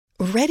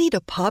Ready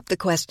to pop the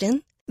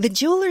question? The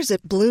jewelers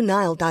at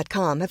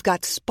BlueNile.com have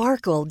got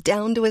sparkle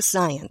down to a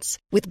science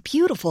with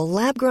beautiful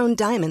lab-grown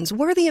diamonds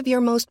worthy of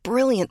your most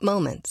brilliant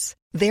moments.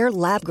 Their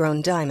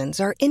lab-grown diamonds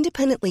are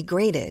independently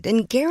graded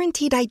and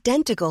guaranteed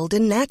identical to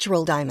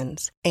natural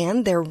diamonds,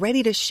 and they're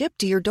ready to ship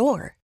to your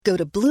door. Go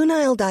to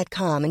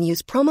BlueNile.com and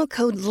use promo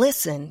code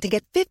LISTEN to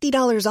get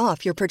 $50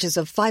 off your purchase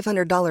of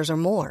 $500 or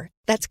more.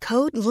 That's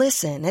code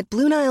LISTEN at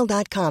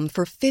BlueNile.com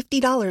for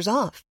 $50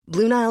 off.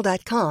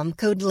 BlueNile.com,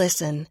 code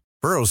LISTEN.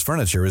 Burrow's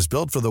furniture is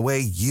built for the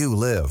way you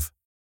live.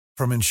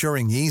 From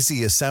ensuring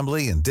easy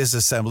assembly and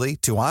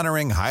disassembly to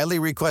honoring highly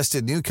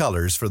requested new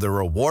colors for their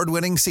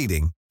award-winning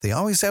seating, they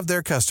always have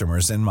their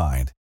customers in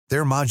mind.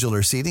 Their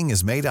modular seating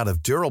is made out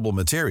of durable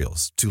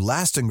materials to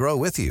last and grow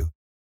with you.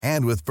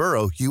 And with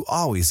Burrow, you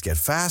always get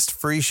fast,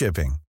 free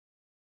shipping.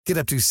 Get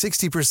up to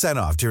 60%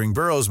 off during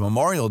Burrow's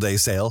Memorial Day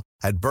sale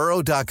at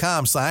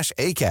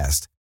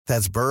burrow.com/ACAST.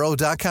 That's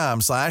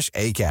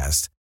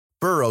burrow.com/ACAST.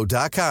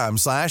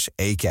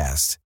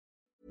 burrow.com/ACAST.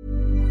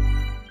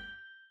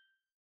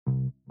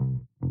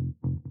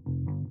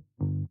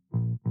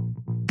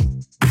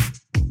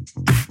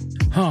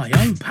 Hi,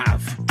 I'm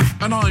Pav.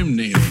 And I'm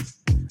Neil.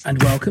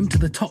 And welcome to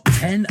the Top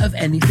 10 of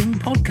Anything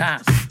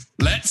podcast.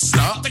 Let's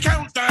start the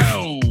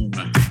countdown.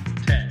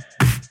 10,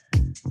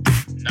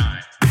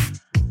 9,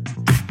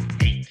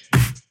 8,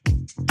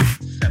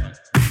 7,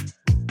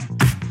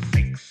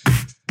 6,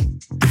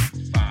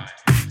 5,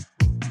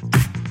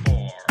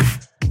 4,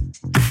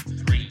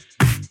 3,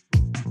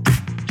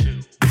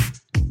 2,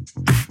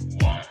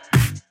 1.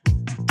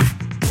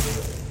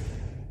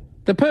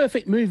 The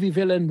perfect movie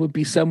villain would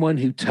be someone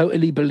who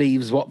totally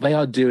believes what they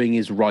are doing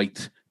is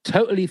right,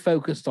 totally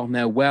focused on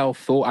their well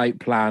thought out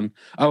plan.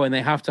 Oh, and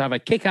they have to have a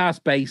kick-ass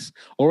base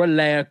or a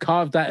lair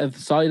carved out of the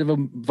side of a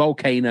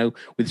volcano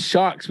with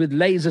sharks with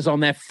lasers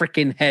on their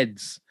freaking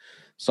heads.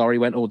 Sorry,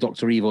 went all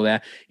Dr. Evil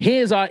there.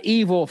 Here's our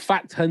evil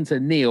fact hunter,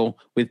 Neil,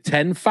 with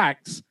 10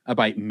 facts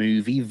about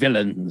movie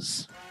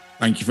villains.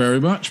 Thank you very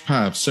much,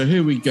 Pav. So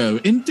here we go.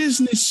 In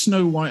Disney's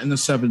Snow White and the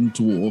Seven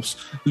Dwarfs,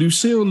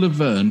 Lucille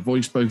Laverne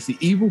voiced both the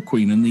evil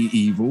queen and the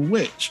evil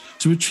witch.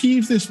 To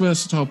achieve this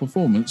versatile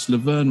performance,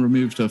 Laverne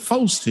removed her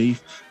false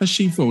teeth as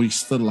she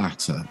voiced the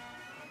latter.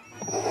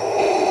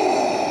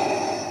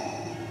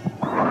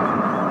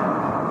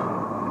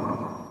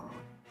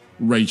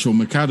 Rachel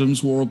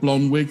McAdams wore a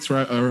blonde wig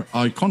throughout her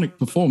iconic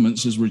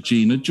performance as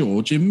Regina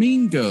George in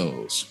Mean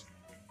Girls.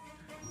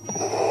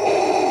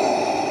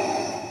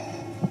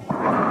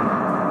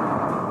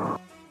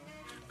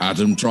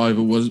 Adam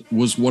Driver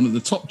was one of the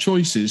top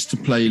choices to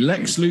play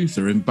Lex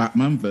Luthor in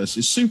Batman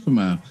vs.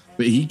 Superman,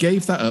 but he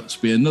gave that up to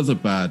be another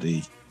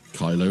baddie,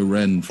 Kylo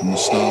Ren from the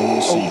Star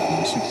Wars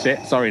sequels.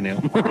 Shit, sorry,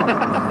 Neil.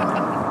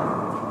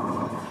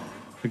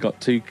 I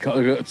got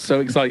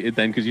so excited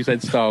then because you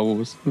said Star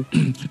Wars.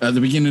 At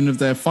the beginning of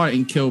their fight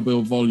in Kill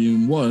Bill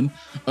Volume 1,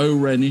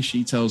 O-Ren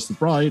Ishii tells the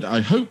bride, "I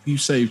hope you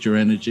saved your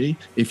energy.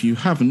 If you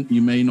haven't,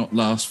 you may not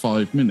last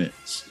 5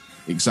 minutes."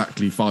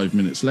 Exactly 5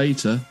 minutes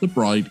later, the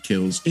bride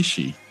kills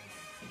Ishii.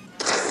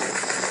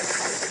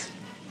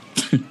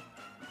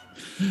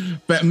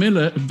 Bette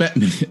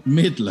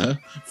Midler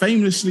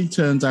famously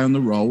turned down the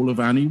role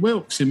of Annie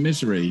Wilkes in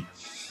Misery.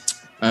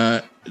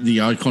 The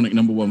iconic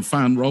number one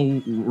fan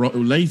role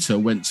later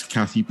went to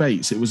Kathy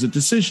Bates. It was a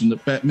decision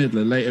that Bette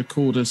Midler later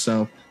called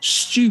herself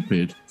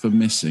stupid for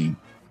missing.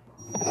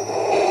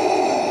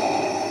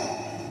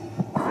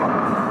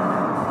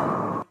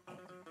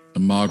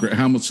 And Margaret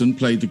Hamilton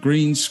played the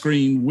green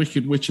screen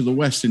Wicked Witch of the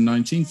West in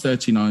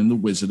 1939, The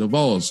Wizard of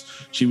Oz.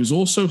 She was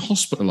also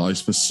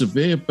hospitalised for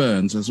severe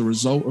burns as a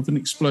result of an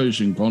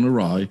explosion gone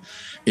awry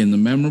in the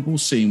memorable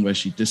scene where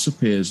she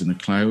disappears in a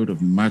cloud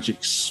of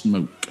magic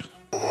smoke.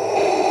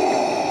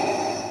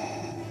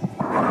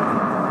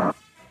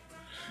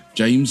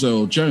 James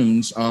Earl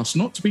Jones asked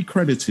not to be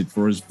credited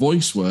for his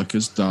voice work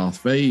as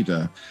Darth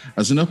Vader.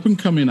 As an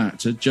up-and-coming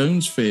actor,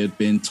 Jones feared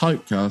being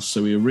typecast,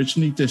 so he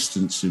originally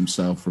distanced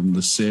himself from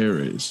the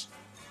series.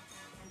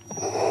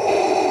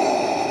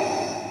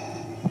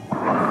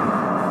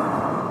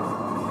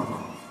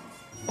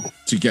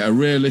 To get a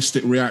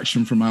realistic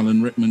reaction from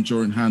Alan Rickman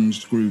during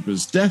Hans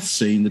Gruber's death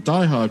scene, the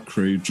Die Hard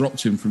crew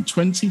dropped him from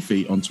 20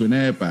 feet onto an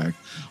airbag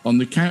on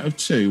the count of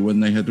 2 when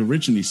they had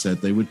originally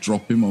said they would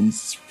drop him on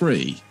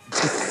 3.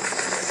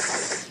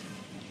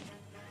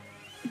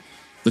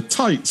 The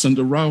tights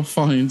under Ralph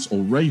Fiennes,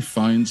 or Ralph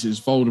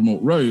Fiennes' Voldemort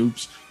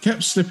robes,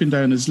 kept slipping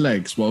down his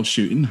legs while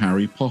shooting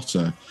Harry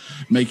Potter,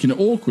 making it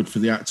awkward for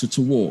the actor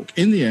to walk.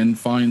 In the end,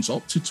 Fiennes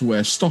opted to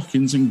wear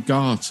stockings and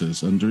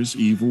garters under his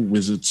evil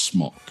wizard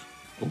smock.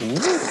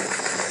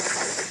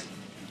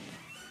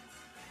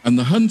 And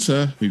the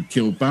hunter who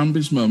killed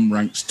Bambi's mum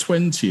ranks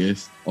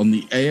 20th on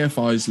the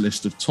AFI's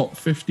list of top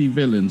 50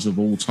 villains of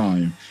all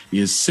time. He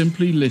is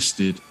simply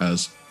listed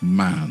as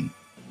Man.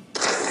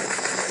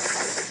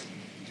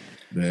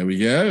 There we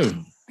go.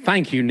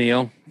 Thank you,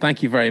 Neil.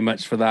 Thank you very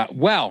much for that.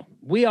 Well,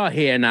 we are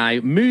here now,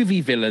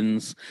 movie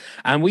villains,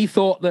 and we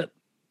thought that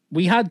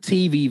we had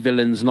TV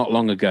villains not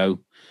long ago.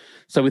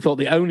 So we thought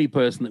the only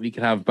person that we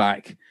could have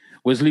back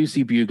was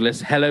Lucy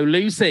Buglas. Hello,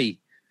 Lucy.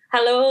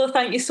 Hello,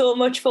 thank you so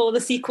much for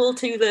the sequel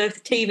to the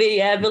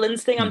TV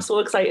villains thing. I'm so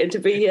excited to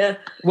be here.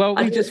 Well,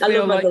 we just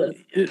feel like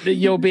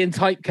you're being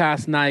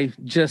typecast now.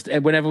 Just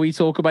whenever we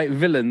talk about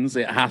villains,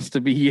 it has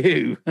to be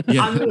you.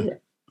 Yeah. I mean,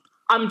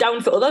 I'm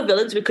down for other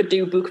villains. We could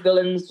do book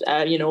villains,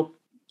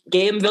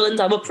 game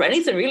villains. I'm up for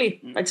anything, really.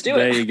 Let's do it.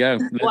 There you go.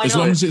 As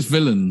long as it's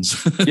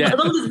villains. Yeah. As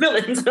long as it's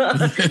villains.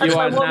 That's You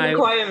my are one now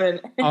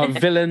requirement. our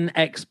villain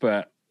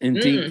expert.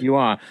 Indeed, you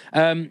are.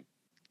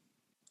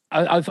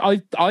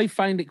 I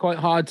found it quite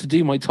hard to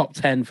do my top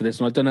 10 for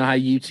this one. I don't know how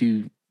you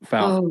two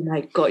felt. Oh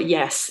my God,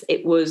 yes.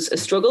 It was a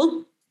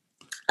struggle.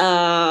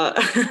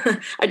 I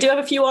do have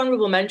a few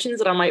honourable mentions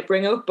that I might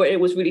bring up, but it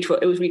was really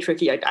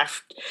tricky.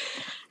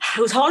 It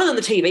was harder than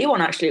the TV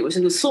one, actually. It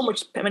was so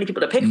many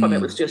people to pick from.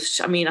 It was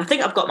just, I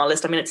think I've got my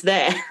list. It's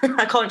there.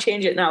 I can't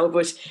change it now,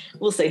 but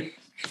we'll see.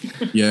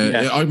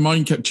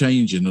 Mine kept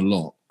changing a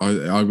lot.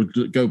 I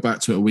would go back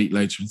to it a week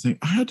later and think,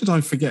 how did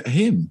I forget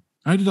him?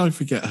 How did I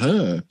forget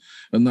her?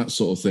 And that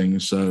sort of thing.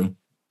 So,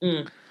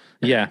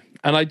 yeah.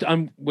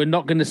 And we're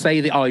not going to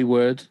say the I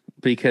word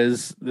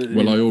because...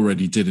 Well, I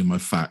already did in my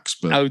facts.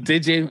 But Oh,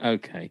 did you?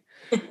 Okay.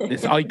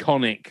 It's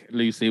iconic,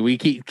 Lucy. We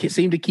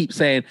seem to keep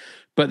saying...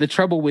 But the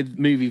trouble with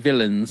movie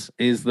villains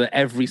is that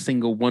every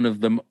single one of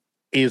them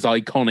is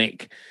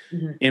iconic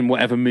in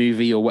whatever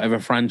movie or whatever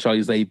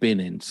franchise they've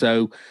been in.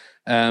 So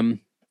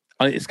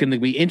it's going to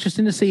be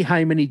interesting to see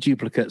how many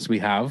duplicates we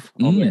have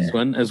on this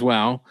one as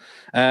well.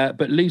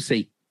 But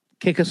Lucy,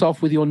 kick us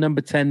off with your number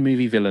 10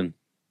 movie villain.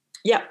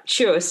 Yeah,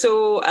 sure.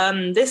 So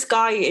this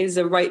guy is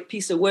a right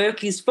piece of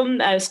work. He's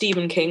from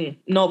Stephen King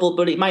novel,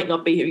 but he might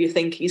not be who you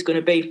think he's going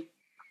to be.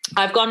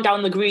 I've gone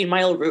down the Green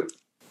Mile route.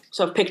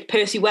 So I've picked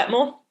Percy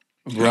Wetmore.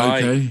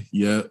 Right. Okay,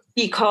 yeah.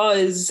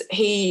 Because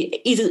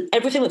he's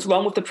everything that's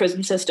wrong with the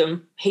prison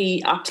system.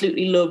 He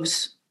absolutely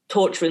loves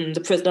torturing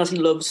the prisoners. He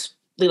loves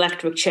the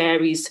electric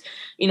chair. He's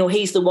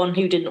the one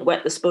who didn't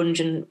wet the sponge,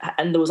 and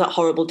there was that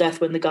horrible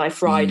death when the guy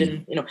fried.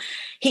 And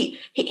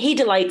he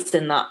delights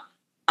in that.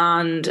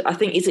 And I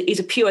think he's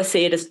a pure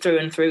sadist through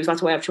and through. So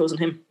that's why I've chosen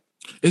him.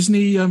 Isn't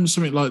he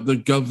something like the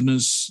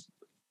governor's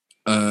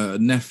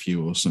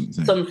nephew or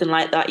something? Something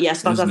like that.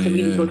 Yes, that's a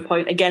really good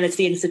point. Again, it's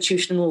the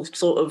institutional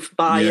sort of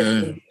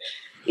bias. Yeah.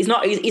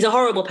 He's a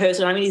horrible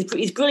person.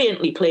 He's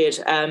brilliantly played.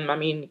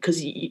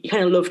 Because you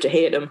kind of love to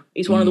hate him.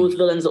 He's one of those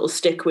villains that will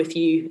stick with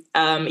you,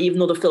 even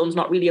though the film's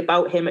not really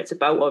about him. It's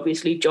about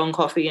obviously John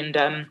Coffey and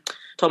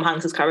Tom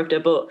Hanks's character.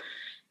 But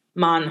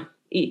man,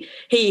 he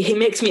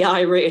makes me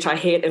irate. I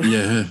hate him.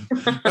 Yeah,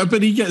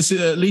 but he gets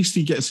at least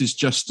he gets his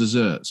just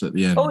desserts at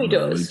the end. Oh, he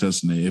does, really,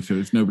 doesn't he?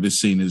 If nobody's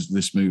seen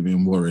this movie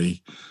and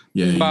worry,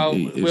 yeah. Well,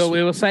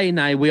 we will say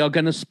now we are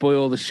going to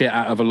spoil the shit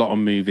out of a lot of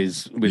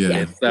movies with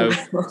this,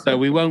 so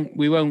we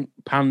won't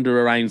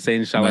pander around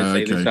saying shall I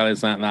say this, shall I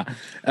say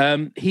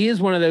that. He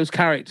is one of those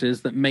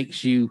characters that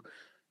makes you,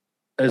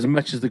 as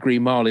much as The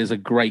Green Mile is a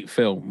great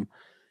film,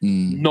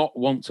 not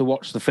want to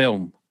watch the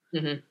film.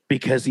 Mm-hmm.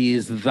 Because he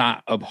is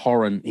that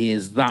abhorrent, he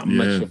is that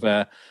much of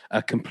a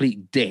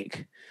complete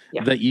dick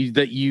that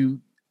you.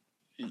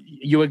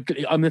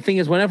 And the thing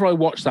is, whenever I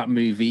watch that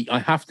movie, I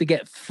have to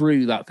get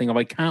through that thing of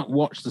I can't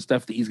watch the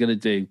stuff that he's going to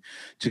do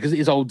because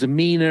his whole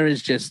demeanor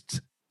is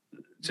just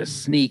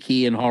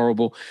sneaky and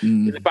horrible.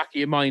 In the back of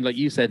your mind, like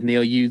you said,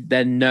 Neil, you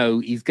then know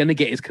he's going to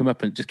get his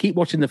comeuppance. Just keep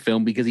watching the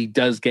film because he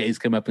does get his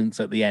comeuppance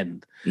at the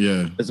end.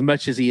 Yeah, as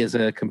much as he is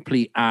a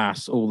complete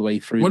ass all the way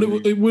through. Well,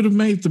 it would have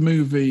made the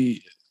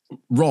movie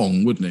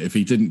wrong, wouldn't it, if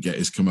he didn't get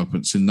his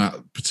comeuppance in that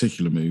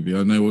particular movie?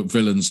 I know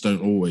villains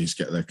don't always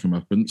get their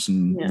comeuppance,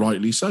 and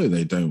rightly so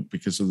they don't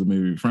because of the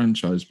movie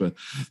franchise, but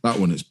that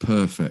one is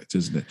perfect,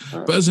 isn't it?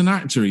 But as an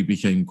actor, he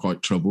became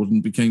quite troubled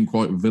and became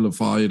quite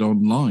vilified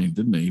online,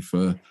 didn't he,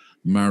 for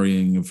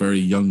marrying a very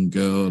young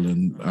girl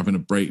and having a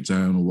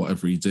breakdown or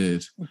whatever he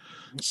did.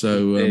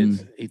 So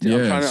he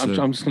did.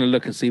 I'm just going to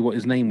look and see what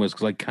his name was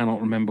because I cannot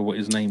remember what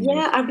his name was.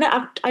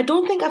 Yeah, I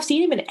don't think I've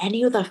seen him in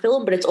any other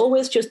film, but it's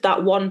always just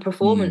that one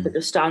performance that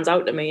just stands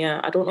out to me.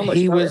 Yeah, I don't know much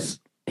about him.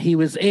 He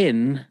was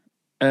in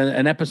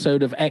an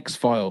episode of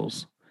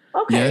X-Files.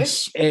 Okay.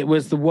 Yes. It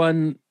was the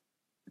one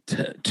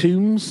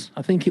Tombs,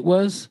 I think it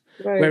was,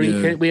 where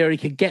he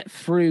could get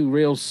through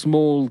real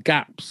small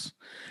gaps.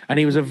 And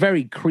he was a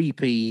very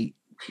creepy,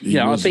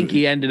 I think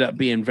he ended up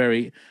being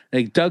very,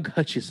 Doug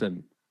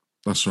Hutchison.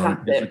 That's right.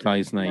 That's the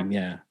guy's name,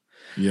 yeah.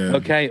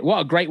 Okay,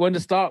 what a great one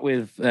to start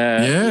with.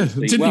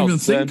 Didn't even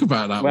think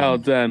about that Well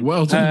one. done.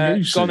 Well done,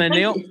 Lucy. Go on then,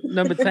 Neil,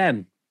 number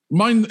 10.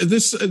 Mine,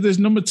 there's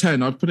number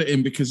 10. I put it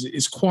in because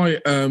it's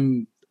quite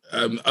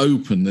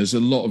open. There's a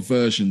lot of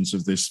versions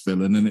of this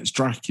villain, and it's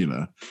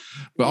Dracula.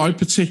 But I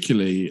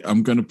particularly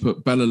am going to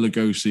put Bela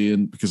Lugosi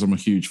in because I'm a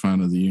huge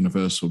fan of the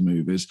Universal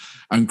movies,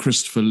 and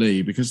Christopher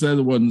Lee because they're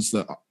the ones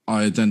that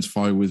I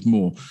identify with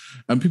more.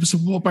 And people said,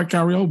 "What about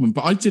Gary Oldman?"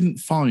 But I didn't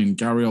find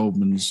Gary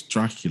Oldman's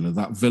Dracula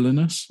that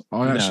villainous.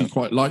 I actually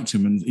quite liked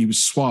him, and he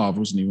was suave,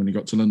 wasn't he, when he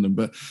got to London?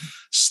 But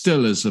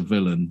still, as a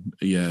villain,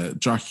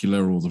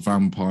 Dracula or the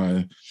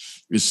vampire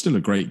is still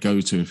a great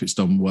go-to if it's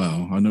done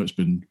well. I know it's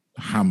been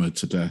hammered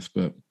to death.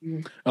 But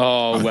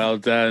oh, well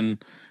done.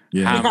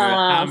 Yeah,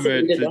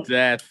 hammered to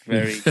death.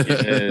 Very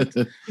good.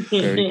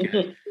 Very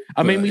good.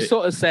 I mean, we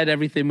sort of said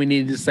everything we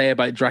needed to say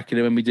about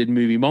Dracula when we did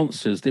Movie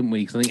Monsters, didn't we?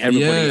 Because I think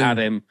everybody had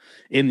him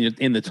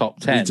in the top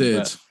 10. We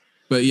did.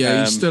 But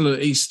yeah,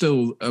 he's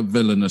still a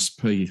villainous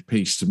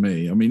piece to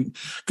me. I mean,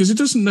 because it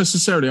doesn't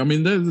necessarily. I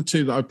mean, they're the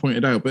two that I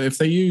pointed out. But if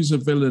they use a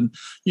villain,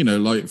 you know,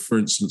 like for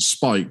instance,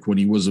 Spike, when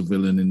he was a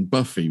villain in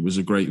Buffy, was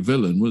a great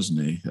villain,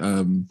 wasn't he?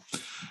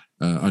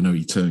 I know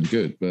he turned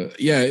good, but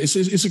yeah, it's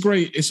a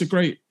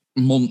great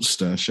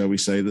monster, shall we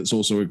say? That's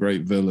also a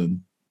great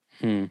villain.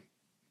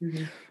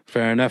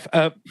 Fair enough.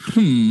 I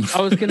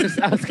was gonna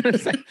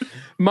say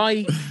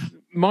my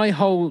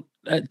whole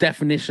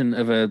definition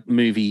of a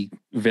movie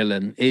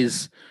villain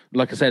is,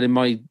 like I said in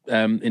my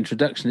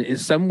introduction,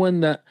 is someone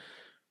that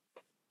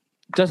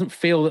doesn't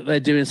feel that they're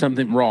doing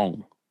something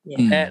wrong.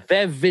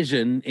 Their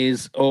vision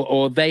is,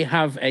 or they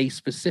have a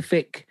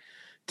specific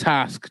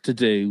task to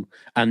do,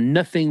 and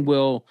nothing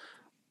will,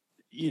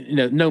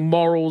 no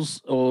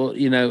morals or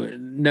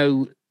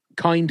no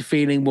kind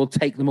feeling will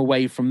take them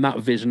away from that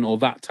vision or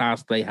that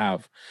task they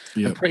have.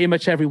 And pretty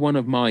much every one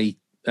of my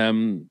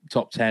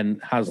top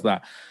 10 has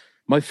that.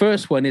 My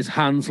first one is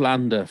Hans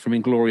Lander from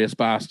Inglourious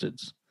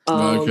Bastards.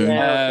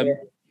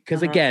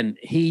 Because again,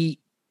 he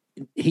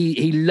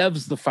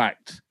loves the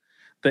fact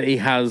that he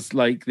has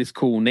like this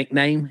cool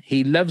nickname.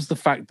 He loves the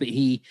fact that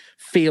he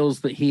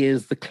feels that he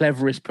is the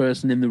cleverest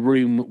person in the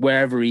room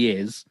wherever he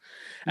is.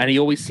 And he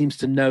always seems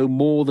to know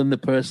more than the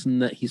person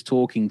that he's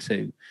talking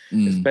to,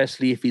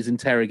 especially if he's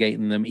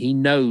interrogating them. He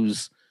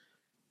knows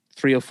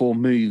 3 or 4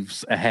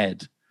 moves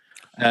ahead.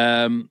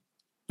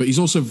 But he's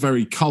also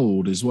very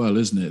cold as well,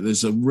 isn't it?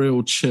 There's a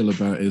real chill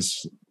about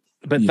his.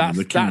 But that's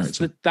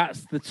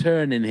the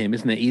turn in him,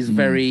 isn't it? He's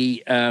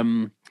very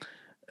amenable.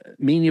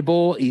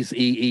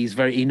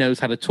 He knows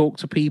how to talk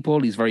to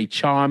people. He's very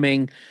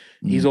charming.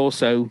 He's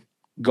also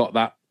got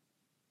that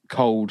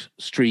cold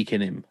streak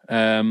in him.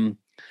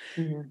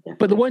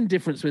 But the one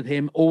difference with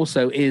him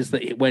also is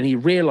that when he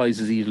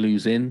realizes he's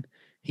losing,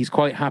 he's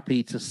quite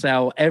happy to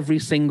sell every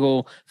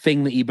single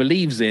thing that he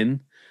believes in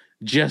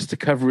just to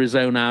cover his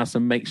own ass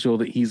and make sure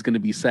that he's going to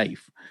be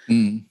safe.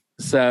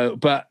 So,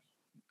 but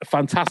a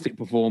fantastic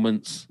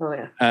performance.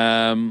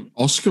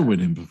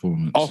 Oscar-winning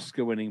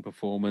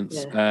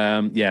performance.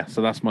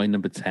 So that's my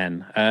number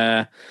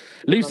 10.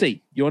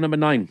 Lucy, your number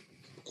 9.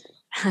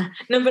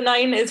 Number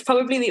 9 is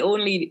probably the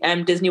only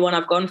Disney one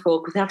I've gone for,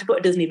 because they have to put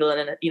a Disney villain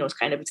in it.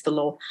 It's the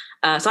law.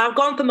 So I've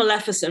gone for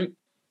Maleficent.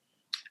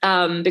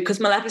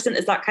 Because Maleficent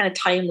is that kind of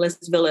timeless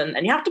villain,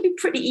 and you have to be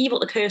pretty evil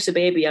to curse a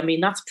baby. I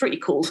mean, that's pretty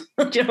cool.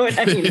 Do you know what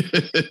I mean?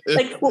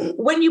 Like,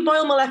 when you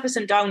boil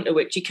Maleficent down to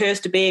it, she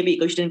cursed a baby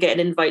because she didn't get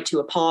an invite to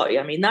a party.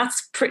 I mean,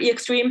 that's pretty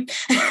extreme.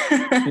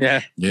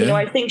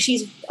 I think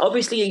she's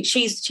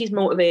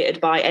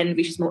motivated by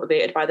envy. She's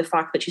motivated by the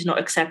fact that she's not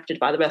accepted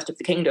by the rest of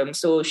the kingdom.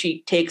 So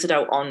she takes it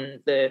out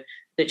on the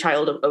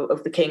child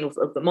of the king,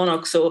 of the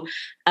monarch. So,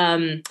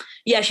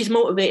 she's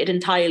motivated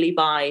entirely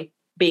by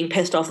being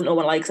pissed off that no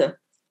one likes her.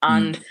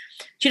 And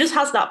she just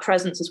has that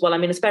presence as well. I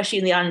mean, especially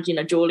in the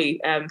Angelina Jolie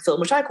film,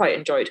 which I quite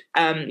enjoyed.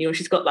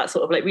 She's got that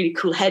sort of like really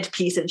cool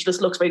headpiece, and she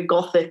just looks very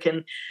gothic,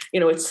 and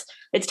it's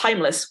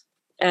timeless.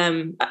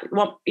 I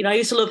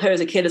used to love her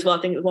as a kid as well.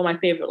 I think it was one of my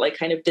favorite like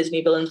kind of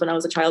Disney villains when I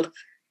was a child.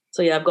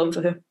 So yeah, I've gone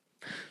for her.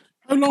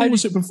 How long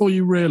was it before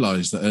you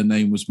realised that her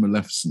name was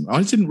Maleficent?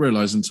 I didn't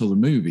realise until the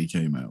movie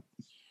came out.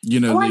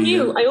 I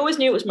knew. I always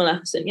knew it was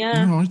Maleficent.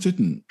 Yeah. No, I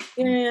didn't.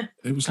 Yeah.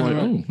 It was like,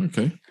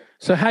 okay.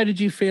 So how did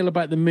you feel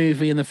about the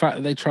movie and the fact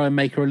that they try and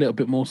make her a little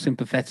bit more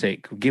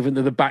sympathetic, given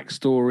that the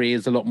backstory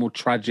is a lot more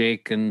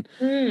tragic and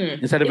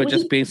instead of her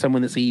just being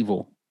someone that's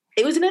evil?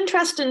 It was an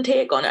interesting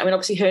take on it. I mean,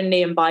 obviously her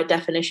name by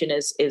definition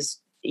is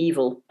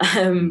evil,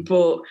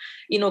 but,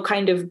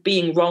 kind of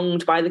being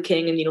wronged by the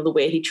king and, the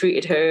way he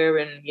treated her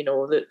and,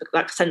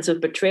 that sense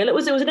of betrayal. It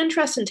was an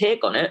interesting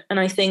take on it. And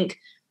I think,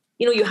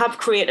 you have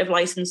creative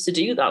license to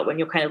do that when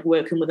you're kind of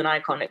working with an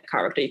iconic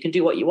character. You can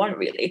do what you want,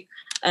 really.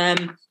 I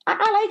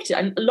liked it,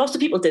 and lots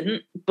of people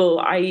didn't, but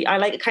I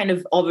like a kind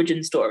of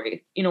origin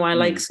story. I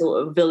like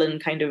sort of villain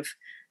kind of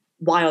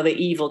why are they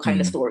evil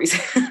kind of stories.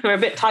 We're a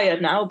bit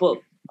tired now, but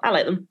I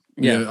like them.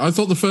 Yeah, I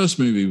thought the first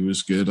movie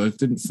was good. I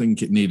didn't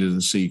think it needed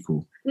a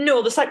sequel.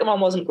 No, the second one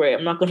wasn't great.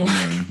 I'm not going to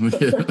lie.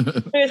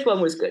 The first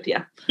one was good,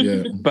 yeah.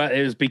 But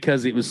it was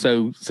because it was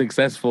so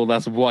successful.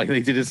 That's why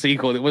they did a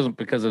sequel. It wasn't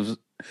because of,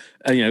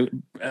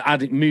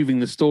 moving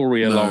the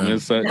story along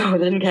as such. No, I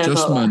didn't care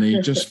just about money,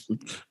 that. just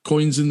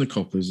coins in the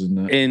coppers and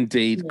that.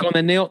 Indeed. Go on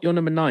then, Neil. You're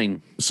number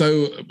 9.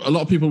 So a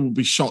lot of people will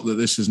be shocked that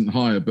this isn't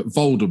higher, but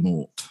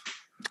Voldemort.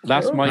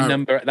 That's my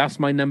number. That's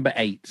my number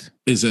 8.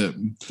 Is it?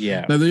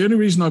 Yeah. Now, the only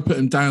reason I put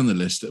him down the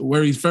list,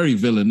 where he's very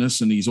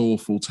villainous and he's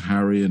awful to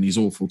Harry and he's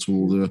awful to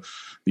all the,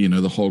 the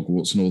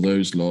Hogwarts and all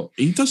those lot,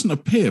 he doesn't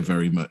appear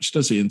very much,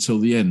 does he? Until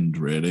the end,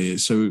 really.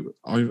 So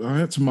I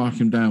had to mark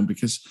him down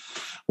because,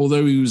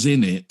 although he was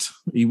in it,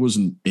 he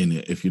wasn't in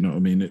it. If you know what I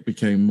mean, it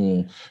became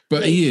more.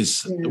 But he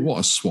is what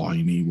a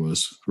swine he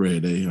was,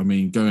 really. I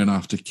mean, going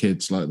after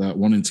kids like that,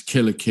 wanting to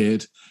kill a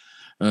kid.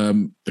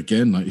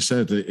 Again, like you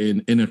said,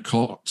 in a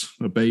cot,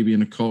 a baby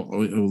in a cot,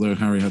 although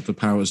Harry had the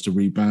powers to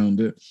rebound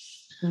it.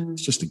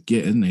 It's just a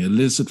git, isn't he? A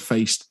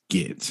lizard-faced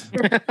git.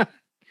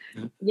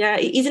 Yeah,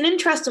 he's an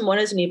interesting one,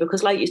 isn't he?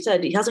 Because like you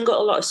said, he hasn't got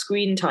a lot of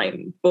screen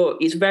time, but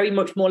he's very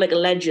much more like a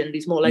legend.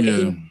 He's more like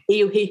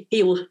he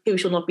who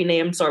shall not be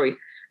named, sorry.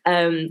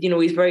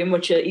 He's very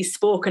much he's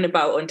spoken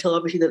about until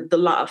obviously the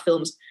latter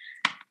films.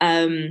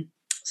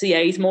 So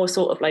yeah, he's more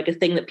sort of like a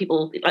thing that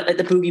people like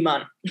the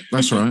boogeyman.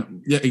 That's right.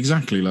 Yeah,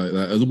 exactly like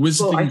that. The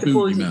wizarding I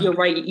suppose boogeyman. You're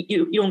right.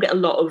 You don't get a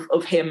lot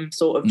of him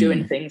sort of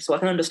doing things, so I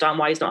can understand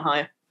why he's not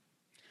higher.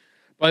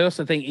 I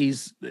also think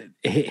his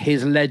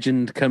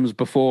legend comes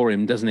before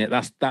him, doesn't it?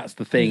 That's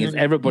the thing. Is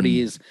everybody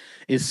is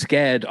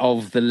scared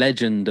of the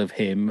legend of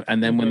him,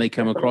 and then when they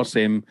come across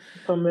him,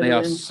 they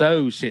are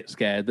so shit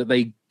scared that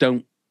they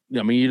don't.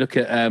 I mean, you look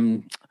at I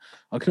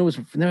can always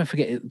never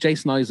forget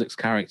Jason Isaacs'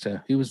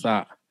 character. Who was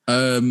that?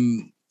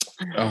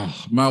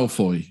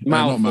 Malfoy.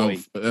 Not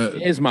Malfoy.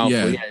 It is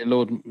Malfoy. Yeah,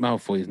 Lord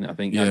Malfoy, isn't it? I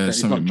think. Yeah,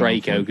 it's not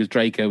Draco because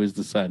Draco is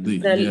the son.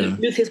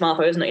 Lucius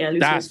Malfoy, isn't it? Yeah,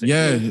 Lucius.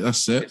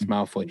 That's it. It's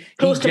Malfoy.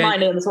 Close to my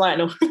name, that's why I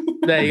know.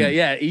 There you go.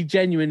 Yeah, he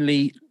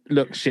genuinely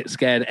looks shit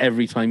scared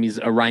every time he's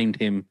around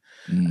him,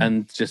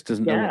 and just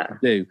doesn't know what to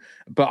do.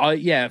 But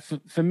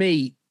for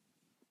me,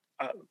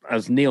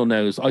 as Neil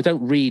knows, I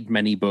don't read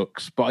many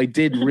books, but I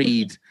did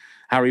read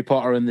Harry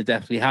Potter and the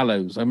Deathly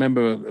Hallows. I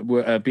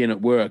remember being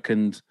at work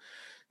and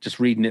just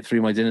reading it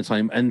through my dinner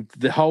time, and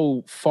the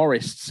whole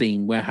forest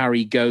scene where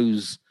Harry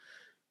goes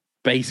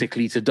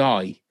basically to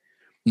die.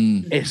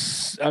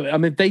 I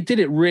mean, they did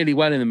it really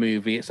well in the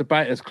movie. It's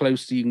about as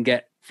close as you can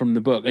get from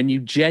the book, and you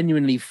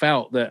genuinely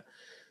felt that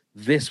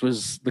this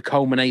was the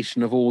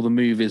culmination of all the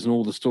movies and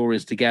all the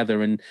stories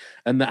together, and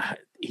that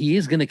he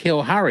is going to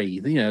kill Harry.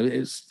 You know,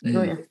 it's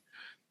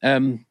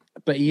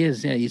but he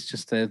is. Yeah, he's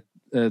just a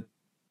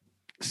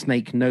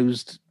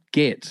snake-nosed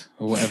git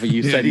or whatever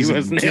you said he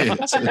was. He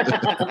hasn't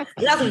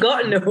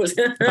got a nose.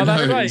 Oh,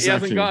 that's right. Exactly. He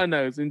hasn't got a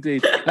nose,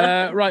 indeed.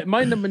 Right,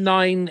 my number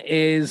 9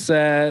 is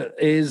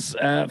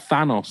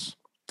Thanos.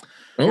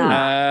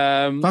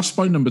 That's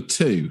my number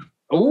 2.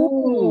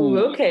 Oh,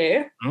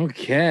 okay.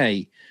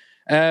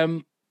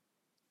 It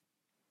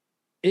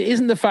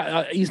isn't the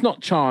fact he's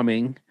not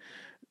charming,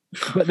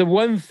 but the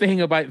one thing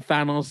about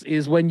Thanos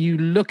is when you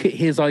look at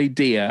his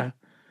idea,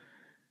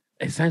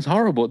 it sounds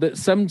horrible. That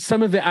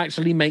some of it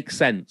actually makes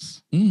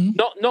sense.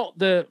 Not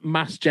the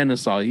mass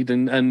genocide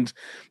and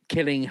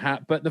killing,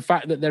 but the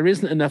fact that there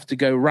isn't enough to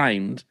go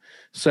round.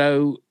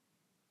 So,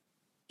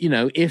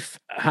 if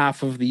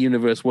half of the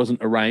universe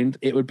wasn't around,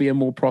 it would be a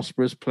more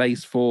prosperous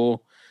place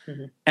for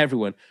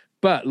everyone.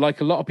 But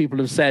like a lot of people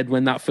have said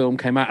when that film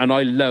came out, and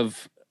I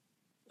love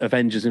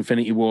Avengers: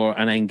 Infinity War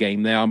and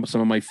Endgame. They are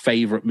some of my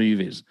favorite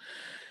movies.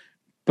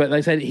 But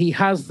they said he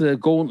has the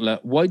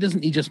gauntlet. Why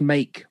doesn't he just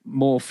make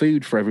more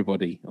food for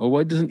everybody? Or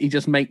why doesn't he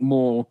just make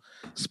more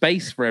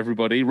space for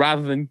everybody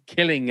rather than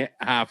killing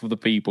half of the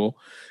people?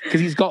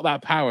 Because he's got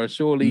that power,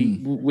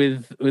 surely,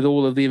 with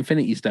all of the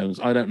Infinity Stones.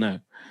 I don't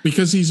know.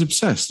 Because he's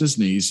obsessed,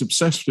 isn't he? He's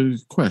obsessed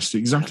with Quest.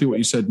 Exactly what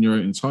you said in your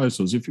own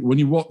titles. When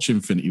you watch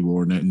Infinity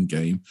War and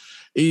Endgame,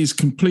 he's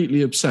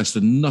completely obsessed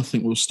and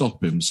nothing will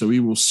stop him. So he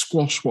will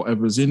squash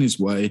whatever's in his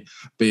way,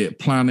 be it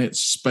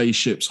planets,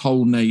 spaceships,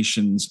 whole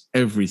nations,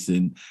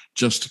 everything,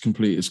 just to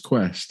complete his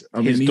quest.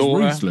 I mean, he's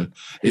ruthless.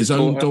 His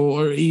own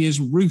daughter, he is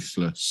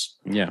ruthless.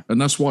 Yeah.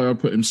 And that's why I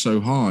put him so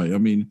high. I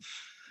mean,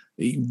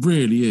 he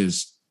really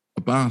is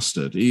a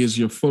bastard. He is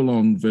your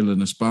full-on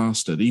villainous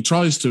bastard. He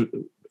tries to,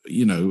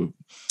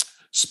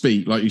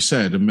 speak, like you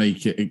said, and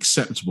make it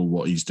acceptable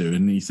what he's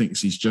doing. He thinks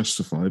he's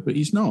justified, but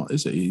he's not,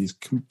 is it? He's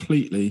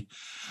completely,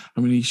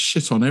 he's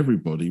shit on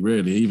everybody,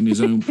 really, even his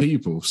own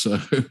people. So,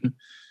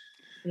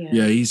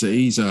 he's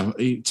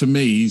to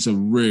me, he's a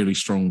really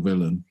strong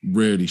villain.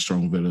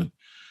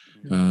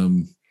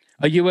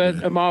 Are you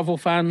a Marvel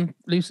fan,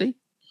 Lucy?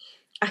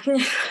 I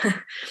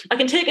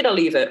can take it or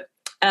leave it.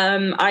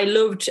 I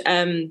love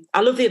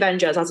the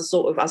Avengers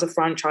as a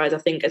franchise. I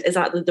think is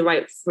that the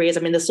right phrase? I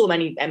mean, there's so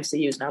many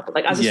MCUs now, but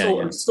like as a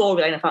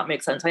storyline, if that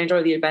makes sense. I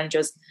enjoy the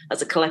Avengers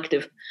as a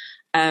collective.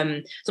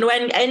 So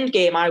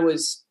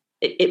Endgame,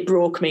 it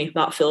broke me,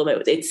 that film.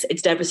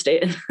 It's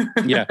devastating.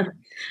 Yeah.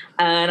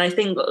 And I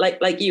think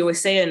like you were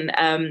saying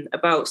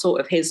about sort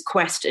of his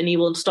quest, and he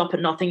will stop at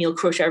nothing. He'll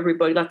crush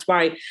everybody. That's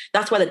why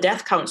the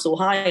death count's so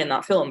high in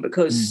that film,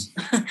 because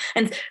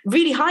and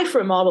really high for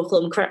a Marvel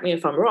film. Correct me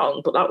if I'm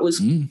wrong, but that was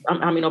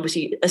I mean,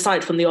 obviously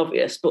aside from the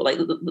obvious, but like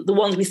the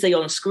ones we see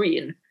on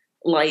screen,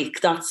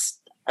 like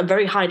that's a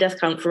very high death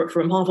count for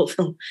a Marvel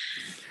film.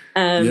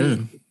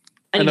 And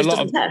a lot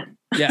of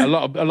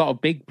a lot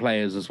of big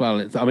players as well.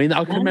 I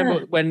can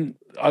remember when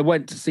I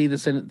went to see at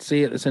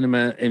the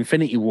cinema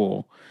Infinity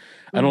War,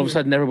 and all of a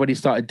sudden everybody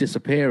started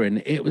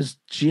disappearing. It was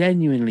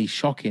genuinely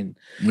shocking.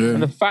 Yeah.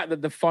 And the fact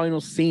that the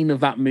final scene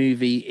of that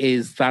movie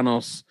is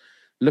Thanos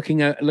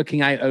looking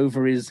out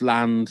over his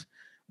land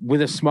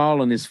with a smile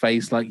on his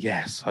face, like,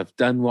 yes, I've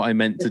done what I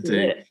meant to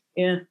do.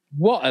 Yeah.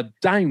 What a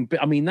downbeat.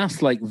 I mean,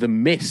 that's like the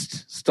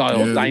Mist style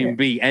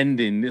downbeat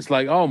ending. It's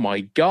like, oh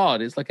my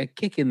God, it's like a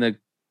kick in the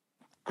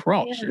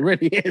crotch. It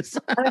really is.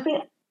 And I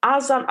think,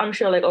 as I'm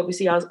sure, like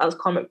obviously as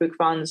comic book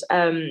fans,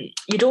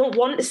 you don't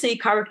want to see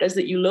characters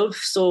that you love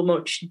so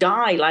much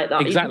die like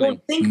that. Exactly. You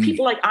don't think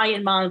people like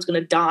Iron Man's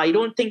going to die. You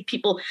don't think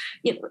people,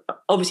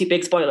 obviously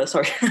big spoiler,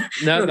 sorry.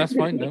 No, that's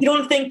fine. No. You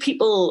don't think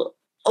people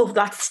of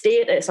that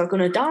status are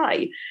going to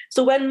die.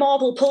 So when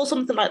Marvel pulls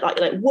something like that,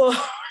 you're like, whoa,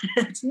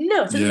 it's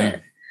nuts, isn't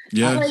it?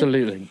 Yeah,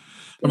 absolutely.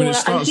 I mean, it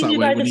starts that way. You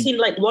guys have seen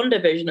like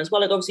WandaVision as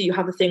well. Like obviously you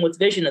have a thing with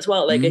Vision as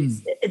well. Like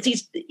it's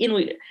these,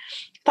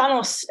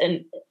 Thanos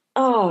and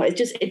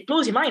it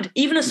blows your mind.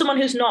 Even as someone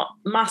who's not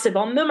massive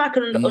on them, I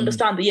can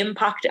understand the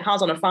impact it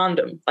has on a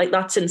fandom. Like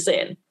that's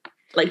insane.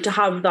 Like to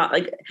have that,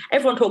 like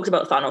everyone talks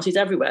about Thanos. He's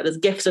everywhere. There's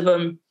gifs of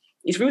him.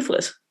 He's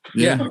ruthless.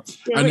 Yeah.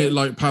 And it,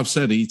 like Pav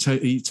said, he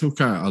took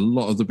out a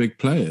lot of the big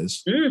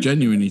players.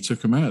 Genuinely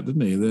took them out,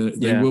 didn't he?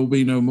 There will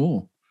be no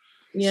more.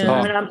 Yeah, so.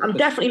 I mean, I'm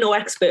definitely no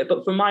expert,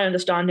 but from my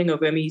understanding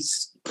of him,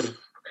 he's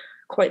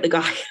quite the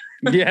guy.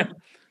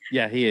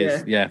 Yeah, he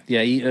is. Yeah.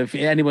 If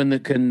anyone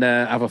that can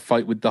have a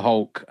fight with the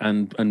Hulk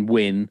and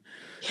win,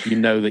 you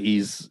know that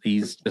he's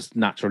just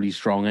naturally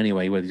strong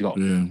anyway, whether he's got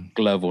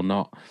glove or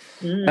not.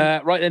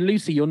 Right then,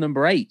 Lucy, you're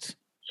number 8.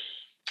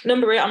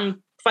 Number 8,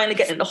 I'm finally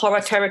getting into horror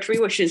territory,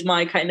 which is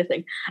my kind of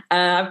thing.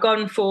 I've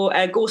gone for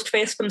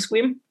Ghostface from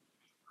Scream.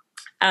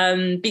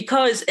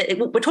 Because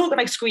we're talking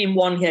like Scream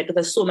 1 here, because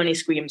there's so many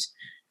Screams.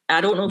 I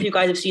don't know if you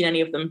guys have seen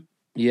any of them.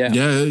 Yeah.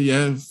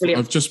 Brilliant.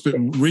 I've just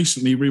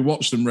recently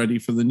rewatched them, ready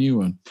for the new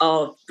one.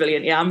 Oh,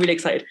 brilliant. Yeah, I'm really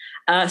excited.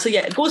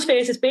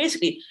 Ghostface is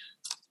basically,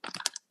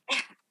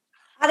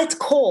 at its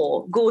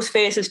core,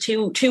 Ghostface is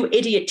two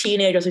idiot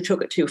teenagers who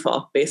took it too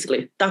far,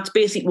 basically. That's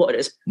basically what it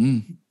is.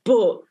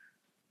 But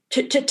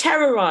to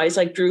terrorize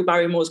like Drew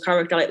Barrymore's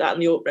character like that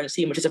in the opening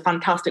scene, which is a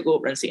fantastic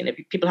opening scene. If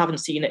people haven't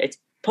seen it, it's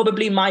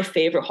probably my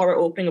favorite horror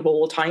opening of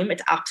all time.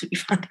 It's absolutely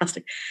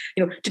fantastic.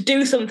 To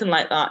do something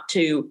like that,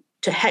 to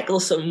heckle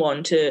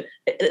someone, to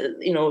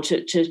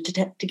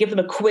give them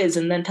a quiz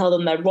and then tell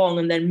them they're wrong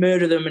and then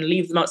murder them and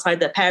leave them outside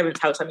their parents'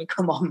 house. I mean,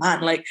 come on,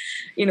 man. Like,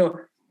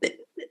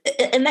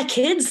 and they're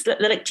kids, they're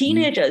like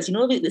teenagers,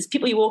 there's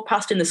people you walk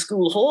past in the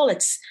school hall.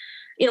 It's,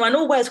 I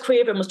know Wes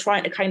Craven was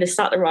trying to kind of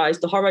satirize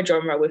the horror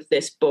genre with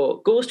this,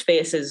 but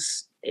Ghostface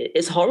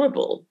is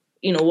horrible.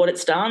 What it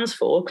stands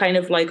for, kind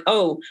of like,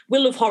 we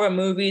love horror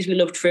movies, we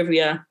love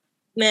trivia.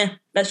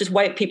 Let's just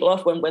wipe people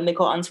off when they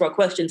can't answer our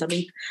questions. I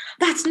mean,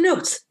 that's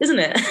nuts, isn't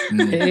it?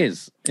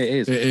 It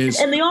is.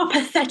 And they are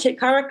pathetic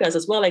characters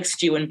as well, like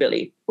Stu and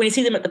Billy. When you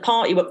see them at the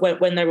party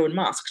when they're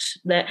unmasked,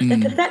 they're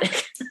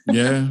pathetic.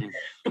 Yeah.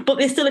 But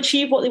they still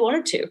achieve what they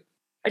wanted to.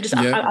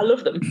 I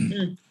love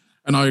them.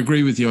 And I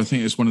agree with you. I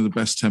think it's one of the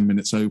best 10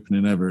 minutes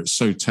opening ever. It's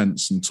so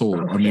tense and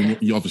taut. I mean,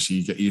 you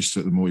get used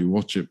to it the more you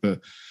watch it. But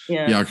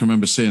I can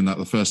remember seeing that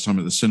the first time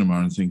at the cinema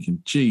and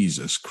thinking,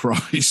 Jesus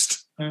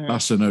Christ,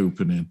 that's an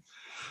opening.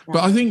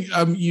 But I think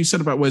you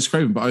said about Wes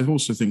Craven, but I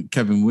also think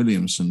Kevin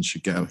Williamson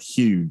should get a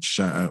huge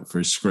shout out for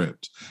his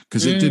script,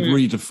 because it did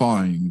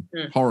redefine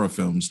horror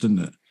films, didn't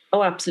it?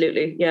 Oh,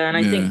 absolutely. Yeah. And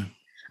I think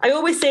I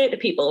always say it to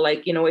people,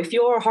 like, if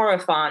you're a horror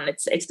fan,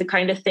 it's the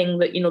kind of thing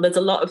that, there's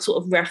a lot of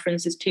sort of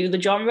references to the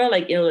genre.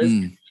 Like,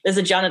 there's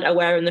a janitor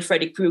wearing the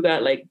Freddy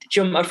Krueger, like,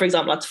 jumper, for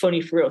example. That's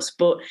funny for us.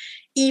 But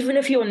even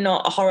if you're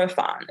not a horror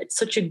fan, it's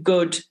such a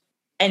good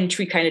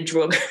entry kind of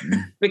drug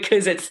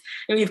because it's,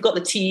 you've got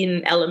the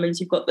teen elements,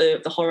 you've got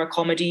the horror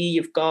comedy,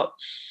 you've got,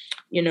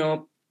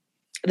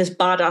 this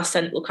badass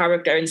central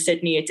character in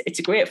Sydney. It's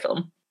a great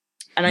film.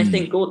 And I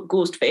think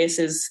Ghostface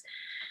is,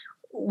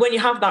 when you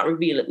have that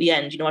reveal at the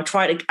end, I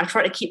try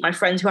to keep my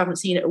friends who haven't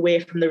seen it away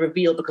from the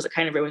reveal because it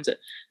kind of ruins it.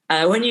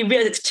 When you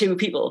realize it's 2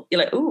 people,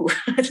 you're like, ooh,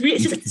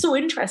 it's so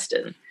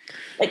interesting.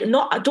 Like,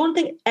 I don't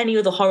think any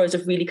of the horrors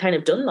have really kind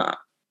of done that.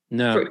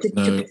 No, to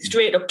be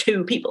straight up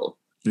 2 people.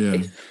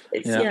 Yeah.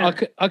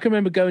 I can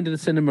remember going to the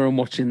cinema and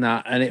watching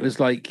that, and it was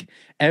like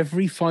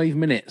every 5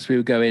 minutes we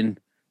were going,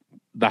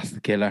 "That's the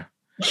killer,"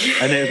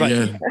 and it was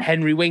like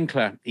Henry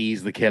Winkler,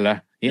 he's the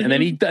killer, and then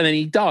he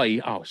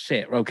died. Oh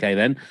shit! Okay,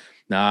 then.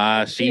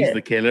 Nah, she's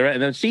the killer.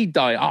 And then she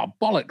died. Oh,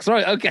 bollocks.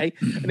 Right, okay.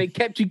 And it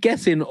kept you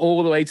guessing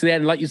all the way to the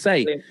end, like you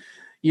say.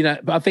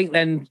 But I think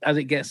then as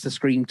it gets to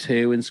Scream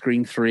 2 and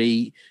Scream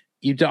 3,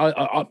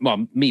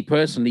 me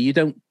personally, you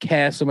don't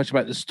care so much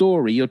about the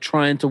story. You're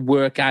trying to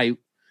work out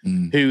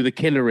who the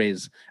killer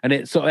is. And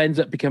it sort of ends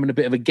up becoming a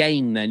bit of a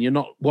game then. You're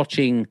not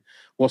watching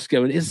what's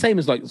going on. It's the same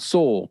as like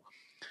Saw.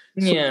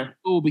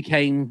 Saw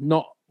became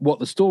not what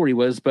the story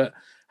was, but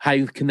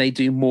how can they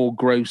do more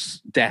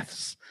gross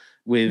deaths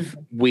with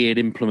weird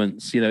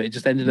implements? It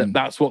just ended up,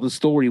 that's what the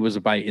story was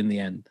about in the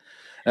end.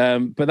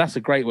 But that's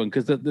a great one,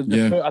 because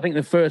I think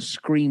the first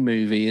Scream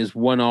movie is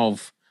one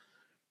of,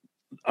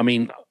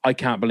 I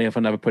can't believe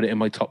I never put it in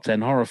my top 10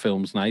 horror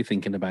films now,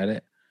 thinking about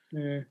it.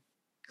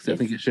 Because I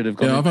think it should have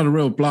gone. I've had a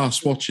real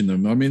blast watching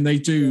them. They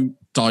do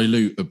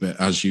dilute a bit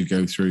as you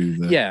go through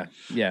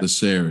the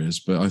series,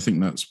 but I think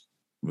that's,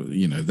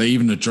 they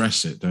even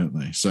address it, don't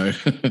they? So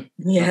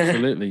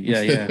absolutely.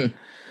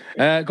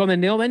 Go on then,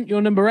 Neil, then you're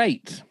number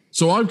 8.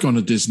 So I've gone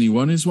a Disney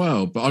one as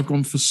well, but I've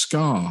gone for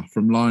Scar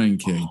from Lion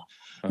King.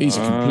 He's a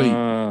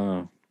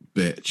complete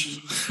bitch.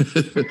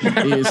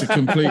 He is a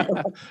complete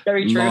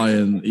Very true.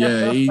 lion.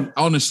 Yeah, he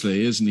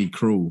honestly, isn't he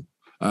cruel?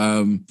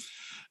 I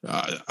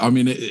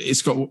mean,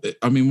 it's got.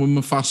 I mean, when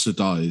Mufasa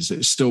dies,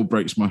 it still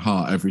breaks my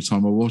heart every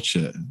time I watch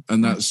it,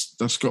 and that's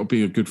got to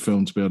be a good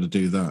film to be able to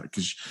do that,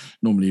 because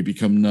normally you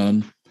become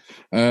none.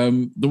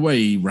 The way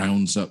he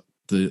rounds up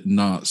the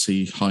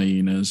Nazi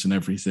hyenas and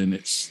everything,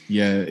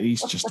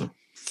 he's just a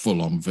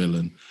full-on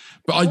villain.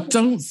 But I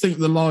don't think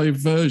the live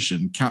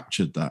version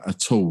captured that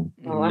at all.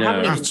 Oh, I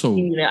haven't even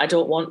seen it. I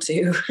don't want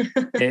to.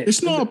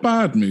 It's not a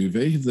bad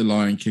movie, The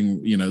Lion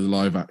King. The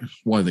live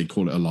why they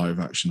call it a live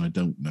action, I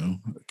don't know,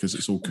 because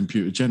it's all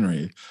computer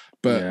generated.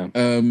 But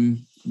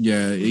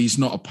he's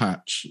not a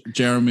patch.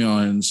 Jeremy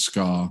Irons'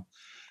 Scar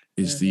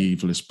is the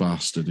evilest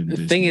bastard in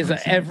Disney. The thing is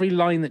that every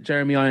line that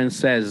Jeremy Irons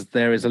says,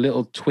 there is a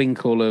little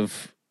twinkle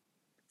of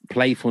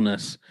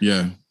playfulness.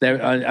 Yeah.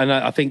 And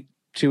I think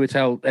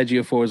Chiwetel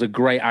Ejiofor is a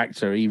great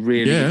actor. He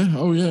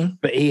really,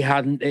 but he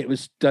hadn't. It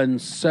was done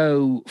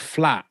so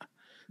flat.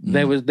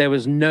 There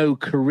was no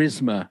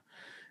charisma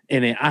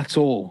in it at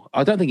all.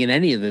 I don't think in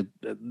any of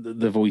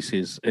the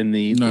voices in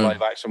the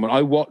live action one.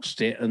 I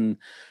watched it and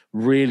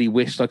really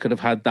wished I could have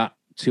had that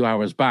 2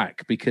 hours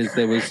back, because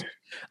there was.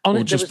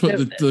 Put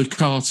the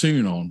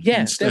cartoon on. Yes,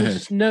 instead. there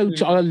was no.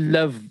 I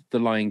love The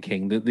Lion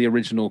King, the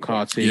original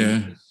cartoon.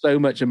 Yeah. So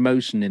much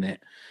emotion in it.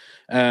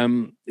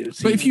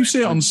 But if you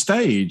see it on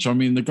stage, I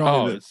mean, the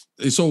guy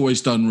it's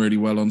always done really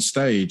well on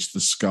stage,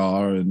 the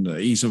Scar, and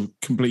he's a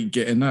complete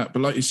git in that.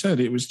 But like you said,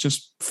 it was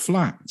just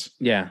flat.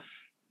 Yeah.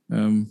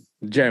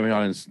 Jeremy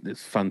Irons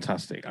is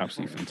fantastic,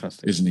 absolutely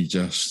fantastic, isn't he?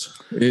 Just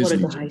what a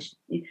guy.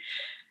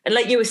 And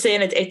like you were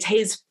saying, it's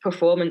his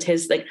performance.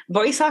 His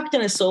voice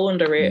acting is so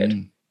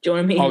underrated. Do you know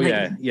what I mean? Oh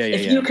yeah.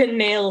 If you can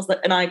nail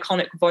an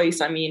iconic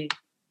voice, I mean,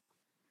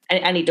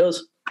 and he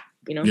does,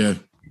 Yeah.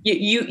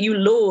 You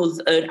loathe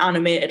an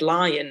animated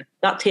lion.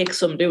 That takes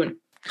some doing.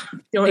 You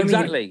know what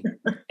exactly. I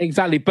mean?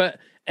 Exactly. But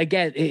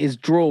again, it is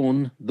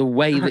drawn the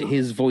way that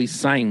his voice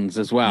sounds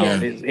as well.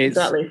 Yeah,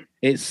 exactly.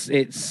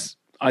 It's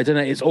I don't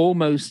know. It's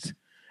almost.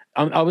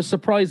 I was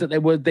surprised that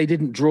they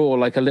didn't draw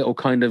like a little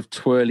kind of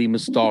twirly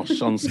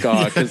moustache on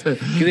Scar, because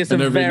it's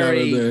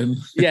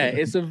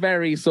it's a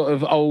very sort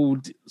of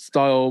old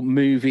style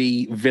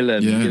movie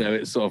villain. Yeah.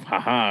 It's sort of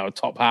a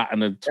top hat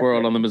and a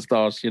twirl on the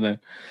moustache.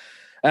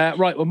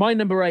 Right. Well, my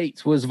number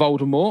 8 was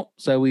Voldemort,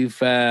 so we've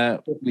covered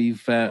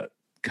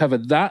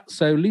that.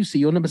 So Lucy,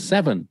 you're number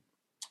 7.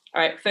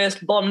 All right,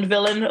 first Bond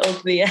villain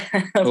of the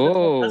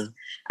Le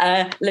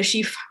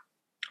Chiffre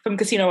from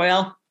Casino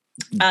Royale.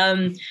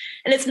 And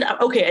it's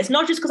okay. It's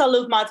not just because I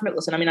love Mads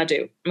Mikkelsen. I mean, I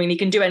do. I mean, he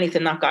can do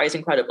anything. That guy is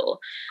incredible.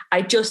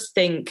 I just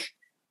think,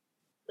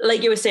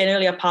 like you were saying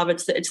earlier, Pav,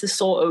 it's the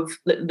sort of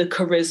the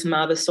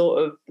charisma, the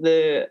sort of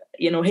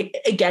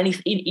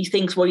he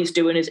thinks what he's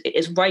doing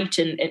is right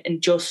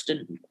and just,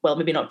 and well,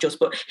 maybe not just,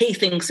 but he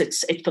thinks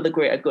it's for the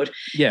greater good.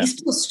 Yeah.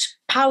 He's just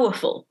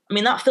powerful. I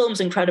mean, that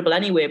film's incredible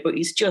anyway, but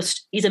he's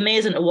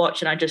amazing to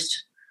watch, and I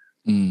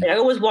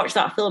always watch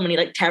that film and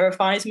he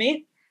terrifies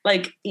me.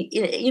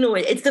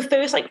 It's the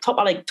first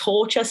proper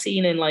torture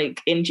scene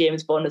in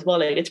James Bond as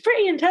well. It's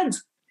pretty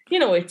intense.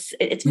 It's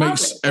makes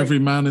madness. Every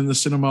man in the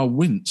cinema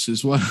wince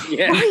as well.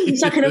 Yeah. Right,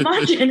 I can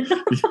imagine.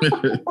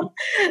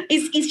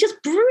 He's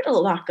just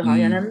brutal, that guy.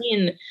 And I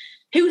mean,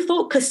 who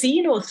thought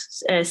Casino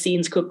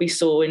scenes could be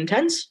so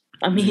intense?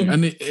 I mean,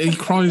 and he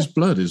cries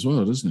blood as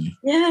well, doesn't he?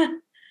 Yeah,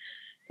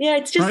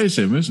 it's just that is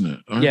him, isn't it?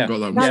 I haven't got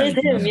that. That is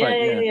him.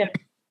 Yeah.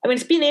 I mean,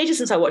 it's been ages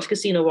since I watched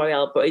Casino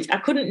Royale, but I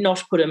couldn't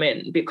not put him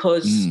in,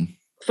 because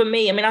for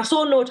me, I mean, I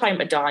saw No Time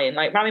to Die, and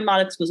Rami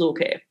Malek was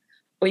okay,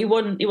 but he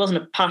wasn't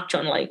a patch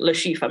on Le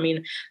Chiffre. I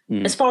mean,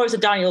 as far as the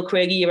Daniel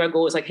Craig era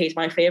goes, he's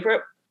my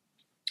favourite.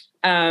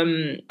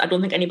 I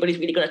don't think anybody's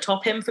really going to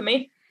top him for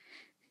me.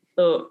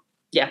 So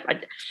yeah,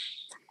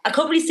 I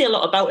can't really say a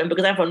lot about him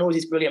because everyone knows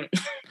he's brilliant.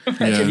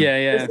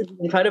 Yeah. This is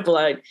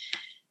incredible.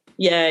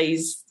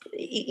 He's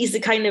the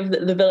kind of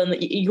the villain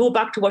that you go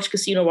back to watch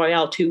Casino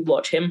Royale to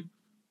watch him.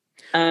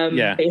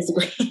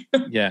 Basically.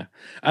 Yeah,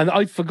 and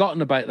I'd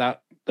forgotten about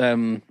that.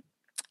 The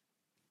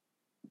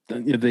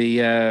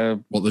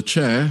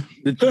chair?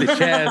 The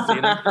chairs,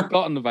 I've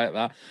forgotten about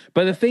that.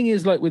 But the thing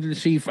is, with Le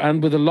Chiffre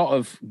and with a lot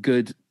of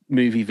good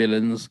movie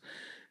villains,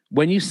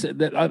 when you say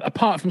that,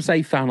 apart from say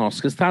Thanos,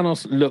 because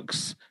Thanos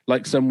looks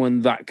like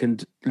someone that can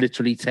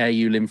literally tear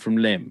you limb from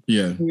limb.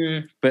 Yeah.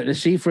 But Le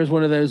Chiffre is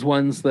one of those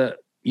ones that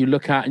you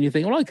look at and you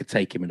think, well, I could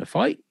take him in a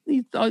fight.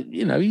 He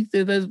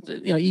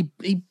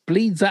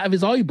bleeds out of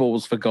his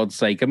eyeballs, for God's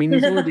sake. I mean,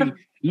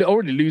 he's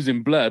already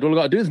losing blood. All I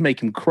got to do is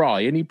make him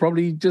cry, and he'd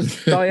probably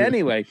just die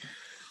anyway.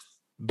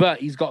 But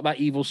he's got that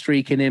evil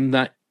streak in him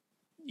that,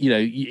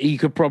 he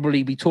could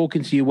probably be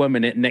talking to you 1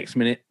 minute, next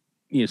minute,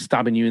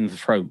 stabbing you in the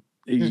throat.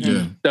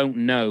 You don't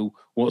know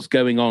what's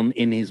going on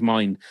in his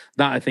mind.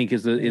 That, I think,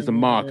 is the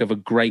mark of a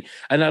great.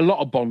 And a lot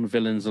of Bond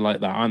villains are like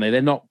that, aren't they?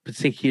 They're not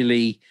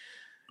particularly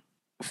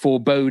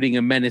foreboding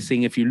and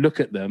menacing if you look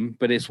at them,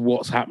 but it's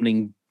what's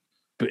happening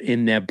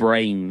in their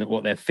brain,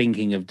 what they're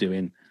thinking of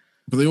doing.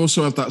 But they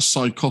also have that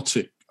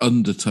psychotic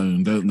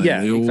undertone, don't they?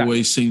 Yeah, they exactly.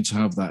 always seem to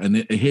have that, and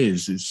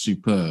his is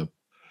superb.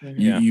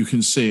 Yeah. You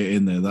can see it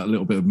in there, that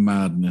little bit of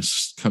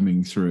madness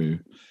coming through,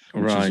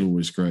 which is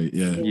always great.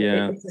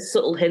 Yeah. It's the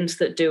subtle hints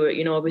that do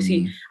it.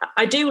 Obviously,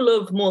 I do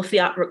love more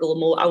theatrical,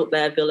 more out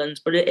there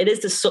villains, but it is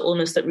the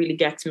subtleness that really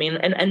gets me.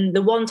 And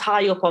the ones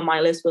high up on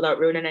my list, without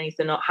ruining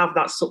anything, have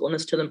that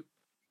subtleness to them,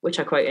 which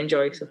I quite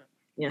enjoy. So,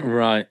 yeah.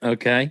 Right.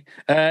 Okay.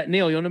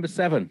 Neil, you're number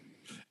 7.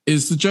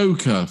 Is the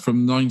Joker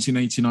from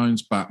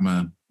 1989's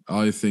Batman.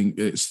 I think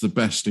it's the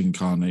best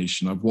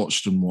incarnation. I've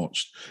watched.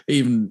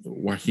 Even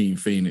Joaquin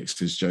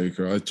Phoenix's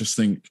Joker. I just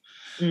think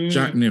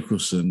Jack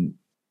Nicholson,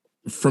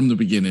 from the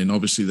beginning,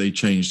 obviously they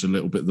changed a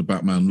little bit the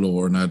Batman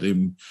lore and had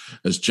him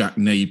as Jack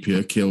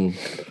Napier kill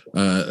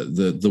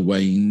the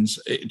Waynes.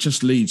 It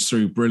just leads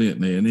through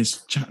brilliantly, and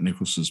it's Jack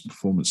Nicholson's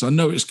performance. I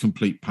know it's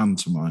complete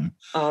pantomime,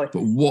 but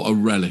what a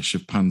relish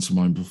of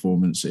pantomime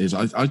performance it is.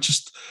 I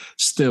just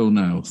still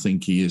now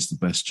think he is the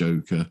best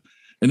Joker.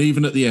 And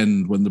even at the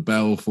end, when the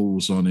bell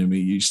falls on him,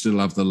 you still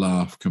have the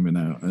laugh coming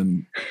out.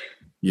 And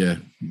yeah,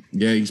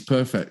 he's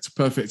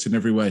perfect in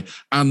every way,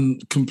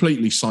 and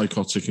completely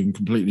psychotic and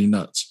completely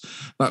nuts.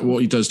 That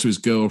what he does to his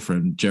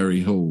girlfriend,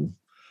 Jerry Hall.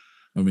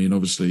 I mean,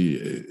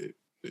 obviously,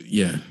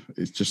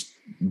 it's just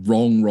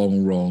wrong,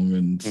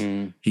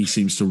 and he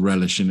seems to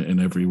relish in it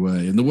in every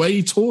way. And the way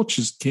he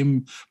tortures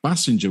Kim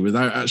Basinger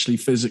without actually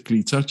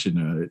physically touching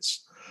her,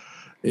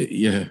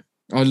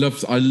 I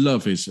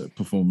love his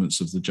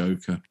performance of the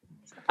Joker.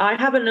 I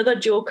have another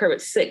Joker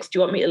at 6. Do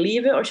you want me to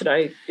leave it, or should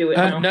I do it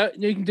now? No,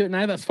 you can do it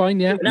now. That's fine,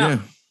 yeah.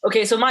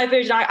 Okay, so my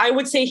version, I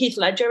would say Heath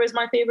Ledger is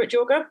my favourite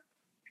Joker,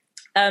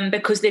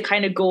 because they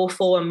kind of go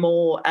for a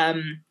more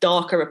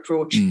darker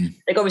approach.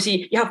 Like,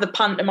 obviously, you have the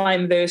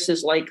pantomime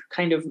versus, like,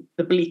 kind of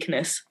the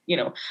bleakness,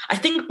 I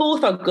think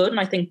both are good,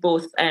 and I think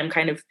both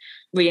kind of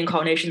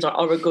reincarnations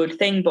are a good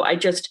thing, but I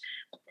just...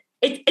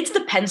 It's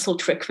the pencil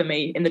trick for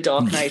me in The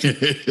Dark Knight.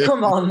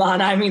 Come on,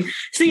 man. I mean,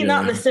 seeing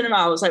that in the cinema,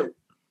 I was like...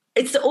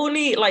 It's the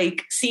only,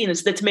 like, scene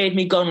that's made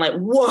me gone, like,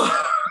 whoa.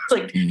 It's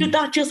like, did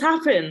that just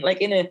happen?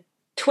 Like, in a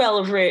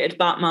 12-rated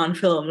Batman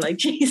film. Like,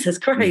 Jesus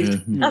Christ,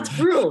 that's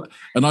brutal.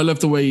 And I love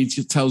the way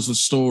he tells the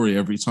story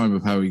every time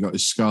of how he got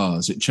his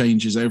scars. It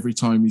changes every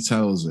time he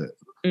tells it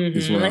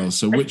as well.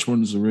 So which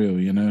ones are real,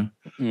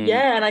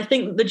 Yeah, and I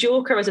think the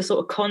Joker as a sort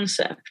of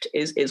concept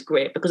is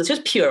great, because it's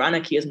just pure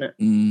anarchy, isn't it?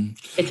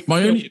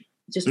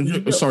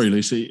 Sorry,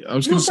 Lucy. I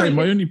was going to say,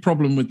 my only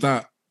problem with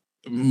that,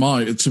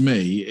 to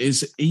me,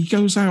 is he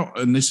goes out,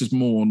 and this is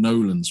more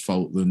Nolan's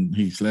fault than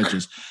Heath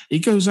Ledger's. He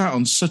goes out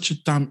on such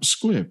a damp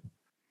squib.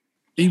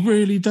 He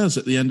really does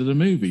at the end of the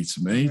movie,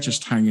 to me,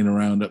 just hanging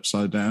around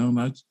upside down.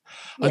 I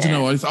don't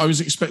know. I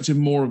was expecting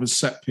more of a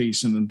set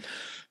piece and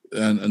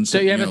so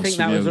you ever think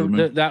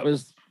that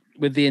was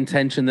with the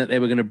intention that they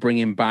were going to bring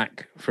him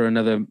back for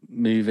another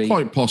movie?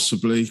 Quite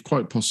possibly.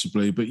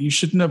 But you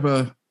should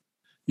never.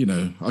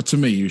 To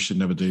me, you should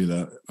never do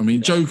that. I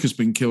mean, Joker's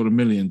been killed 1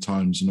 million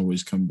times and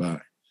always come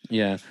back.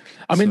 Yeah.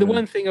 I mean, the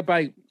one thing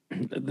about...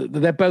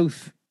 They're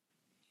both...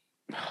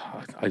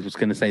 I was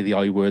going to say the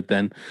I word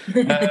then.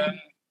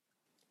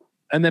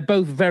 And they're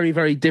both very,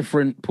 very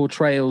different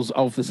portrayals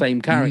of the same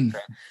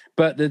character.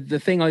 But the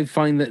thing I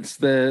find that's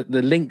the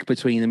link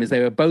between them is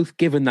they were both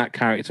given that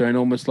character and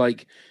almost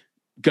like,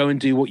 go and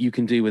do what you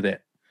can do with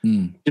it.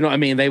 You know what I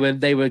mean?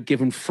 They were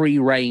given free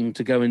reign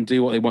to go and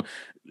do what they want.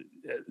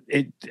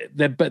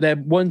 They're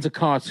one's a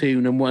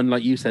cartoon and one,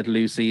 like you said,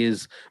 Lucy,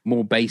 is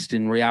more based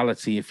in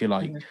reality, if you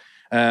like.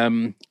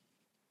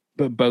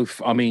 But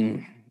both, I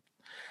mean,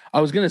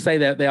 I was going to say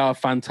that they are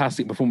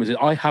fantastic performances.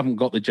 I haven't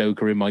got the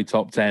Joker in my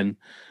top 10,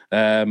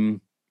 and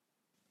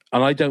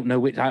I don't know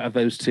which out of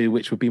those two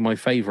which would be my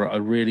favourite. I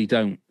really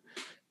don't,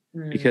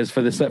 because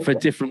for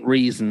different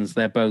reasons,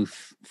 they're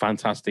both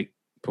fantastic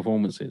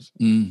performances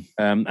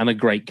and a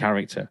great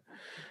character.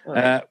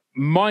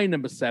 My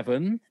number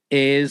 7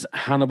 is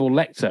Hannibal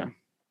Lecter.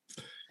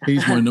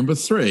 He's my number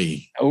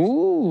 3.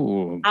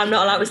 Oh, I'm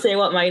not allowed to say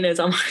what mine is.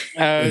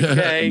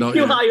 Okay.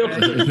 Too high up.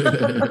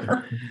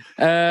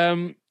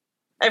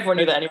 Everyone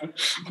knew that anyway.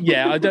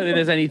 Yeah, I don't think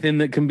there's anything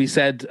that can be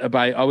said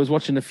about. I was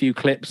watching a few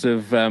clips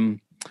of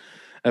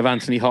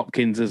Anthony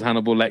Hopkins as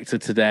Hannibal Lecter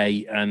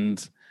today,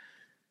 and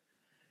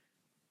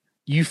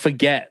you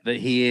forget that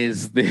he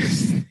is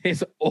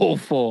this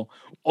awful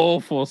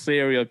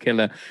serial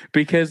killer,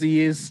 because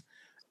he is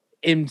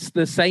in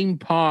the same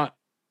part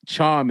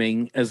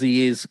charming as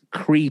he is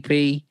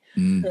creepy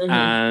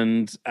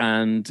and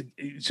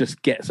it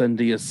just gets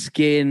under your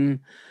skin,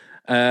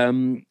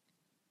 but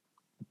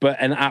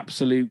an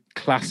absolute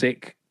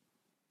classic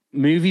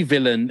movie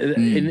villain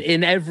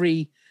in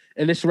every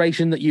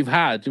illustration that you've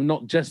had,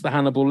 not just the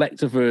Hannibal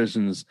Lecter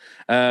versions.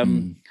 I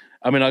mean,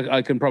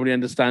 I can probably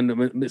understand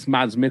that it's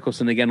Mads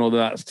Mikkelsen again, although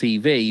that's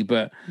TV,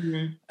 but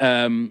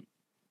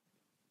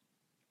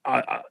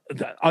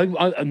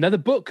another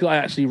book I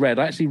actually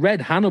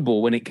read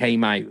Hannibal when it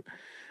came out,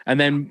 and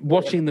then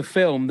watching the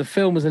film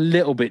was a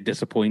little bit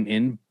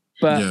disappointing,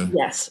 but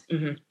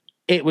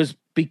it was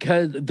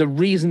because the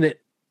reason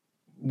it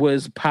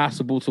was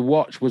passable to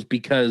watch was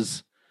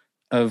because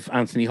of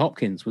Anthony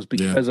Hopkins was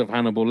because of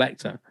Hannibal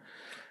Lecter.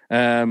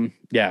 And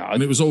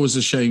it was always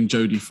a shame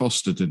Jodie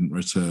Foster didn't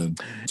return.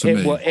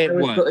 It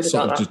was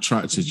sort of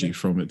detracted you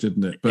from it,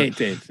 didn't it? But it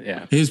did,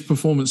 yeah. His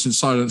performance in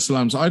Silence of the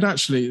Lambs,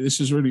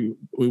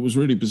 it was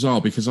really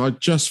bizarre because I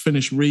just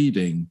finished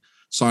reading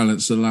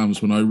Silence of the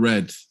Lambs when I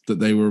read that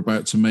they were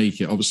about to make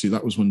it. Obviously,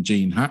 that was when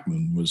Gene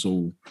Hackman was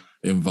all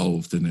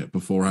involved in it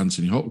before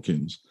Anthony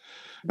Hopkins.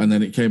 And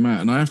then it came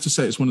out. And I have to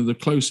say, it's one of the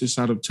closest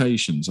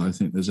adaptations I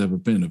think there's ever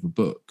been of a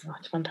book. Oh,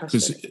 it's fantastic.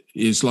 Because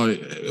it's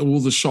like all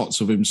the shots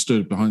of him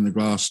stood behind the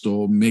glass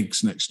door,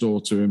 Miggs next door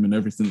to him and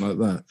everything like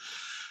that.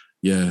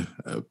 Yeah,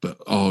 but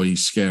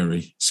he's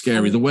scary.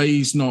 The way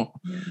he's not,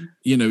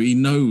 he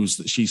knows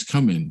that she's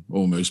coming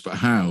almost, but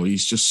how?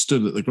 He's just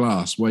stood at the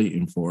glass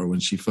waiting for her when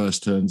she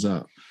first turns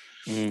up.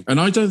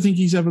 And I don't think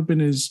he's ever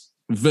been as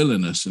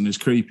villainous and as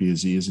creepy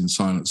as he is in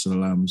Silence of the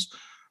Lambs.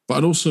 But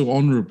I'd also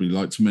honourably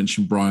like to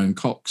mention Brian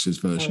Cox's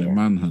version of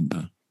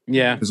Manhunter.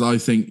 Yeah. Because I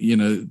think,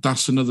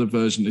 that's another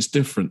version. It's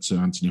different to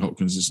Anthony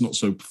Hopkins. It's not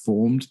so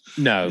performed.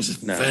 It's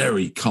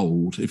very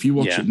cold. If you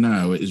watch it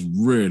now, it is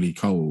really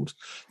cold.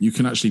 You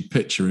can actually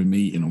picture him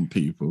eating on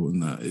people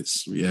and that.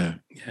 It's, yeah.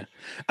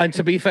 And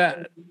to be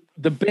fair,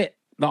 the bit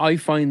that I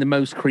find the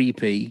most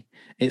creepy,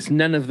 it's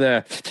none of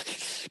the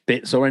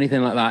bits or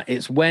anything like that.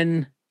 It's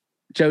when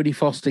Jodie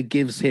Foster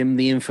gives him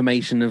the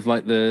information of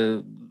like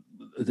the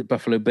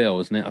Buffalo Bill,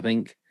 isn't it? I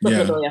think.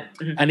 Buffalo Bill,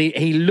 yeah. And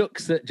he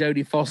looks at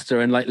Jodie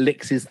Foster and like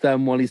licks his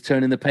thumb while he's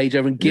turning the page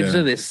over and gives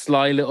her this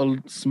sly little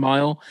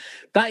smile.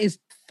 That is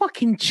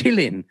fucking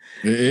chilling.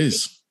 It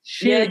is.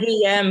 Yeah,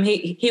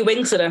 he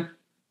winks at her.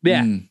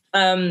 Yeah.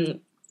 And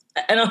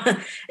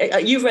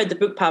you've read the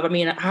book, Pav. I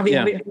mean, have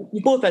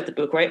you both read the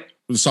book, right?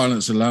 The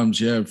Silence of the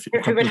Lambs, yeah. Have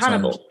you read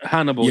Hannibal?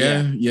 Hannibal,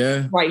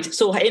 yeah. Right.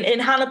 So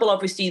in Hannibal,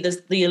 obviously, there's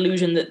the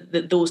illusion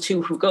that those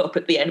two hook up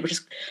at the end, which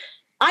is,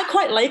 I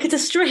quite like. It's a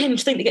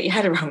strange thing to get your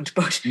head around,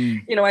 but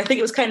I think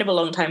it was kind of a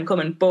long time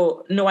coming.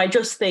 But no, I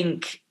just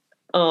think,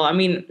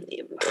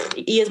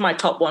 he is my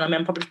top one. I mean,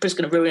 I'm probably just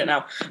going to ruin it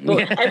now.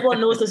 But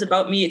everyone knows this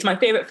about me. It's my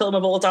favorite film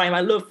of all time.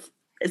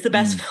 It's the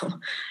best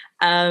film.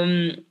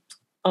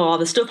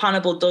 The stuff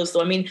Hannibal does, though.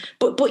 I mean,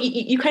 but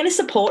you kind of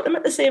support him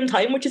at the same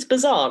time, which is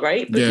bizarre,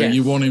 right? But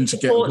you want him to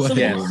get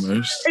away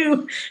almost.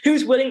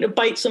 Who's willing to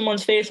bite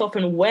someone's face off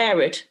and wear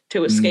it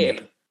to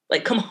escape?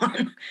 Like, come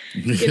on.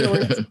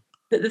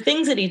 The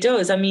things that he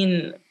does, I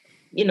mean,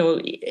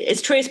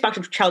 it's traced back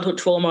to childhood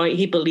trauma.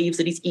 He believes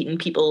that he's eaten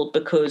people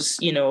because,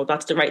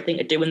 that's the right thing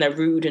to do and they're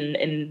rude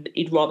and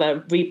he'd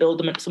rather rebuild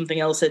them into something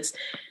else.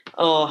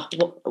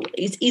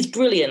 He's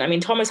brilliant. I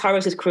mean, Thomas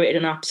Harris has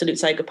created an absolute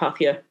psychopath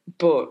here,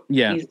 but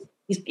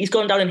he's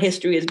gone down in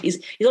history. He's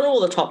on all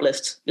the top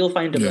lists. You'll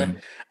find him there.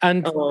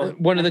 And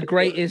one of the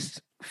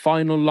greatest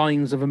final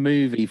lines of a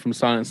movie from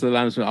Silence of the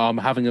Lambs, I'm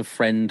having a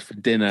friend for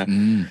dinner.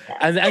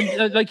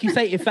 And like you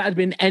say, if that had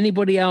been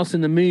anybody else in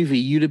the movie,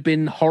 you'd have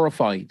been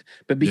horrified.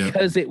 But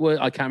because it was,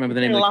 I can't remember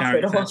the name of the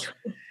character,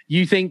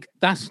 you think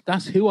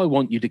that's who I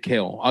want you to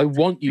kill. I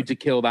want you to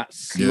kill that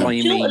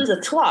slimy. Chilton's a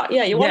twat.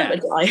 Yeah, you want him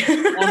to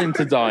die. Want him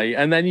to die.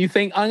 And then you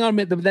think, hang on a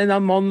minute, then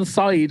I'm on the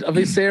side of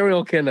a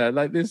serial killer,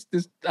 like this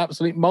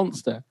absolute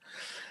monster.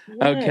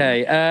 Yeah.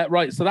 Okay,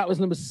 right. So that was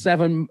number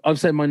 7. I've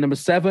said my number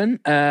 7.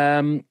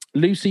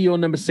 Lucy, your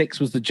number 6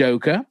 was the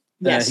Joker.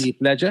 Yes. Heath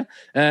Ledger.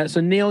 So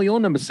Neil, your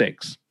number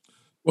 6.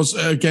 Well,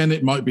 again,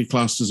 it might be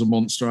classed as a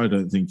monster. I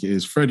don't think it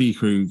is. Freddy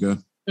Krueger.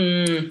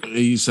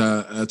 He's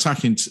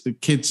attacking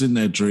kids in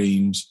their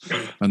dreams,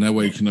 and they're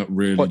waking up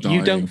really dying.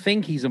 You don't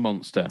think he's a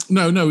monster?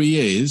 No,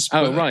 he is.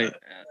 Oh, right.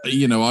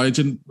 I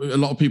didn't. A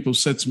lot of people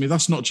said to me,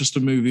 "That's not just a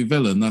movie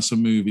villain; that's a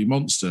movie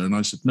monster." And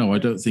I said, "No, I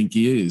don't think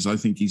he is. I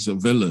think he's a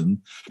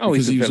villain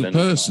because he's a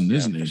person,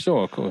 isn't he?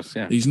 Sure, of course,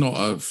 yeah. He's not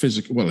a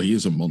physical. Well, he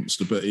is a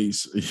monster, but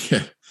he's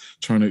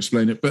trying to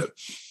explain it. But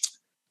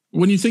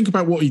when you think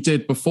about what he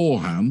did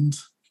beforehand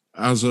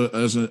as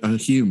a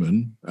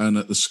human and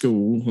at the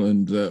school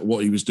and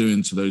what he was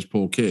doing to those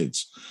poor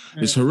kids,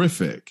 it's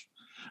horrific.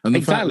 And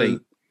the fact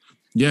that,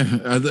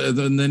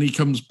 and then he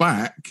comes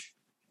back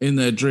in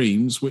their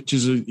dreams, which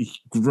is a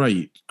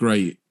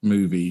great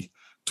movie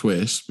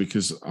twist,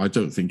 because I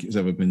don't think it's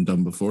ever been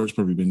done before. It's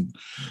probably been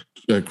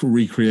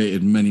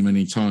recreated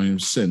many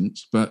times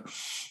since, but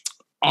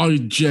I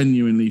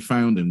genuinely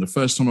found him. The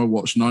first time I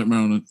watched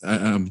Nightmare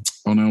on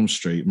Elm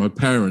Street, my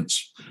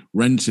parents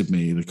rented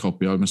me the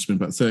copy. I must have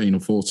been about 13 or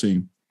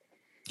 14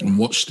 and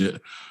watched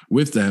it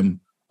with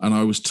them, and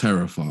I was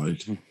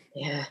terrified.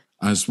 Yeah.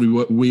 As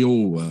we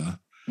all were.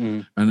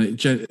 And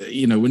it,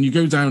 when you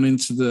go down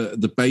into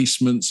the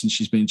basements and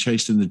she's being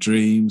chased in the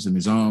dreams and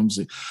his arms,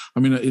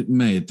 it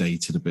may have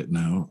dated a bit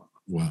now.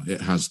 Well,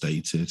 it has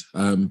dated,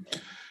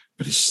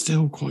 but it's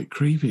still quite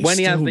creepy. It's when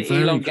he has the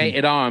elongated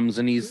creepy arms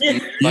and he's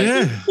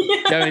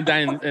going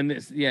down, and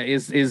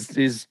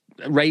his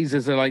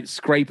razors are like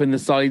scraping the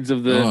sides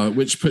of the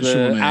which puts you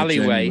on edge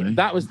alleyway. Anyway.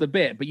 That was the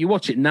bit, but you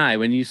watch it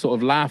now and you sort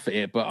of laugh at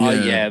it. But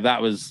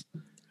that was.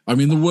 I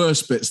mean, the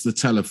worst bit's the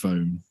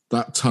telephone.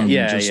 That tongue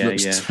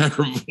looks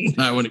terrible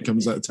now when it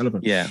comes out of the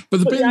telephone. Yeah. But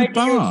the bit in the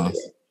bath,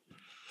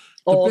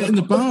 The bit in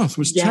the bath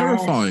was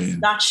terrifying.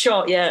 That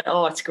shot,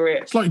 it's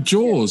great. It's like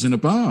Jaws in a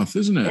bath,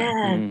 isn't it?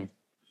 Yeah.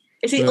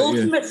 It's the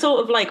ultimate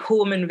sort of like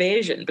home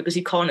invasion because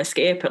you can't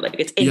escape it. Like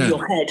it's in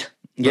your head.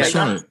 Yeah, that's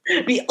right.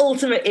 The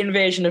ultimate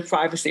invasion of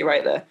privacy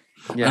right there.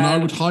 Yeah. And I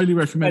would highly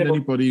recommend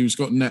anybody who's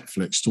got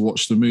Netflix to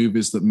watch the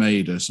movies that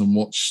made us and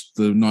watch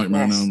the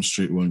Nightmare on Elm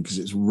Street one because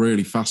it's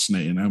really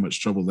fascinating how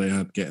much trouble they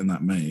had getting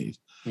that made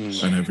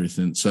and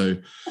everything. So,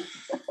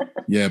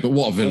 but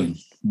what a villain.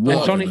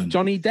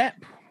 Johnny Depp.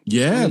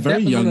 Yeah,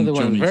 very young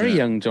Johnny Depp. Very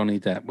young Johnny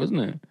Depp,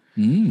 wasn't it?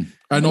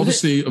 And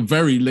obviously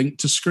very linked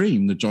to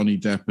Scream. The Johnny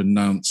Depp and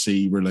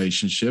Nancy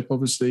relationship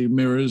obviously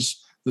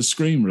mirrors the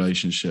Scream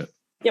relationship.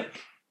 Yep.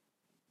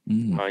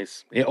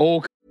 Nice. It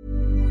all.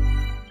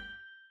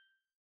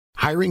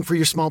 Hiring for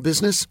your small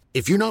business?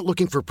 If you're not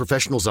looking for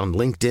professionals on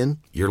LinkedIn,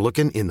 you're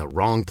looking in the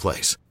wrong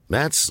place.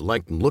 That's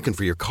like looking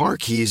for your car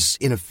keys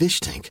in a fish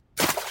tank.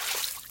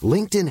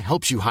 LinkedIn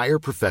helps you hire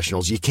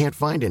professionals you can't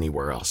find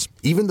anywhere else,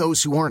 even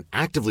those who aren't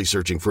actively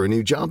searching for a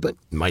new job but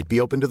might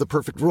be open to the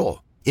perfect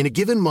role. In a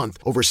given month,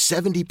 over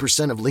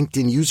 70% of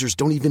LinkedIn users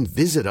don't even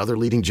visit other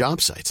leading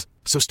job sites.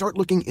 So start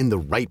looking in the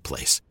right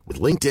place.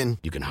 With LinkedIn,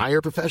 you can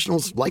hire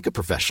professionals like a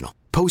professional.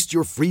 Post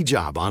your free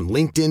job on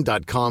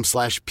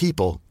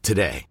linkedin.com/people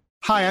today.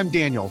 Hi, I'm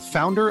Daniel,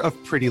 founder of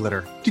Pretty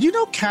Litter. Did you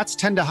know cats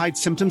tend to hide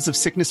symptoms of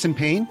sickness and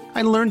pain?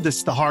 I learned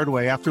this the hard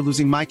way after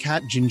losing my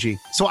cat, Gingy.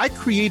 So I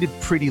created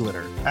Pretty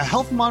Litter, a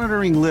health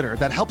monitoring litter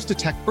that helps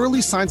detect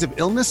early signs of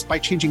illness by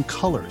changing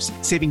colors,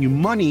 saving you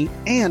money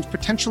and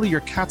potentially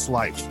your cat's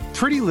life.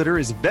 Pretty Litter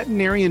is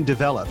veterinarian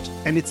developed,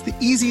 and it's the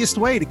easiest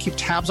way to keep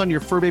tabs on your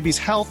fur baby's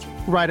health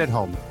right at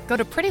home. Go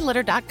to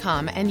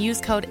prettylitter.com and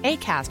use code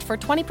ACAST for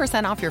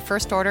 20% off your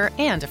first order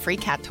and a free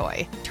cat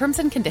toy. Terms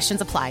and conditions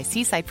apply.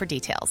 See site for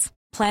details.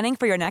 Planning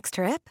for your next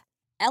trip?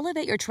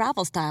 Elevate your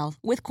travel style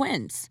with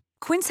Quince.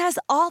 Quince has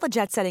all the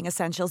jet-setting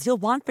essentials you'll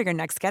want for your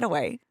next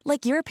getaway,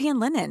 like European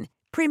linen,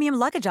 premium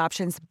luggage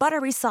options,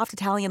 buttery soft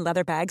Italian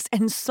leather bags,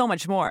 and so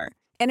much more.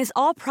 And is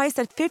all priced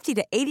at 50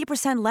 to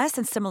 80% less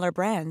than similar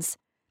brands.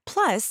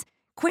 Plus,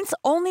 Quince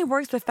only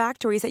works with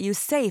factories that use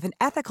safe and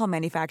ethical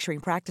manufacturing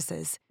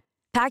practices.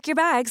 Pack your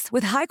bags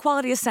with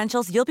high-quality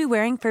essentials you'll be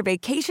wearing for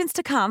vacations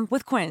to come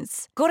with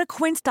Quince. Go to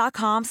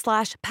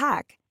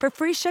quince.com/pack for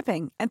free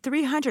shipping and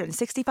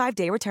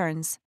 365-day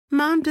returns.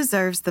 Mom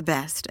deserves the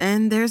best,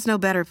 and there's no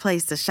better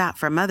place to shop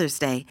for Mother's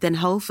Day than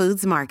Whole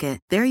Foods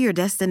Market. They're your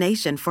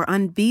destination for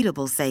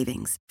unbeatable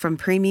savings, from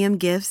premium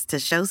gifts to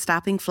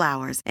show-stopping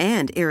flowers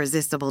and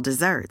irresistible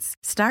desserts.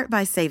 Start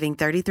by saving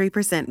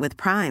 33% with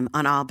Prime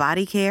on all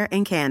body care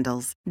and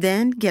candles.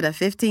 Then get a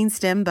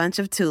 15-stem bunch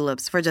of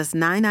tulips for just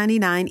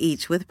 $9.99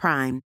 each with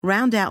Prime.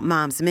 Round out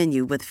Mom's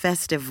menu with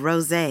festive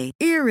rosé,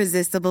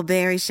 irresistible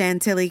berry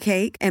chantilly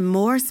cake, and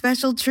more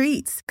special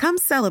treats. Come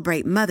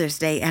celebrate Mother's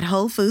Day at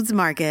Whole Foods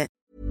Market.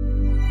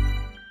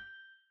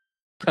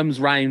 Comes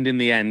round in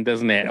the end,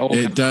 doesn't it?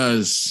 It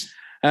does.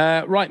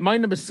 Right, my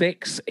number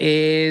 6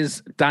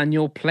 is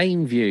Daniel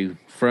Plainview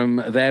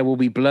from There Will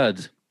Be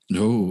Blood.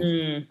 Oh.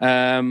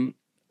 I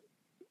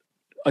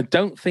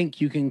don't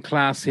think you can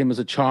class him as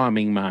a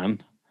charming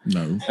man.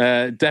 No.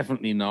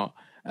 Definitely not.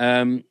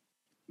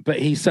 But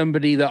he's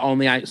somebody that on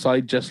the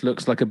outside just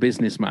looks like a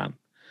businessman.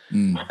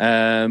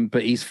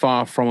 But he's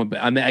far from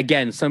I mean,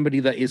 again,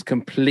 somebody that is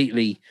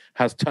completely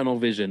has tunnel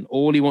vision.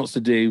 All he wants to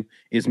do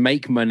is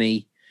make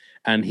money,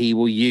 and he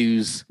will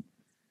use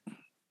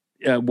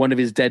one of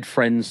his dead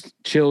friend's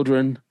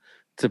children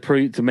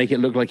to make it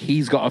look like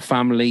he's got a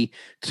family,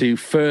 to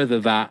further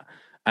that,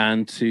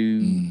 and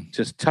to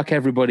just tuck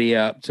everybody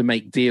up, to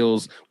make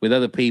deals with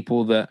other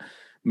people that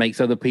makes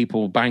other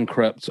people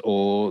bankrupt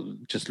or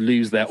just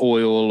lose their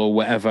oil or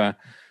whatever,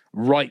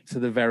 right to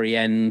the very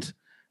end.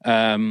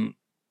 I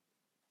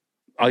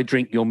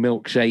drink your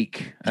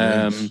milkshake.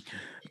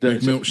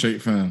 Big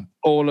milkshake fan.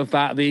 All of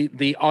that,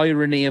 the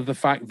irony of the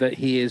fact that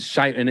he is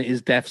shouting at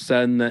his deaf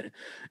son that,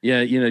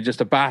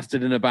 just a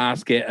bastard in a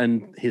basket,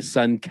 and his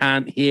son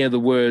can't hear the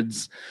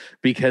words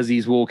because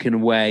he's walking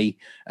away.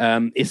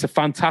 It's a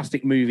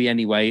fantastic movie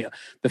anyway.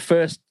 The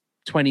first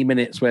 20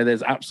 minutes where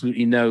there's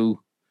absolutely no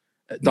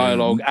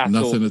dialogue at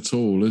all. Nothing at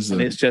all, is there?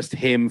 And it's just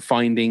him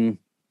finding,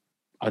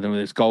 I don't know,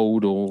 it's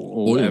gold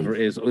or whatever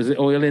it is. Or is it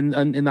oil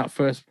in that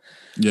first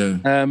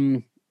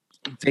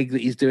dig that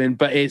he's doing?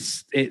 But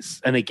it's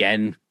and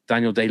again,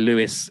 Daniel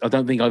Day-Lewis, I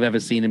don't think I've ever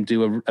seen him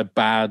do a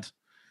bad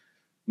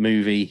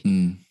movie.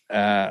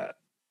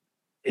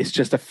 It's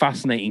just a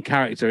fascinating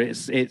character.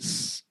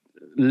 It's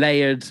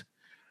layered,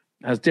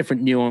 has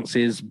different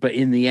nuances, but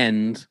in the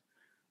end,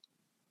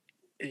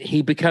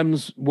 he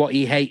becomes what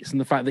he hates, and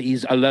the fact that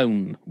he's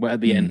alone at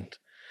the end,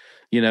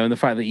 and the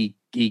fact that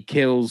he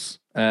kills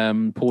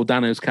Paul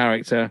Dano's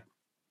character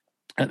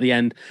at the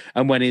end,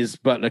 and when his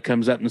butler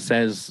comes up and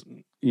says,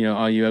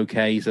 are you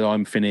okay? He said,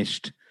 I'm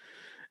finished.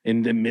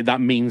 And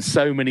that means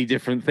so many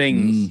different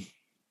things.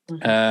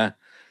 But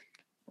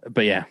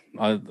yeah,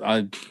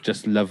 I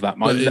just love that.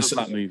 I love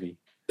that movie.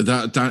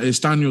 That it's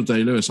Daniel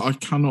Day-Lewis. I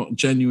cannot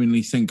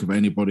genuinely think of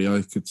anybody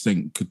I could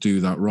think could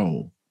do that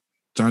role.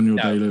 Daniel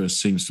Day-Lewis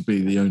seems to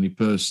be the only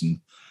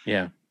person.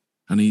 Yeah.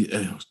 and he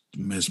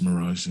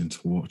mesmerising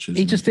to watch.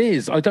 He just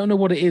is. I don't know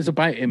what it is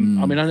about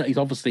him. I mean, I know he's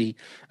obviously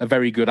a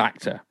very good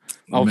actor.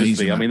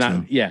 Obviously, Amazing I mean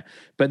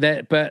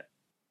actor. but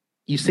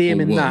you see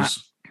him in that.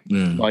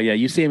 Yeah. Well, yeah,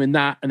 you see him in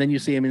that, and then you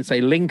see him in,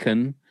 say,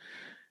 Lincoln,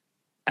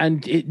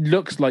 and it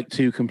looks like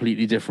two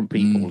completely different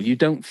people. You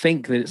don't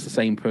think that it's the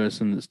same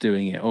person that's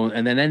doing it,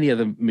 and then any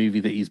other movie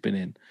that he's been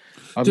in.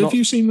 Have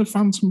you seen The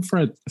Phantom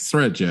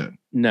Thread yet?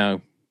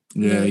 No.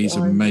 Yeah, he's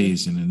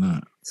amazing in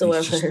that. So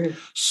he's I've heard.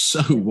 so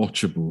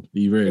watchable.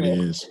 He really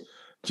is.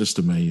 Just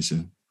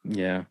amazing.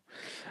 Yeah.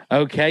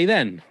 Okay,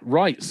 then.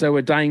 Right. So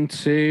we're down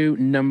to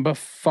number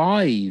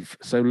 5.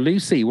 So,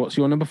 Lucy, what's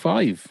your number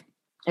 5?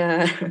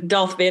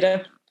 Darth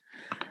Vader.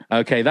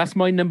 Okay, that's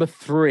my number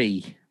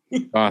 3.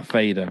 Darth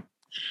Vader.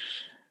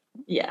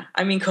 Yeah,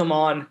 I mean, come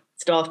on.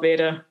 It's Darth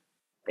Vader.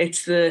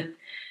 It's the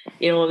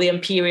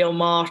Imperial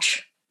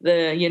March,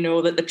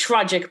 the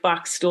tragic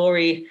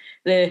backstory,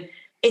 the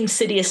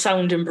insidious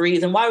sound and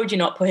breathe. And why would you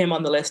not put him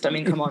on the list? I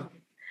mean, come on.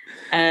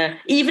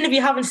 Even if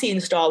you haven't seen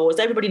Star Wars,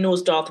 everybody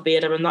knows Darth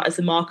Vader, and that is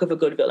the mark of a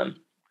good villain.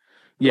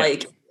 Yeah.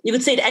 Like, you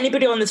could say to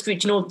anybody on the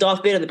street,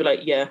 Darth Vader, they'd be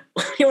like, yeah.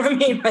 You know what I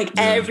mean? Like,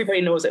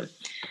 everybody knows him.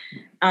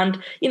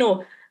 And,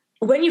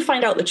 when you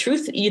find out the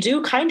truth, you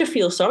do kind of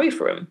feel sorry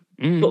for him.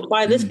 But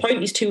by this point,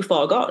 he's too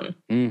far gone.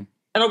 And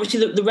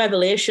obviously the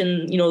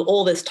revelation,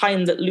 all this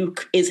time that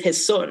Luke is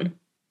his son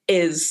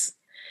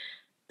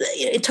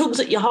it tugs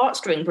at your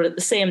heartstring, but at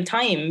the same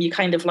time, you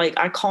kind of like,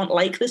 I can't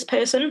like this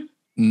person.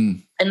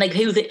 And like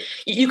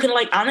you can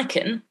like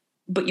Anakin,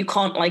 but you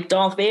can't like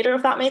Darth Vader,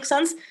 if that makes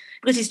sense,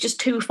 because he's just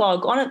too far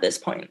gone at this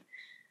point.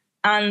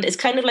 And it's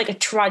kind of like a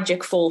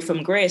tragic fall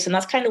from grace. And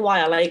that's kind of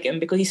why I like him,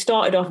 because he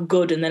started off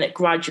good and then it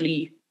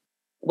gradually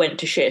went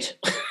to shit,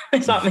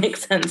 if that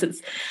makes sense.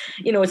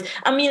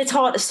 It's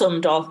hard to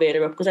sum Darth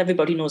Vader up because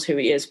everybody knows who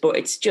he is, but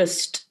it's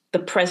just the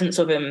presence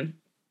of him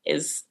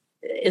is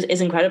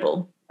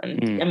incredible.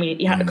 And I mean,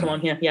 he had to come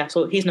on here. Yeah,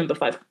 so he's number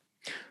 5.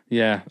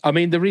 Yeah. I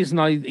mean, the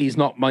reason he's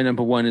not my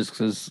number 1 is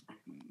because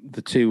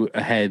the two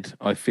ahead,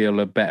 I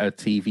feel, are better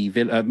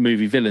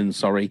movie villains,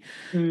 sorry.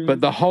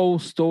 But the whole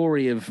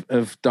story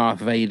of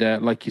Darth Vader,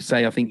 like you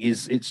say, I think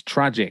it's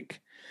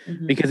tragic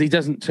because he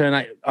doesn't turn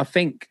out, I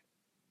think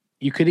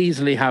you could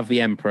easily have the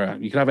Emperor.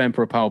 You could have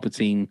Emperor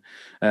Palpatine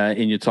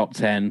in your top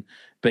 10,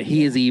 but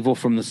he is evil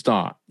from the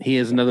start. He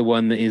is another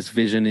one that his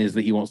vision is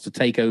that he wants to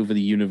take over the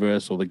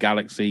universe or the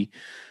galaxy.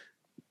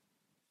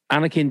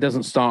 Anakin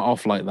doesn't start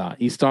off like that.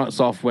 He starts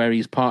off where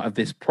he's part of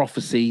this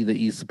prophecy that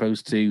he's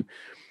supposed to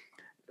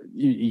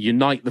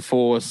unite the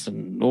Force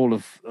and all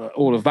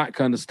of that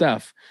kind of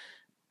stuff.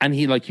 And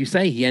he, like you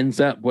say, he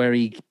ends up where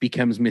he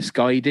becomes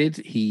misguided.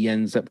 He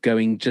ends up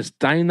going just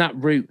down that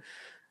route.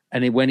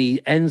 And when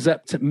he ends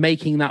up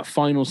making that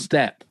final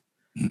step,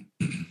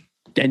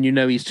 then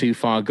he's too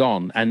far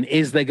gone. And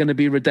is there going to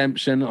be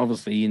redemption?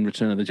 Obviously, in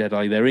Return of the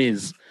Jedi, there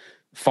is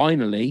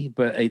finally,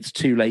 but it's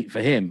too late for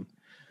him.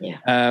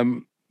 Yeah.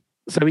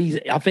 So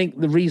I think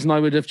the reason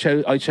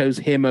I chose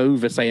him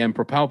over, say,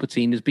 Emperor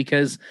Palpatine is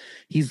because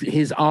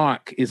his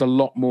arc is a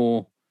lot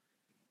more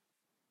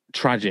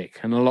tragic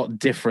and a lot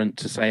different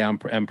to, say,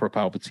 Emperor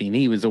Palpatine.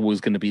 He was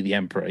always going to be the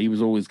Emperor. He was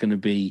always going to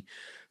be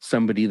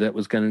somebody that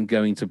was going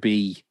to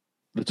be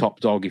the top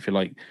dog, if you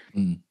like.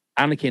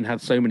 Anakin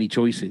had so many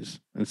choices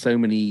and so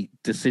many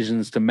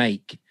decisions to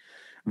make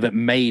that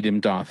made him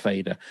Darth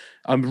Vader.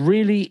 I'm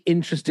really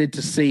interested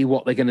to see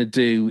what they're going to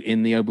do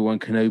in the Obi-Wan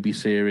Kenobi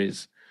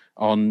series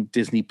on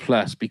Disney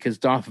Plus, because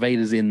Darth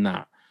Vader's in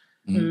that.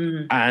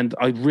 And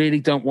I really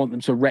don't want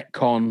them to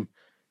retcon,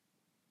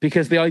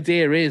 because the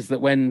idea is that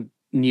when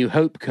New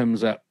Hope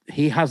comes up,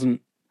 he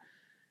hasn't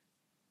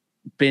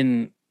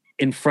been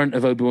in front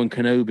of Obi-Wan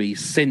Kenobi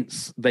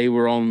since they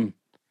were on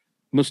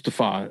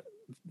Mustafar,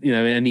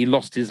 and he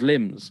lost his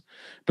limbs.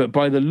 But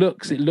by the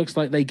looks, it looks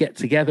like they get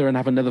together and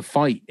have another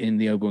fight in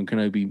the Obi-Wan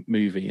Kenobi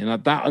movie. And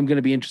that I'm going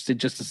to be interested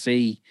just to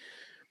see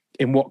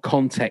in what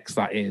context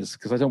that is,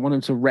 because I don't want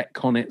them to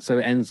retcon it so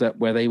it ends up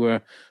where they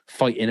were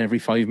fighting every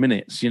 5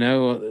 minutes.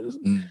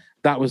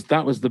 That was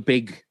the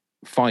big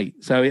fight.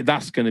 So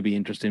that's going to be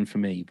interesting for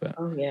me. But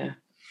oh yeah,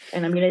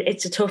 and I mean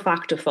it's a tough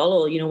act to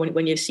follow.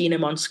 When you've seen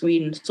him on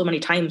screen so many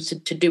times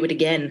to do it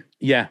again.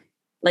 Yeah,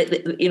 like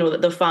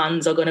the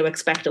fans are going to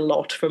expect a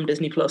lot from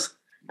Disney Plus,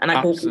 and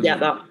I hope we get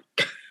that.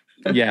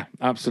 Yeah,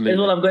 absolutely. That's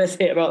all I'm going to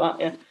say about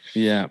that.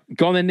 Yeah.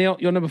 Go on then, Neil.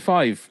 You're number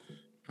 5.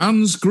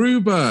 Hans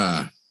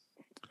Gruber.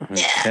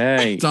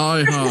 Okay.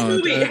 Die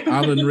Hard.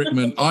 Alan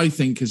Rickman, I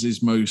think, is his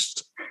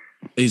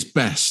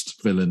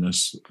best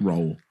villainous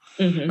role.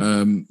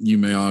 You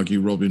may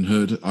argue Robin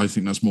Hood. I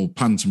think that's more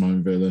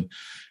pantomime villain.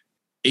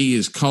 He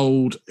is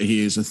cold.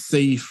 He is a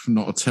thief,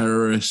 not a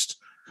terrorist.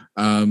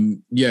 I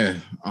love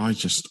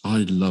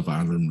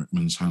Alan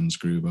Rickman's Hans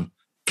Gruber.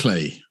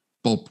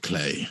 Bob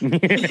Clay. You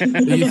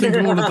think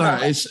of all of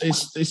that,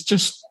 it's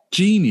just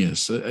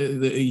genius.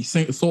 He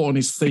thought on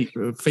his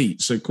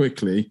feet so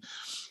quickly.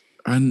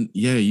 And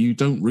yeah, you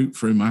don't root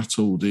for him at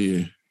all, do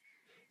you?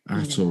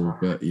 At all.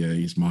 But yeah,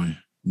 he's my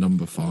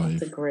number 5.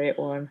 It's a great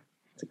one.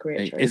 It's a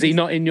great choice. Is he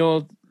not in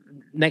your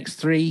next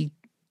 3,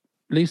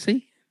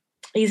 Lucy?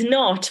 He's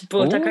not,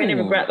 but I kind of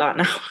Ooh. regret that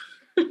now.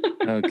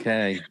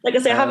 Okay. Like I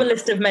say, I have a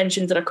list of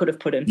mentions that I could have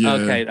put in. Yeah.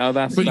 Okay. Oh,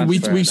 that's. But that's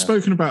we've fair enough.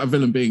 spoken about a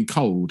villain being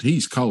cold.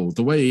 He's cold.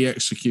 The way he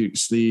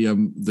executes the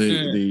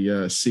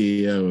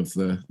CEO of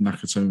the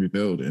Nakatomi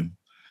building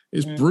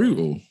is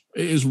brutal.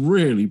 It is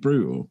really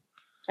brutal.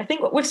 I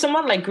think with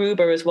someone like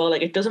Gruber as well,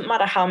 like it doesn't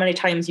matter how many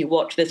times you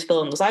watch this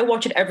film, because I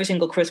watch it every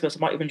single Christmas.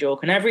 I'm not even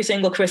joking. Every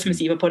single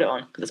Christmas Eve I put it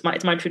on because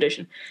it's my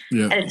tradition.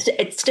 Yeah. And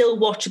it's still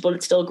watchable.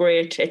 It's still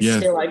great. It's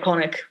still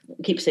iconic.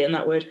 I keep saying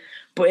that word,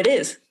 but it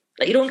is.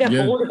 Like you don't get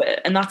bored of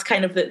it, and that's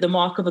kind of the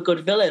mark of a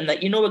good villain.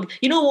 That you know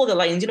all the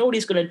lines, you know what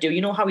he's going to do,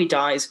 you know how he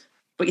dies,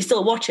 but you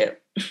still watch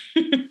it.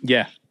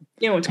 Yeah,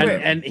 you know it's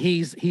great. And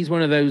he's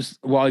one of those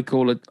what I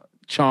call a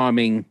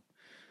charming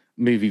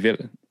movie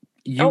villain.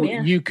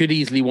 You could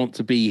easily want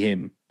to be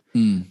him.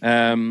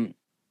 I'm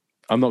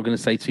not going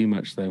to say too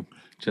much though,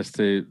 just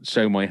to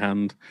show my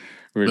hand.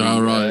 Really,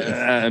 all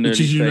right. Did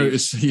you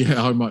notice?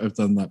 Yeah, I might have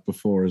done that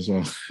before as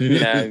well.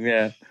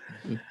 yeah.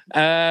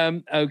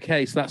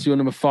 Okay, so that's your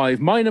number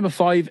 5. My number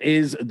 5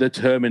 is the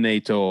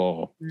Terminator.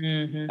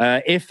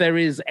 Mm-hmm. If there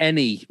is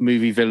any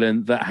movie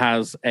villain that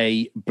has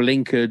a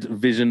blinkered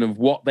vision of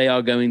what they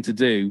are going to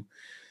do,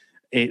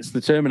 it's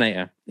the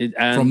Terminator.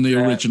 From the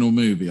original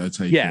movie, I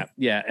take it.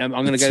 Yeah. I'm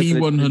going to go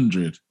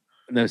T-100.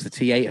 No, it's the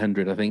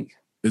T-800, I think.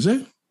 Is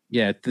it?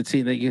 Yeah, it's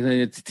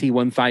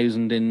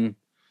T-1000 in...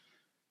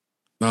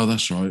 Oh,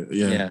 that's right.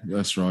 Yeah.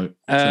 That's right.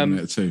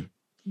 Terminator 2.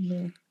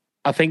 Yeah.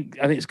 I think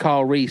it's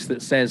Carl Reese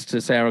that says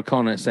to Sarah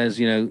Connor,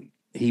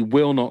 he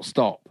will not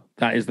stop.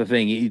 That is the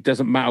thing. It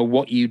doesn't matter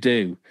what you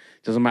do.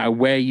 It doesn't matter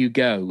where you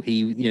go.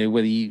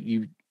 Whether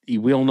he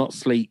will not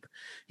sleep.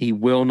 He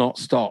will not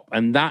stop.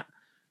 And that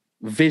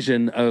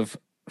vision of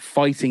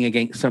fighting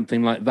against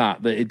something like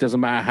that it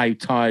doesn't matter how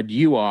tired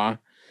you are,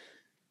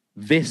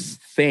 this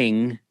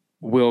thing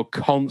will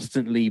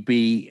constantly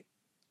be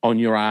on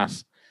your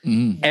ass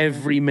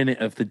every minute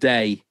of the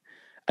day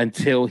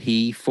until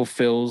he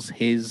fulfills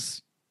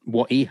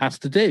what he has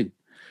to do.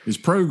 His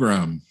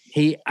program.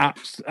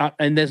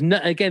 And there's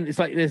it's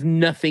like there's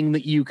nothing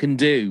that you can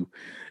do.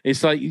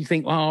 It's like you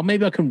think, oh,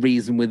 maybe I can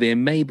reason with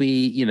him.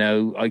 Maybe,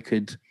 I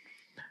could,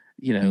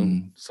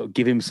 sort of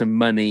give him some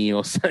money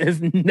or so.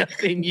 There's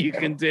nothing you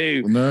can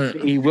do. No.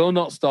 He will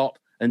not stop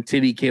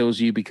until he kills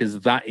you because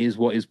that is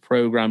what is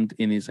programmed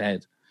in his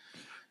head.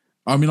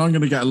 I mean, I'm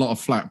going to get a lot of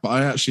flack, but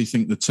I actually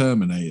think the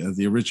Terminator,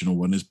 the original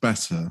one, is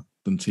better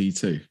than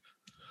T2.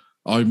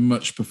 I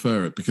much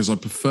prefer it because I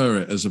prefer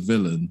it as a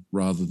villain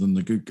rather than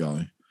the good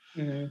guy.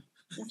 Mm-hmm.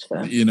 That's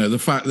fair. The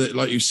fact that,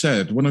 like you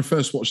said, when I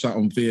first watched that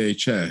on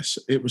VHS,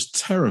 it was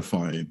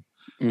terrifying.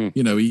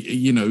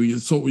 You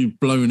thought we'd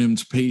blown him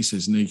to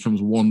pieces, and he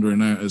comes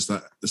wandering out as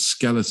that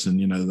skeleton,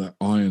 that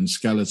iron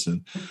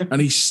skeleton,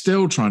 and he's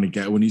still trying to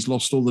get when he's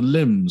lost all the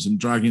limbs and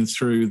dragging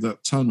through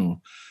that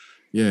tunnel.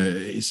 Yeah,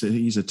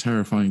 he's a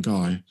terrifying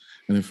guy.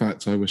 And in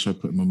fact, I wish I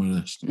put him on my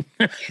list.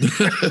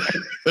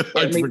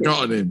 I'd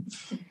forgotten him.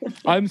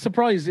 I'm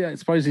surprised. Yeah, I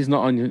suppose he's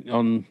not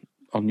on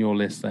your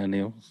list there,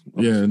 Neil.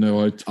 Yeah,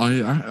 no,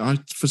 I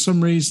for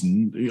some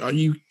reason,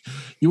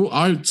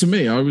 to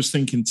me, I was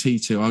thinking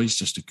T2. Oh, he's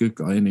just a good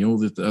guy, isn't he? All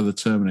the other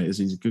Terminators,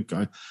 he's a good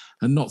guy,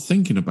 and not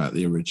thinking about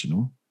the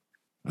original.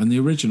 And the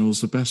original's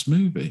the best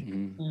movie.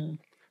 Mm.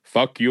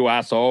 Fuck you,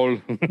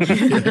 asshole!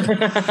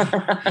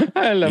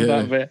 I love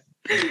that bit.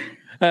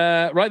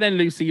 Right then,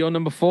 Lucy, you're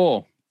number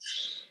 4.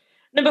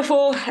 Number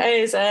 4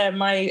 is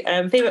my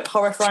favorite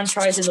horror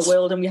franchise in the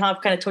world, and we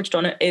have kind of touched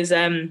on it.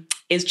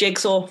 Is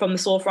Jigsaw from the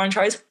Saw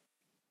franchise,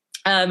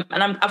 and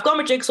I've gone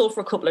with Jigsaw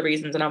for a couple of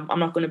reasons, and I'm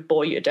not going to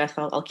bore you to death.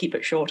 I'll keep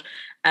it short.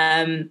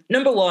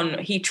 Number 1,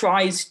 he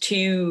tries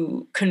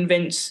to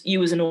convince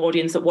you as an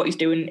audience that what he's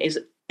doing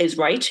is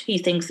right. He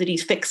thinks that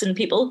he's fixing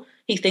people.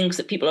 He thinks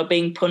that people are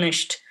being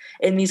punished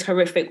in these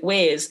horrific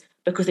ways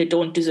because they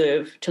don't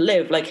deserve to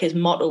live. Like his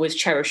motto is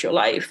cherish your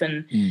life,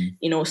 and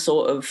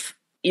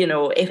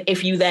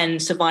if you then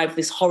survive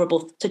this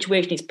horrible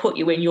situation he's put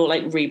you in, you're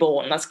like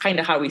reborn. That's kind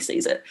of how he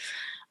sees it.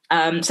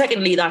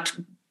 Secondly, that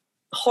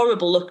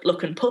horrible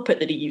looking puppet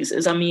that he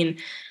uses. I mean,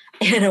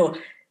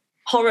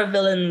 horror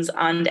villains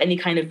and any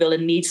kind of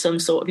villain needs some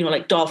sort of,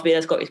 like Darth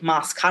Vader's got his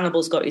mask,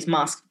 Hannibal's got his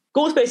mask,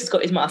 Ghostface's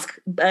got his mask,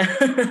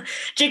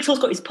 Jigsaw's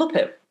got his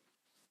puppet.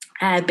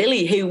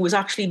 Billy, who was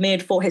actually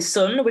made for his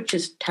son, which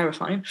is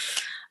terrifying.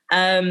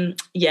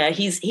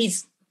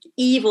 He's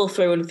evil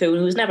through and through, and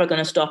he was never going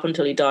to stop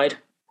until he died.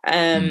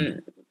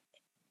 And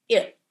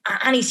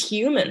he's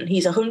human.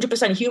 He's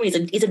 100%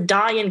 human. He's a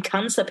dying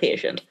cancer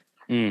patient,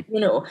 and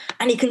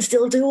he can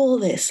still do all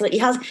this. Like he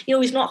has,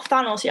 he's not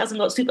Thanos. He hasn't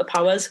got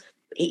superpowers,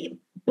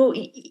 but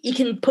he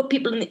can put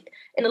people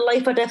in a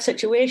life or death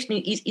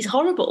situation. He's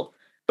horrible,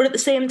 but at the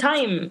same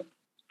time,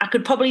 I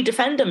could probably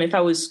defend him if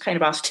I was kind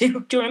of asked to.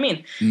 Do you know what I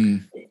mean?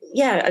 Mm.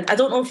 Yeah, I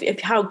don't know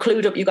if how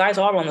clued up you guys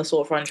are on the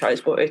Saw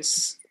franchise, but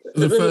it's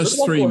the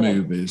first 3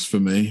 movies for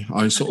me.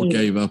 I sort of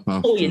gave up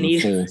after the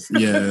 4th.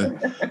 Yeah,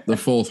 the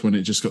 4th when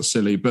it just got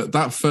silly. But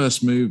that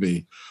first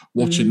movie,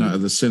 watching that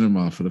at the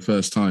cinema for the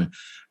first time,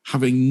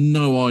 having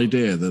no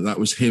idea that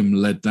was him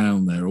led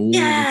down there all the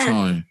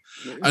time.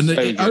 And So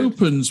it good.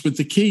 opens with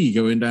the key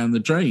going down the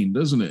drain,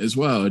 doesn't it, as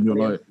well? And you're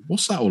like,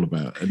 what's that all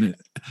about? And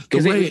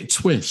the way it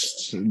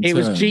twists. It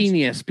was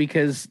genius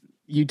because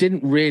you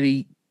didn't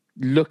really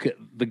look at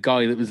the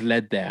guy that was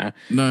led there.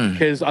 No.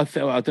 Because I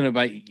don't know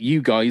about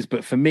you guys,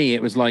 but for me,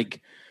 it was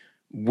like,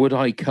 would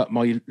I cut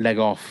my leg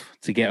off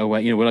to get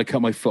away? You know, would I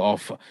cut my foot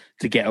off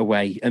to get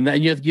away? And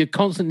then you're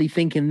constantly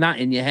thinking that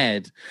in your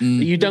head.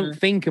 You don't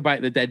think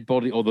about the dead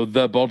body or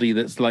the body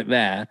that's like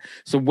there.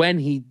 So when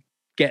he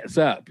gets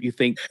up, you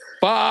think,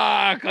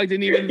 fuck, I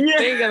didn't even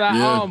think of that.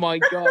 Yeah. Oh my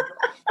God.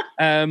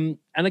 And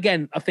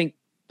again, I think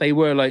they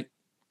were like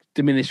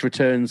diminished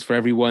returns for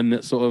everyone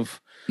that sort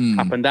of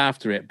happened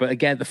after it. But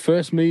again, the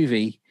first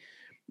movie,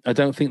 I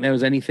don't think there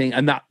was anything.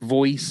 And that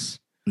voice.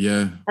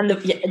 Yeah. And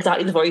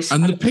exactly the voice.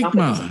 And the pig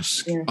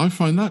mask. Yeah. I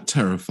find that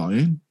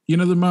terrifying. You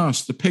know, the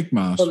mask, the pig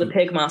mask. Oh, the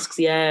pig masks,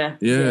 yeah.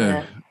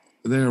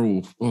 They're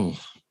all,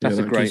 that's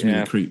that gives me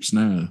the creeps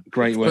now.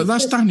 Great one. But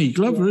that's Danny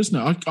Glover, isn't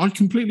it? I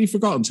completely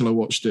forgot until I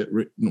watched it,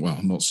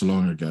 not so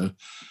long ago,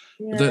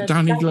 that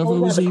Danny Glover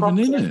was even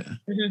in it.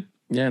 Mm-hmm.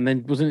 Yeah, and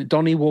then wasn't it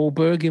Donnie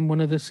Wahlberg in one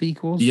of the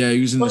sequels? Yeah,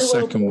 he was in the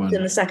second one.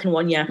 In the second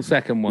one, yeah. The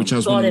second one. Which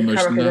has one of the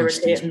most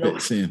nastiest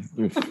bits in.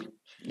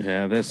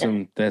 Yeah, there's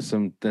some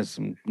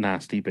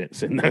nasty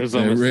bits in those.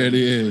 It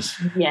really is.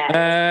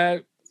 Yeah.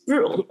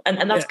 Brutal.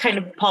 And that's kind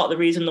of part of the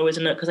reason, though,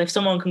 isn't it? Because if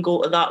someone can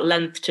go to that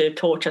length to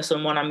torture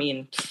someone, I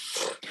mean,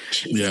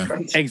 yeah,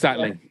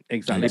 exactly.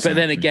 But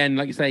then again,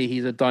 like you say,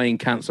 he's a dying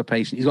cancer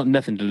patient. He's got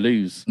nothing to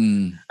lose.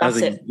 That's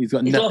it. He's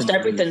lost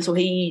everything, so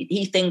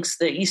he thinks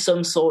that he's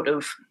some sort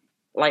of,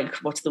 like,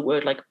 what's the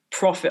word, like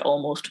prophet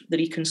almost, that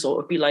he can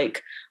sort of be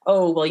like,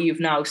 oh, well, you've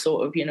now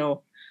sort of, you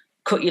know,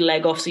 cut your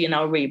leg off, so you're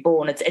now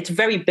reborn. It's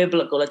very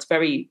biblical. It's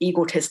very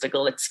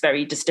egotistical. It's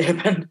very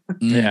disturbing.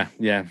 Yeah.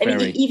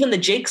 And even the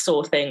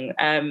jigsaw thing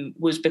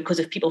was because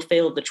if people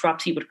failed the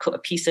traps, he would cut a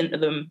piece into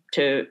them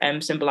to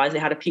symbolize they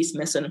had a piece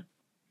missing.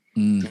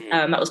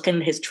 That was kind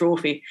of his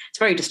trophy. It's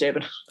very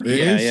disturbing. It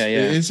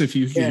is if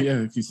you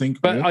think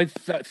about it. But I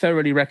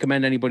thoroughly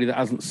recommend anybody that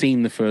hasn't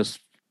seen the first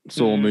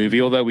Saw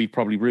movie, although we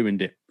probably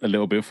ruined it a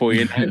little bit for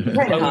you.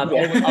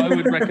 I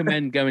would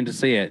recommend going to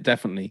see it,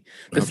 definitely.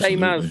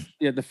 Same as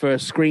the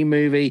first Scream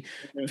movie,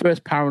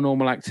 first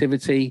Paranormal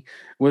Activity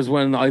was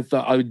one that I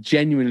thought I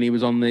genuinely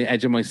was on the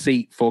edge of my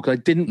seat for, because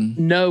I didn't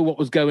know what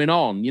was going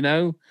on, you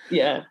know?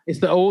 Yeah. It's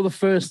that all the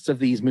firsts of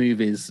these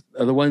movies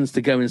are the ones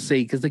to go and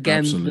see, because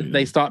again,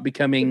 they start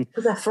becoming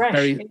because they're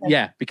fresh.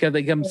 Because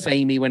they become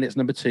samey when it's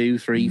number 2,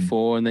 3,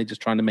 4, and they're just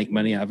trying to make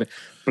money out of it.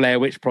 Blair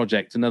Witch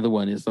Project, another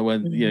one, is the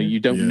one you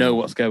don't know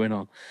what's going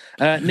on.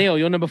 Neil,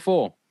 you're number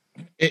 4.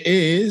 It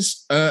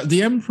is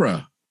the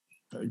Emperor.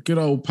 Good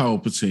old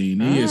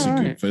Palpatine. He is a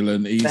good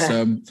villain. He's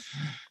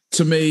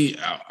to me,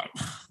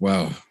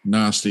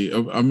 nasty.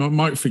 I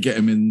might forget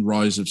him in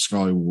Rise of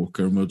Skywalker,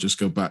 and we'll just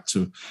go back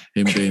to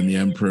him being the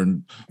Emperor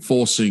and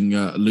forcing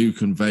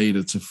Luke and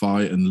Vader to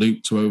fight, and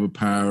Luke to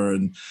overpower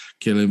and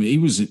kill him. He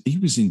was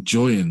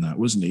enjoying that,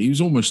 wasn't he? He was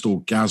almost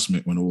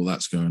orgasmic when all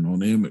that's going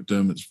on. Ian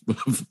McDermott's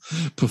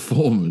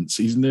performance,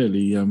 he's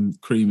nearly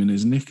creaming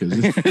his knickers.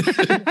 He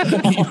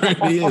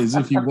really is,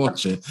 if you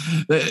watch it.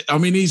 I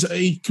mean,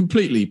 he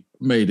completely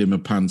made him a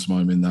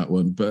pantomime in that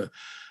one, but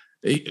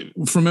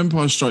from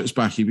Empire Strikes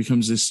Back, he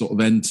becomes this sort of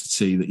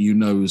entity that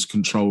is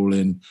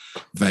controlling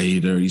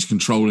Vader. He's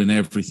controlling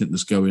everything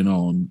that's going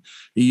on.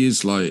 He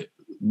is like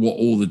what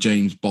all the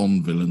James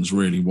Bond villains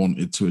really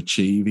wanted to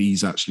achieve.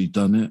 He's actually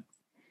done it.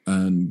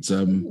 And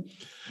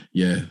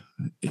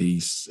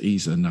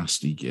he's a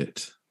nasty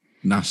git.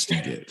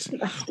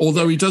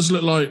 Although he does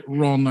look like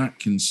Ron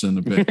Atkinson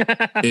a bit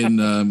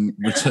in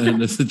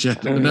Return of the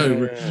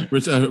Jedi.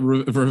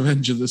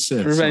 Revenge of the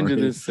Sith. Revenge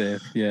of the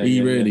Sith, yeah. He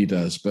really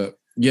does, but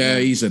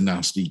he's a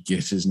nasty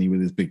git, isn't he,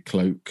 with his big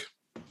cloak?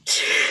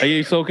 Are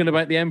you talking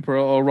about the Emperor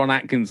or Ron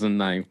Atkinson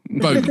now?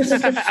 Both.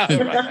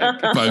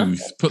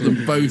 Both. Put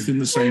them both in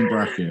the same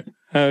bracket.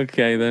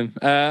 Okay, then.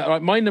 All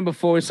right, my number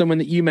 4 is someone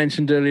that you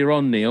mentioned earlier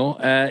on, Neil.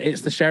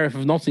 It's the Sheriff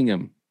of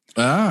Nottingham.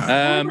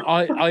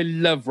 I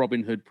love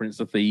Robin Hood, Prince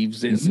of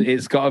Thieves.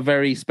 It's got a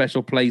very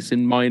special place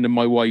in mine and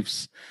my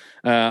wife's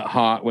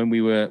heart when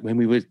we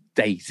were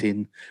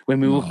dating,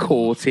 when we were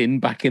courting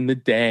back in the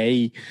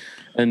day,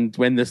 and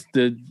when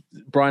the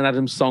Bryan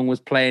Adams song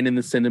was playing in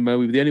the cinema.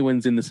 We were the only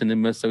ones in the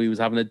cinema, so he was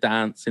having a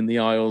dance in the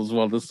aisles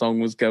while the song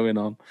was going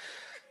on.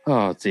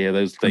 Oh dear,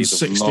 those days.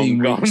 16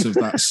 weeks of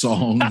that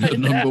song at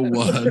number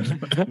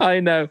 1. I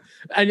know,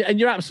 and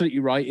you're absolutely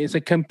right. It's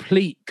a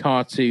complete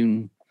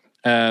cartoon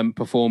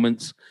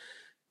performance,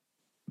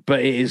 but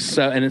it's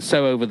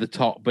so over the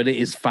top, but it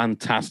is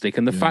fantastic.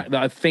 And the fact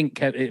that I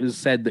think it was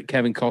said that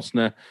Kevin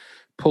Costner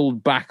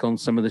pulled back on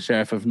some of the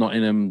Sheriff of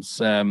Nottingham's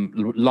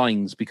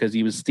lines because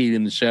he was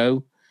stealing the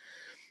show,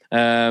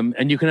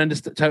 and you can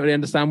totally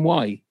understand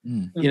why.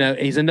 You know,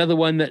 he's another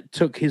one that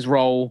took his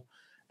role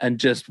and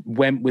just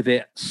went with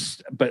it,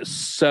 but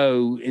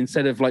so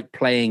instead of like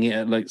playing it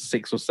at like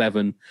 6 or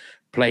 7,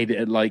 played it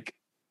at like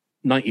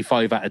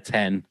 95 out of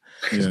 10.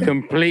 It's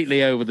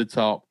completely over the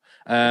top.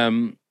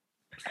 And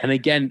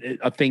again,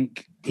 I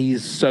think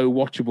he's so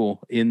watchable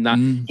in that.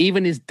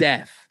 Even his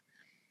death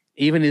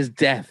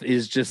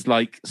is just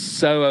like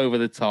so over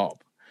the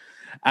top.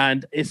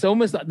 And it's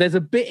almost like there's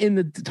a bit in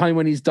the time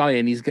when he's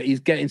dying, he's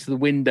getting to the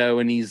window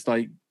and he's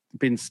like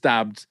been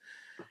stabbed.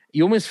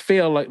 You almost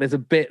feel like there's a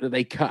bit that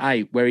they cut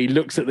out where he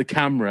looks at the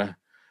camera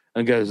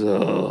and goes,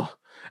 oh,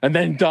 and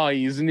then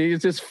dies. And you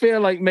just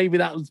feel like maybe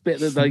that was a bit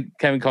that like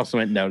Kevin Costner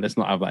went, no, let's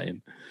not have that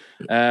in.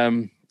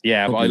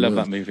 Yeah, but I love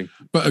that movie.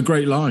 But a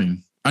great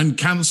line. And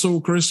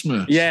cancel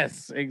Christmas.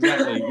 Yes,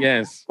 exactly.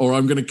 Yes. Or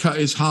I'm going to cut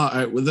his heart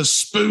out with a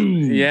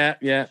spoon.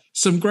 Yeah.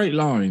 Some great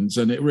lines,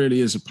 and it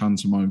really is a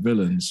pantomime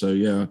villain. So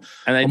yeah.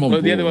 And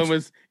then the other one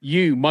was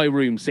you, my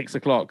room,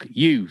 6:00.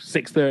 You,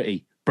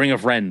 6:30. Bring a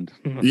friend.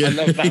 Yeah. I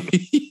love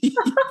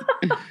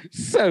that.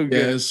 So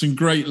good. Yeah, some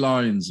great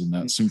lines in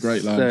that. Some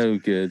great lines. So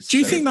good. Do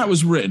you think that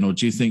was written, or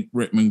do you think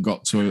Rickman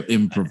got to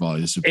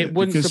improvise a bit? It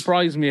wouldn't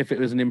surprise me if it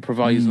was an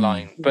improvised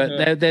line,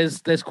 but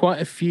there's quite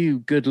a few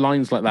good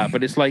lines like that.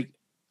 But it's like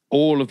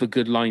all of the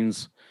good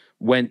lines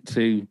went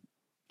to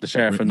the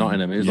Sheriff of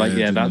Nottingham. It was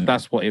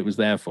that's what it was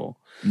there for.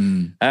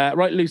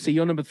 Right, Lucy,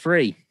 you're number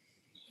 3.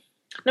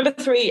 Number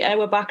 3,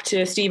 we're back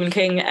to Stephen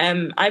King.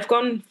 I've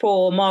gone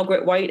for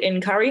Margaret White in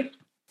Carrie.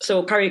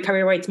 So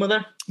Carrie White's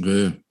mother.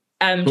 Yeah.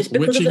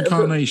 Which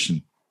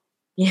incarnation?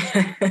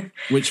 Yeah.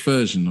 Which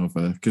version of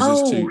her?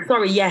 There's 2.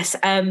 Sorry, yes.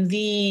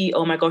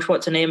 Oh my gosh,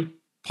 what's her name?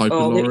 Piper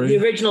Laurie. The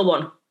original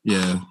one.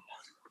 Yeah.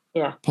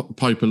 Yeah.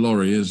 Piper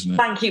Laurie, isn't it?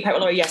 Thank you, Piper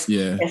Laurie. Yes.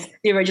 Yeah. Yes,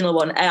 the original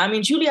one. I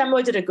mean, Julianne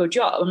Moore did a good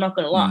job. I'm not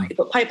going to lie,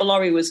 but Piper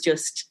Laurie was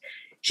just.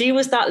 She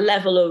was that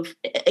level of,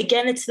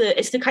 again, it's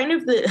the kind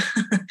of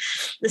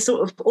the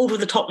sort of over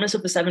the topness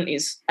of the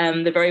 70s.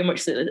 The very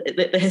much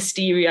the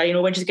hysteria, you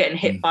know, when she's getting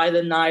hit by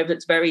the knife,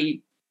 it's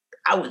very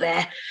out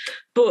there.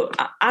 But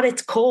at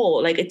its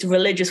core, like, it's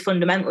religious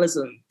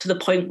fundamentalism to the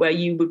point where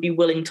you would be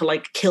willing to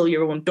like kill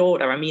your own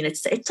daughter. I mean,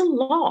 it's a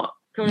lot.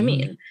 You know what I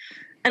mean?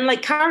 And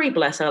like Carrie,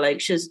 bless her, like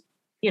she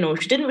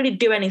didn't really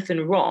do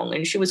anything wrong,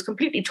 and she was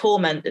completely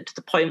tormented to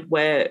the point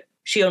where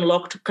she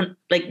unlocked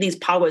like these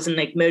powers and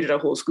like murdered her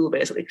whole school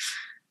basically.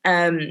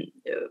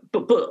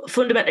 But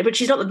fundamentally, but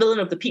she's not the villain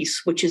of the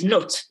piece, which is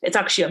nuts. It's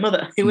actually her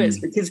mother who is,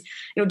 because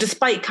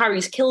despite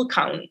Carrie's kill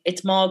count,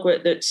 it's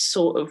Margaret that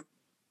sort of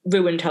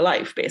ruined her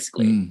life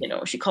basically.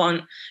 She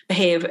can't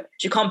behave,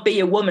 she can't be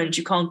a woman,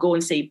 she can't go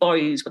and see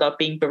boys without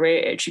being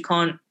berated, she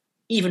can't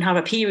even have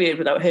a period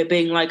without her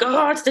being like,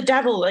 oh, it's the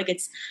devil. Like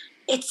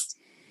it's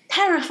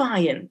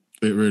terrifying.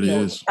 It really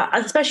is.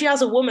 Especially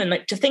as a woman,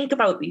 like to think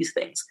about these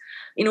things.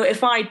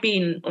 If I'd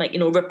been like,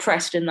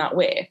 repressed in that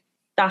way,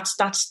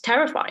 that's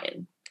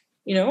terrifying.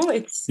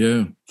 It's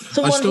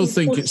I still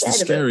think it's the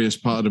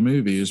scariest part of the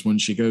movie is when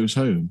she goes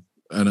home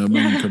and her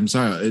mum comes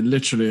out. It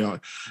literally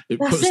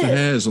puts the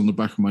hairs on the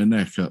back of my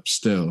neck up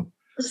still.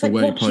 The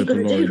way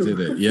Piper Laurie did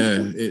it. Yeah,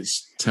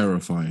 it's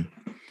terrifying.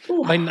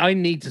 I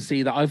need to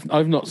see that.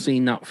 I've not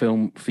seen that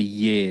film for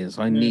years.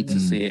 I need to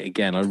see it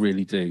again. I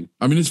really do.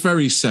 I mean, it's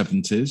very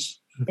 70s.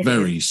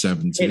 Very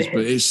 70s,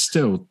 but it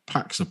still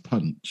packs a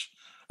punch.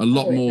 A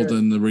lot more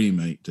than the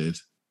remake did.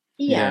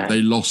 Yeah.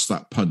 They lost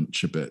that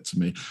punch a bit to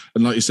me.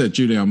 And like you said,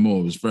 Julianne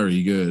Moore was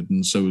very good,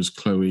 and so was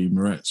Chloe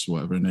Moretz,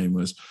 whatever her name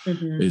was,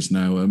 is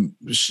now.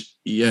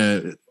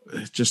 It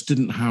just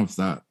didn't have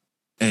that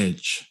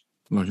edge.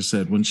 Like I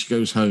said, when she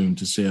goes home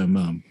to see her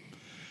mum,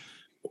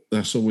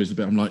 that's always the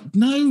bit I'm like,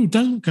 no,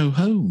 don't go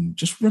home.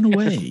 Just run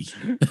away.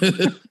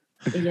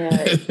 Yeah,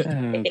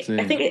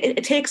 I think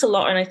it takes a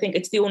lot, and I think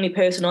it's the only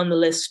person on the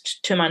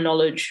list, to my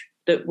knowledge,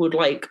 that would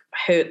like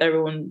hurt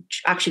their own.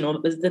 Actually,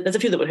 no, there's a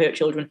few that would hurt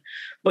children,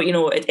 but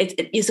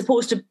you're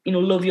supposed to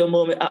love your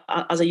mum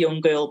as a young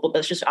girl, but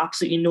there's just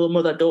absolutely no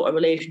mother-daughter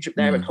relationship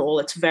there at all.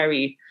 It's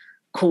very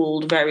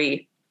cold,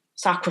 very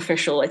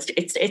sacrificial.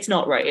 It's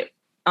not right,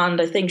 and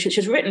I think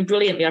she's written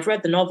brilliantly. I've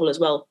read the novel as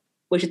well,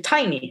 which is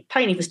tiny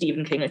for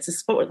Stephen King.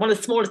 It's one of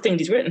the smallest things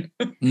he's written.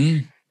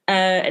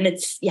 And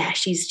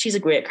she's a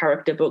great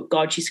character, but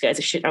God, she scares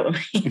the shit out of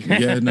me.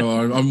 Yeah, no,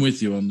 I'm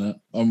with you on that.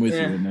 I'm with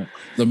you on that.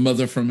 The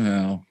mother from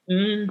hell.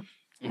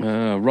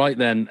 Right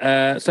then.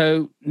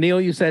 So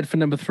Neil, you said for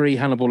number 3,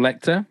 Hannibal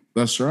Lecter.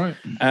 That's right.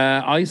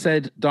 I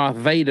said Darth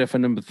Vader for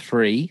number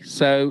 3.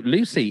 So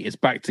Lucy, it's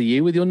back to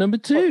you with your number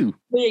 2.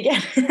 Me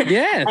again.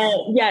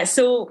 Yes.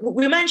 So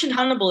we mentioned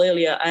Hannibal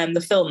earlier,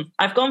 the film.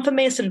 I've gone for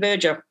Mason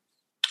Verger.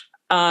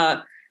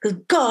 Because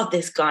God,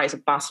 this guy's a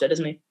bastard,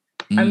 isn't he?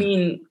 I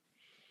mean,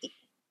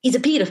 he's a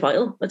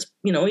paedophile. That's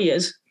he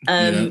is.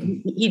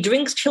 He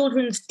drinks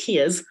children's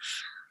tears.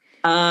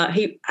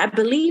 I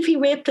believe he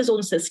raped his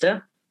own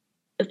sister,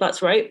 if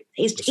that's right.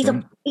 He's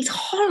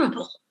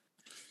horrible.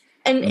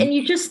 And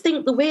you just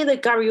think the way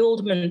that Gary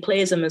Oldman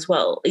plays him as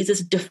well, he's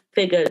this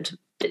disfigured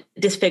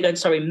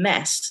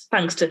mess.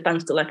 Thanks to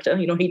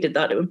Lecter, he did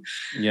that to him.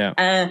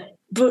 Yeah.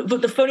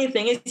 But the funny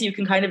thing is, you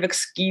can kind of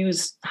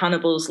excuse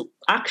Hannibal's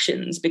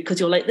actions because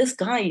you're like, this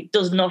guy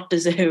does not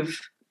deserve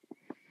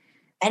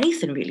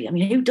anything really. I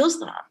mean, who does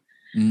that?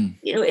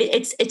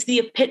 It's the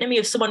epitome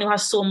of someone who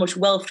has so much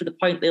wealth to the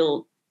point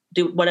they'll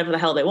do whatever the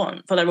hell they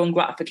want for their own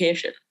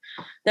gratification.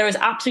 There is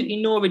absolutely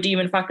no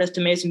redeeming factors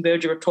to Mason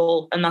Verger at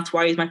all, and that's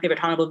why he's my favourite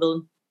Hannibal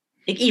villain.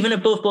 Like, even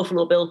above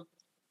Buffalo Bill.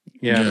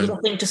 Yeah. Because I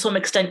think to some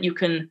extent you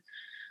can...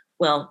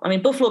 Well, I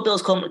mean, Buffalo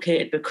Bill's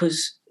complicated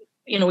because,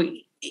 you know,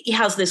 he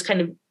has this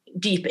kind of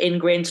deep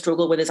ingrained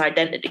struggle with his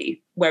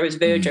identity, whereas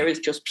Verger is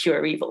just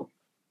pure evil.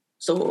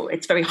 So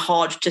it's very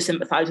hard to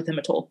sympathise with him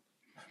at all.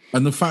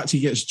 And the fact he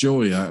gets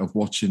joy out of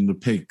watching the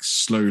pigs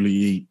slowly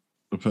eat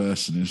the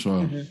person as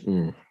well.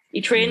 Mm-hmm.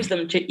 He trains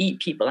them to eat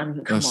people. I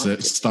mean, That's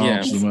it.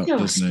 Starves them up,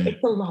 doesn't he?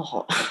 It's a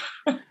lot.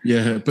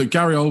 Yeah, but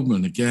Gary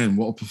Oldman, again,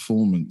 what a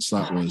performance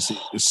that was.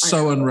 It's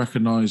so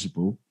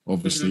unrecognisable,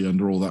 obviously,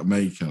 under all that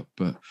makeup,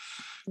 but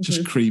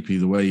just creepy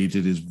the way he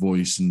did his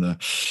voice and the...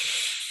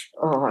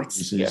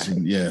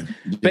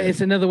 But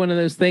it's another one of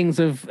those things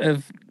of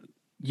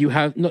you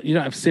don't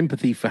have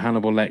sympathy for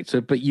Hannibal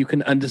Lecter, but you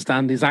can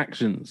understand his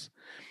actions.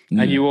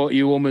 And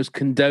you almost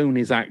condone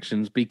his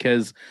actions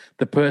because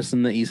the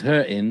person that he's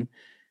hurting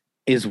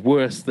is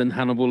worse than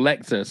Hannibal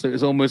Lecter. So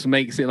it almost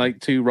makes it like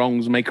two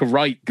wrongs make a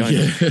right kind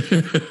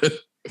of.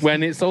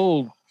 When it's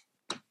all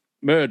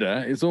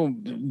murder, it's all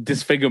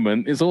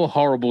disfigurement, it's all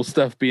horrible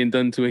stuff being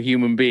done to a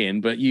human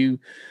being, but you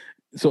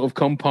sort of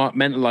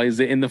compartmentalize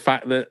it in the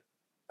fact that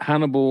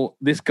Hannibal,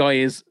 this guy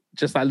is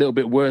just that little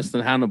bit worse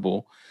than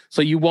Hannibal.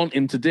 So you want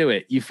him to do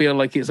it. You feel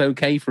like it's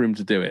okay for him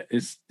to do it.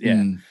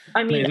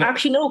 I mean,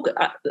 actually, no,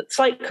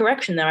 slight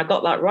correction there. I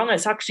got that wrong.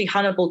 It's actually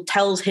Hannibal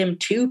tells him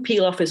to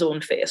peel off his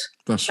own face.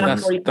 That's right.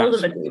 What he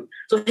tells him to do.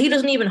 So he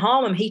doesn't even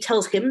harm him. He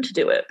tells him to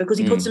do it because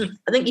he puts him,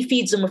 I think he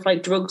feeds him with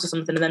like drugs or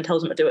something and then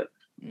tells him to do it.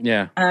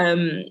 Yeah.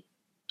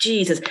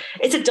 Jesus.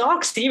 It's a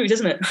dark series,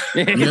 isn't it?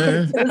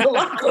 Yeah. There's a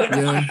lot going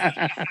on.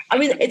 I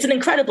mean, it's an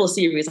incredible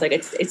series. Like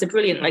it's a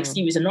brilliant like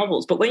series of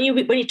novels. But when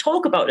you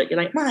talk about it,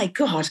 you're like, my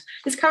God,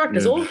 this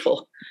character's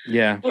awful.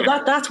 Yeah.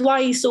 But that's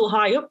why he's so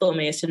high up though,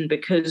 Mason,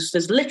 because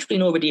there's literally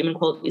no redeeming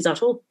qualities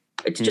at all.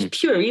 It's just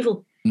pure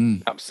evil.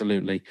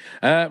 Absolutely.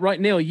 Right,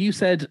 Neil, you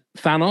said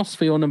Thanos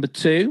for your number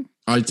 2.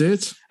 I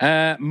did.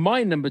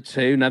 My number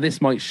 2, now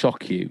this might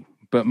shock you,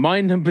 but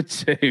my number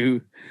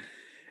 2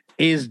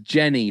 is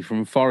Jenny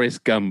from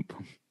Forrest Gump.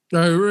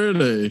 Oh,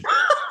 really?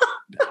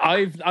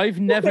 I've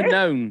never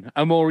known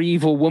a more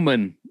evil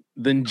woman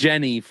than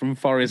Jenny from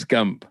Forrest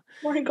Gump.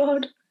 Oh my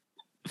God.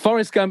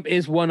 Forrest Gump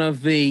is one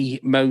of the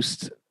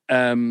most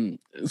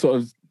sort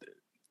of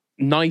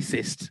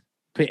nicest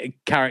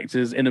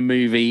characters in a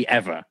movie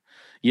ever.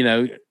 You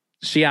know,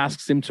 she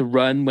asks him to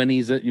run when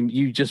he's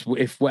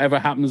if whatever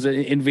happens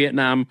in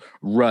Vietnam,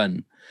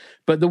 run.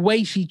 But the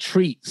way she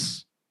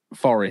treats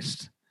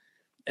Forrest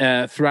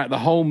throughout the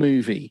whole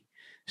movie,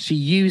 she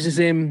uses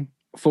him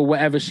for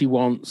whatever she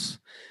wants.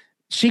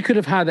 She could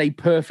have had a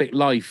perfect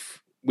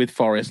life with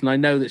Forrest, and I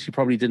know that she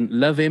probably didn't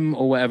love him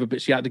or whatever,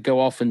 but she had to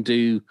go off and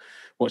do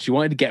what she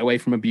wanted to get away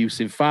from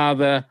abusive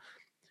father.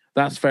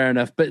 That's fair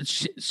enough. But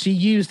she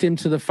used him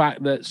to the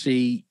fact that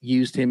she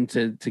used him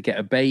to get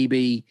a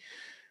baby.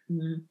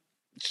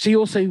 She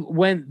also,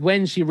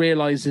 when she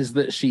realizes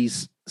that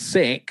she's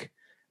sick,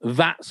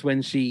 that's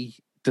when she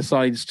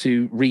decides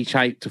to reach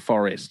out to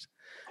Forrest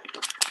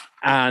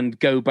and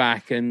go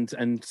back and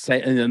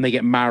say, and they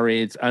get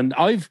married. And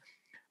I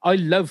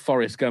love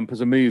Forrest Gump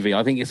as a movie.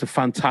 I think it's a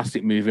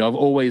fantastic movie. I've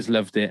always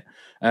loved it.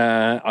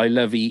 I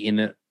love eating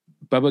at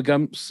Bubba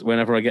Gump's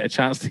whenever I get a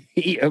chance to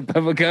eat at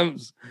Bubba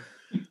Gump's.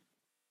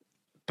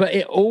 But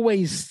it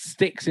always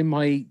sticks in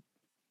my,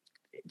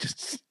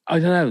 I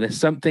don't know, there's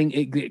something,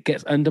 it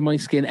gets under my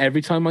skin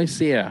every time I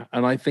see her.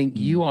 And I think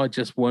you are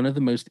just one of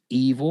the most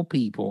evil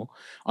people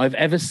I've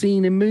ever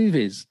seen in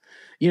movies.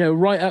 You know,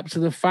 right up to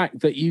the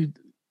fact that you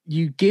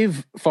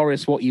give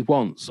Forrest what he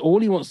wants. All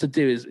he wants to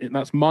do is,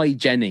 that's my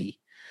Jenny.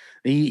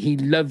 He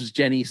loves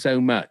Jenny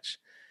so much.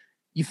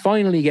 You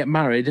finally get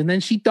married and then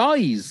she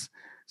dies.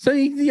 So,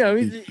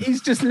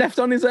 he's just left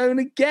on his own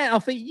again. I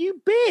think,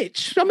 you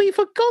bitch. I mean,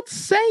 for God's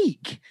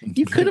sake,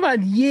 you could have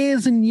had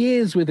years and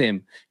years with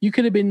him. You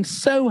could have been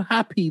so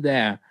happy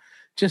there.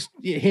 Just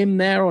him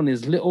there on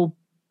his little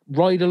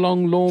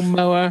ride-along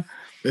lawnmower.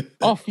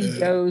 Off he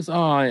goes.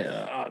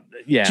 Yeah.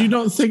 Do you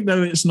not think,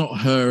 though, it's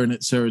not her and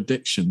it's her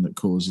addiction that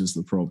causes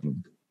the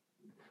problem?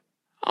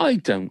 I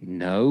don't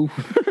know.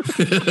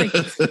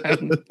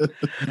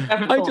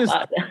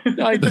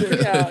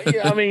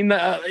 I mean,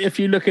 if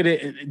you look at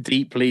it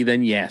deeply,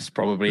 then yes,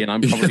 probably. And I'm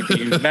probably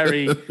being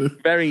very,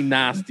 very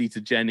nasty to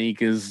Jenny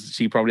because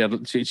she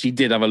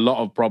did have a lot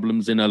of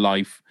problems in her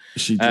life.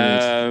 She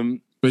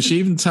did. But she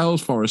even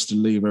tells Forrest to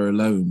leave her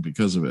alone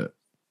because of it.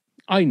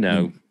 I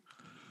know.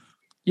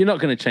 You're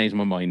not going to change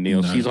my mind,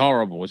 Neil. No. She's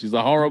horrible. She's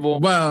a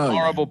horrible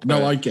person.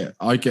 No, I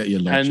get your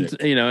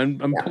logic.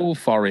 And Paul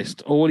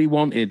Forrest, all he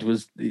wanted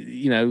was,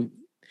 he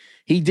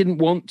didn't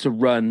want to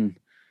run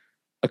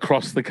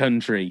across the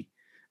country,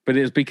 but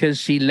it was because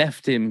she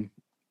left him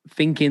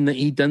thinking that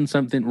he'd done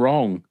something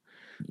wrong.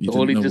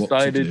 All he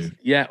decided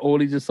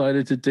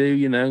to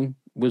do,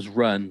 was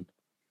run.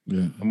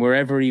 Yeah. And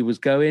wherever he was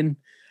going,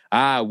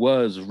 I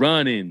was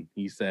running,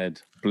 he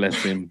said.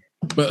 Bless him.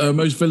 But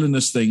most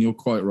villainous thing, you're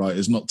quite right,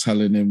 is not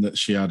telling him that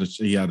he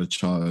had a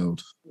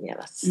child. Yeah,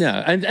 that's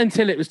no, and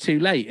until it was too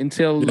late.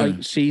 Until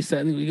like she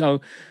said,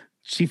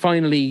 she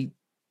finally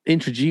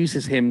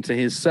introduces him to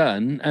his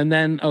son, and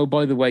then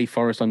by the way,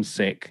 Forrest, I'm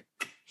sick.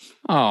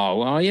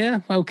 Oh, are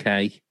you?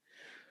 Okay.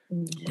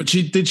 But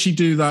did she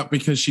do that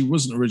because she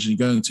wasn't originally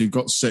going to,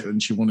 got sick,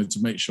 and she wanted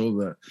to make sure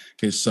that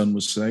his son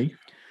was safe?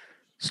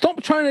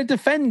 Stop trying to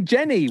defend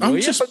Jenny, will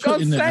you? For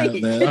God's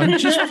sake. I'm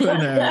just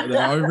putting it out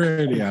there. I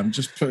really am.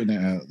 Just putting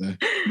it out there.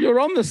 You're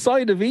on the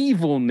side of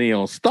evil,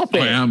 Neil. Stop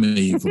it. I am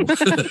evil.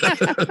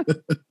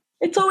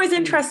 It's always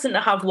interesting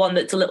to have one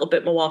that's a little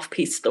bit more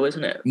off-piste, though,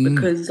 isn't it?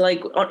 Because,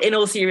 like, in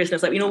all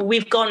seriousness, like,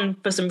 we've gone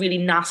for some really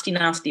nasty,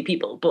 nasty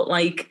people, but,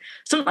 like,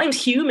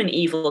 sometimes human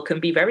evil can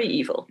be very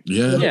evil.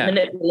 Yeah.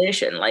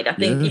 Manipulation. Like, I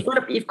think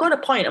you've got a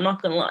point, I'm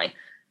not going to lie.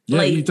 Yeah,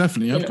 like, you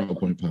definitely have got a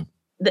point, Pam.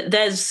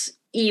 There's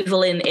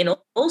evil in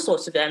all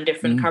sorts of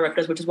different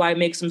characters, which is why it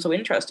makes them so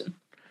interesting.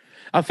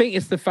 I think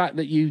it's the fact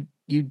that you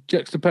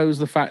juxtapose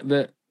the fact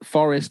that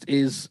Forrest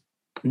is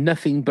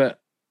nothing but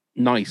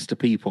nice to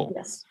people.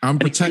 Yes.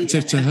 And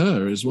protective to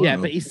her as well. Yeah,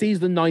 but he sees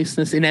the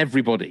niceness in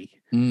everybody.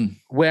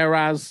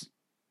 Whereas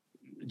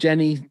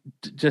Jenny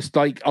just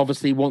like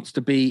obviously wants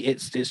to be,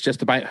 it's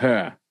just about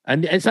her.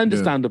 And it's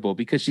understandable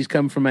because she's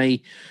come from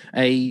a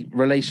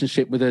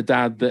relationship with her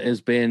dad that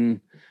has been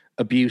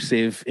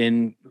abusive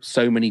in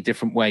so many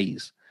different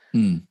ways.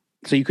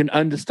 So you can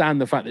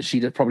understand the fact that she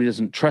probably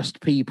doesn't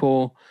trust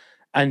people.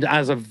 And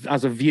as a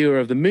viewer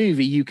of the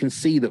movie, you can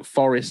see that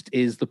Forrest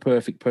is the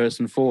perfect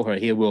person for her.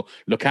 He will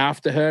look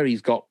after her.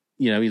 He's got,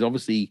 he's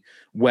obviously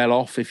well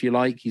off, if you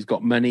like. He's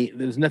got money.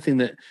 There's nothing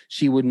that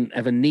she wouldn't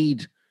ever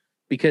need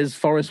because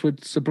Forrest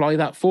would supply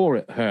that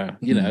for her,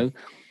 you know.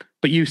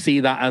 But you see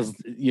that as,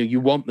 you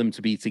want them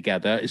to be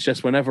together. It's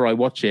just whenever I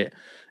watch it,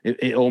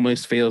 it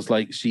almost feels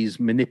like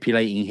she's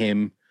manipulating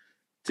him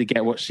to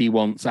get what she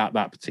wants at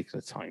that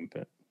particular time.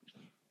 But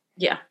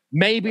yeah.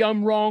 Maybe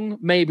I'm wrong.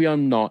 Maybe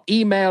I'm not.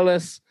 Email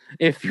us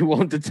if you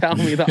want to tell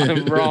me that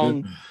I'm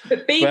wrong.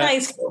 But be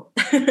nice.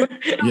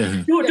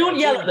 Don't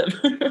yell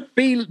at them.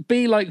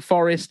 Be like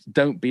Forrest.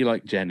 Don't be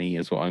like Jenny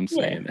is what I'm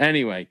saying. Yeah.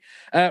 Anyway,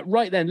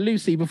 right then,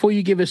 Lucy, before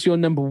you give us your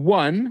number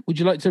one, would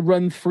you like to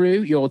run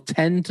through your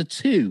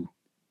 10-2?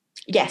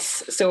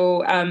 Yes.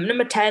 So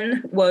number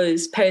 10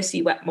 was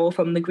Percy Wetmore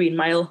from The Green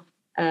Mile.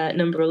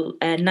 Number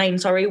 9,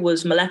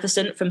 was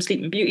Maleficent from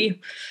Sleeping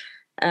Beauty.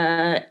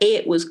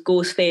 8 was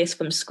Ghostface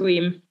from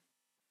Scream.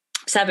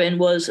 7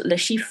 was Le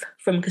Chiffre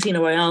from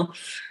Casino Royale.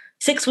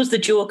 6 was the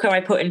Joker, I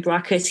put in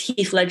brackets,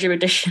 Heath Ledger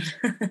edition.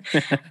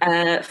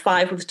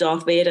 5 was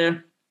Darth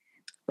Vader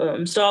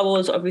from Star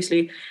Wars,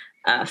 obviously.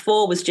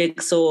 4 was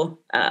Jigsaw.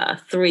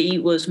 3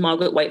 was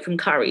Margaret White from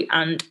Carrie.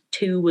 And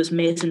 2 was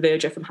Mason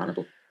Verger from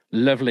Hannibal.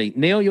 Lovely.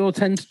 Neil, your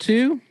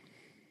 10-2?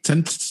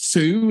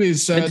 10-2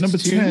 is number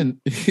 10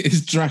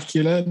 is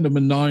Dracula. Number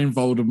 9,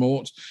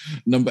 Voldemort.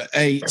 Number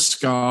 8,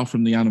 Scar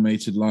from the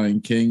animated Lion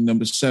King.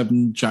 Number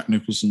 7, Jack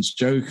Nicholson's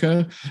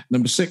Joker.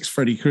 Number 6,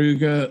 Freddy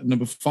Krueger.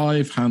 Number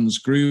 5, Hans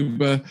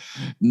Gruber.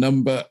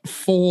 Number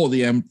 4,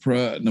 The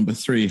Emperor. Number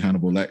 3,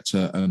 Hannibal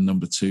Lecter. And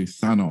number 2,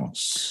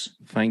 Thanos.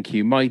 Thank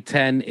you. My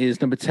 10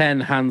 is number 10,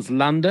 Hans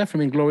Landa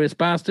from Inglourious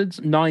Bastards.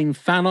 9,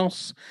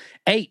 Thanos.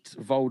 8,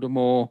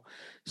 Voldemort.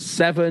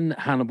 7,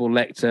 Hannibal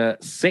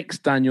Lecter. 6,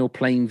 Daniel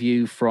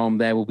Plainview from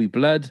There Will Be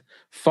Blood.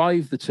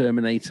 5, The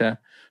Terminator.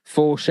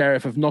 4,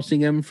 Sheriff of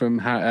Nottingham from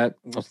Harry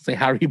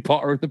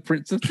Potter and the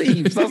Prince of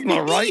Thieves. That's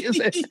not right, is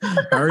it?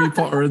 Harry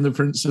Potter and the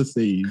Prince of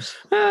Thieves.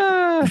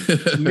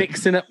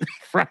 Mixing up the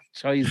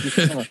franchises.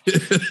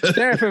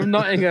 Sheriff of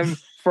Nottingham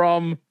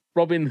from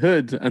Robin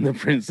Hood and the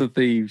Prince of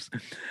Thieves.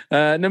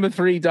 Number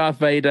 3, Darth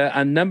Vader.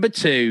 And number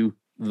 2,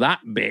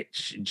 that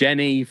bitch,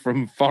 Jenny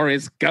from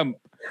Forrest Gump.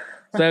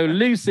 So,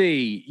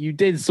 Lucy, you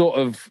did sort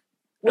of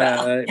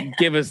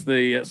give us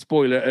the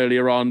spoiler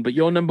earlier on, but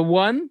your number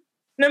 1?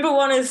 Number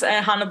 1 is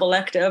Hannibal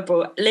Lecter,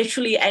 but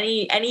literally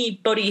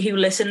anybody who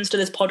listens to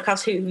this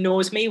podcast who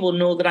knows me will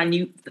know that I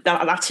knew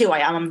that's who I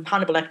am. I'm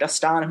Hannibal Lecter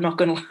stan, I'm not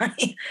going to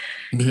lie.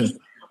 Yeah.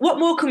 What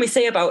more can we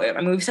say about it?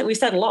 I mean, we've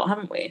said a lot,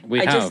 haven't we?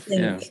 I just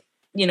think,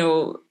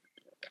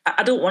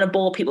 I don't want to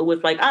bore people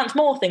with and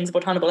more things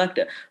about Hannibal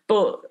Lecter,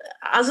 but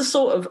as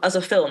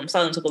a film,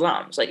 Silence of the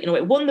Lambs,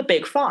 it won the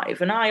Big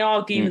 5, and I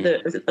argue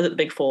that is it the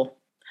Big 4?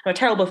 I'm a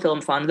terrible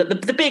film fan.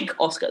 The big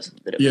Oscars.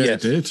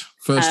 It did.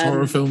 First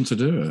horror film to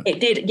do it. It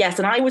did, yes.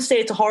 And I would say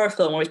it's a horror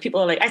film, whereas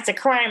people are like, it's a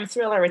crime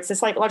thriller, it's a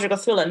psychological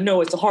thriller.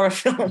 No, it's a horror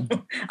film.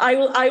 I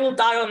will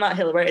die on that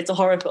hill where it's a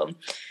horror film.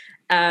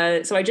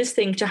 So I just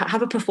think to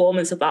have a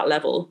performance of that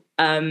level,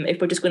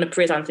 if we're just going to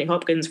praise Anthony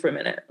Hopkins for a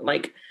minute,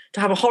 to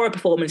have a horror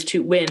performance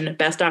to win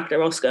Best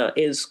Actor Oscar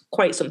is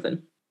quite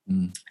something.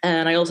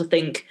 And I also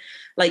think,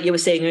 like you were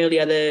saying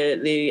earlier,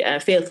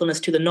 the faithfulness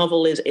to the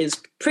novel is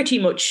pretty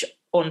much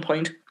on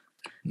point.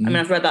 I mean,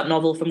 I've read that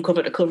novel from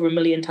cover to cover a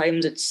million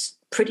times. It's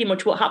pretty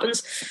much what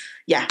happens.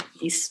 Yeah,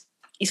 he's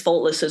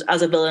faultless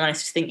as a villain. I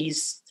just think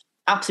he's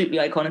absolutely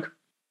iconic.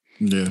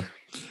 Yeah,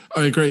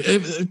 I agree.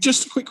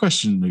 Just a quick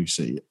question,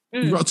 Lucy.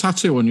 You've got a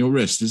tattoo on your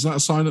wrist. Is that a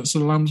Silence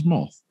of the Lambs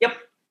moth? Yep.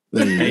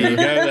 There you go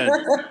then.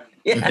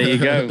 Yeah. There you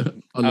go.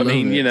 I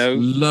mean, it.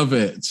 Love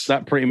it.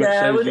 That pretty much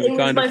shows you the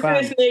kind my of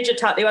fan. first major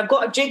tattoo. I've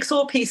got a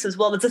jigsaw piece as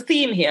well. There's a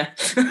theme here.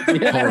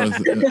 Horror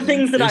The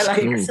things that I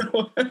like. Cool.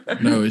 So.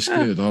 No, it's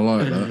good. I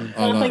like that.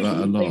 I like that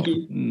a lot.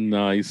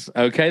 Nice.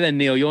 Okay, then,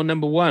 Neil, you're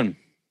number one.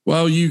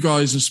 Well, you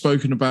guys have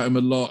spoken about him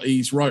a lot.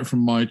 He's right from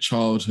my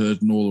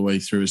childhood and all the way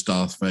through as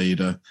Darth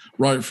Vader.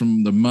 Right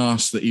from the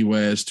mask that he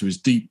wears to his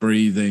deep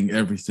breathing,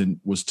 everything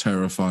was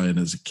terrifying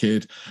as a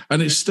kid.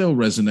 And it still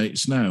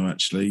resonates now,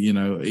 actually. You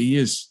know, he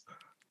is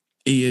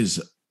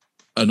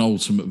an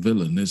ultimate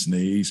villain, isn't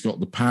he? He's got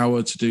the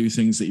power to do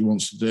things that he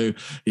wants to do.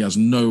 He has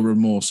no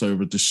remorse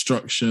over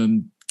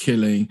destruction,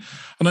 killing.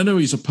 And I know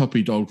he's a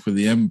puppy dog for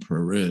the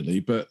Emperor, really,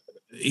 but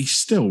he's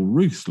still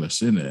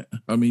ruthless in it.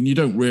 I mean, you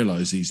don't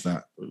realize he's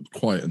that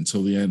quite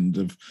until the end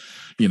of,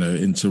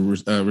 into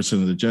Return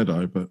of the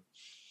Jedi. But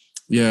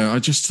yeah, I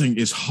just think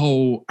his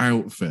whole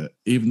outfit,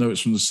 even though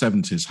it's from the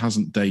 70s,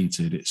 hasn't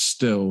dated. It's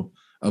still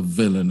a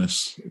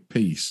villainous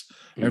piece.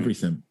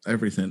 Everything.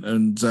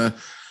 And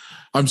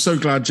I'm so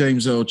glad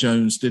James Earl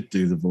Jones did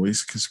do the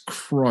voice, because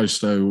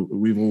Christ,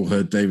 we've all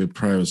heard David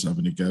Prowse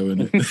having a go,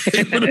 and it would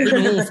have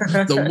been all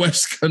the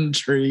West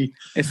Country.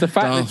 It's the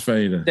fact Darth that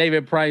Vader.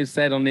 David Prowse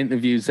said on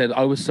interviews,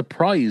 I was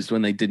surprised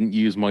when they didn't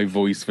use my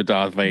voice for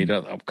Darth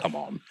Vader. Oh, come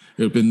on.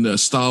 It would have been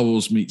Star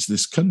Wars meets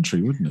This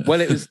Country, wouldn't it? Well,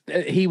 it was.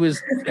 He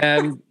was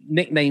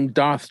nicknamed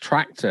Darth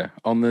Tractor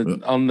on the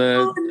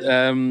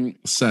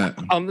set.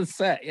 On the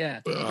set, yeah.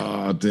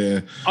 Oh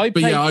dear. I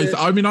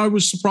mean, I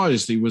was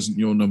surprised he wasn't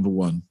your number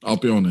one. I'll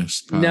be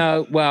honest. Pat.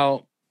 No,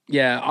 well,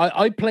 yeah.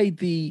 I played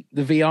the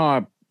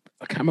VR.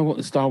 I can't remember what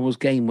the Star Wars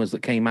game was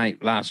that came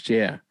out last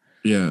year.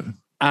 Yeah.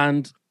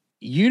 And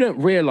you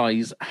don't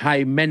realize how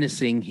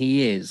menacing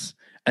he is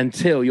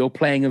until you're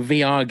playing a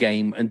VR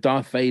game and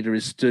Darth Vader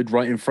is stood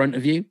right in front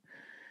of you.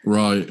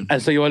 Right.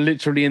 And so you are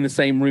literally in the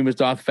same room as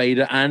Darth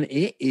Vader, and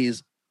it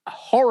is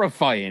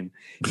horrifying.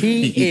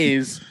 He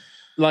is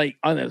like,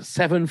 I don't know,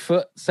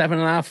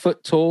 7.5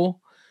 foot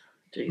tall.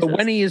 Jesus. But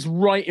when he is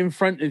right in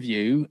front of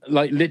you,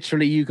 like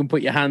literally you can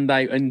put your hand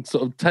out and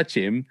sort of touch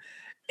him,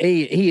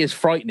 he is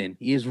frightening.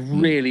 He is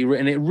really,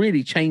 and it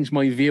really changed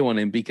my view on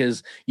him,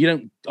 because you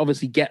don't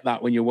obviously get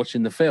that when you're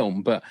watching the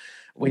film, but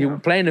when you're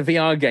playing a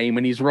VR game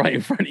and he's right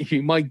in front of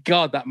you, my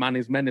God, that man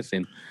is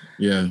menacing.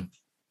 Yeah.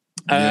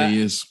 Yeah,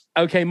 he is.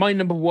 Okay, my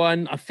number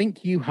one, I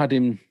think you had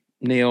him,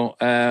 Neil.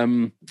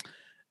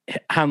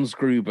 Hans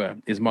Gruber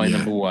is my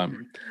number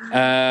one.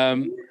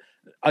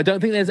 I don't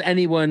think there's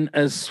anyone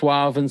as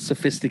suave and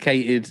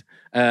sophisticated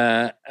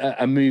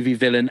a movie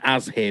villain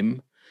as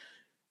him,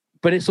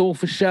 but it's all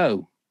for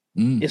show.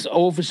 It's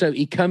all for show.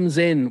 He comes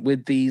in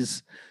with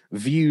these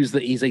views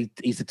that he's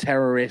a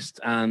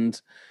terrorist,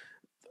 and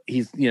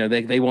he's,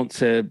 they want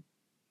to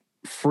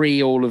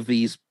free all of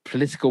these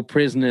political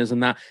prisoners,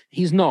 and that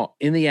he's not.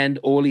 In the end,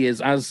 all he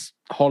is, as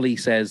Holly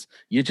says,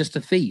 you're just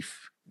a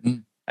thief.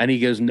 And he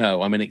goes,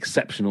 no, I'm an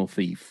exceptional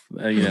thief.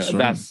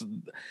 That's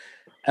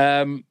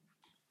and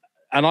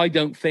I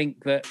don't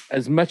think that,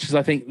 as much as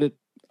I think that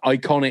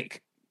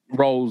iconic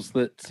roles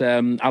that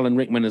Alan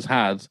Rickman has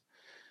had,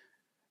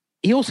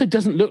 he also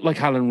doesn't look like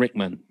Alan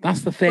Rickman.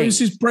 That's the thing. Well, it's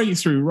his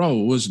breakthrough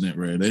role, wasn't it,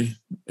 really?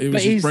 It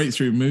was his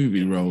breakthrough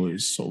movie role.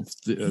 It's sort of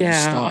the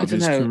start of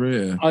his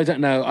career. I don't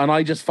know. And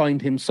I just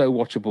find him so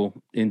watchable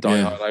in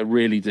Die Hard. I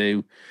really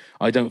do.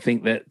 I don't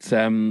think that,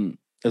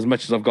 as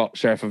much as I've got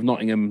Sheriff of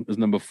Nottingham as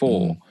number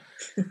 4,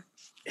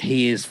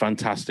 he is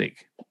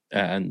fantastic.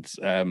 And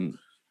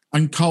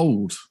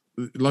cold.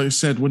 Like I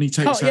said, when he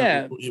takes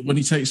out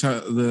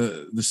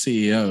the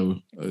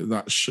CEO,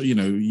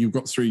 you've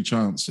got 3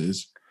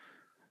 chances.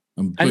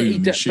 And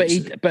boom,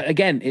 but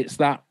again, it's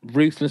that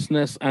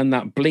ruthlessness and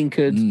that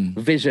blinkered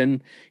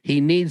vision.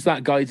 He needs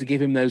that guy to give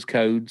him those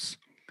codes.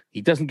 He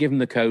doesn't give him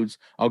the codes.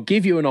 I'll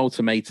give you an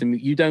ultimatum.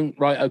 You don't,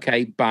 right?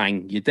 Okay,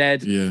 bang, you're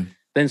dead. Yeah.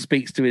 Then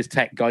speaks to his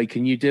tech guy.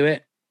 Can you do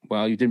it?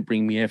 Well, you didn't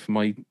bring me here for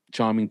my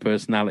charming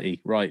personality,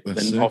 right?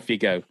 Then off you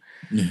go.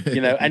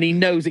 And he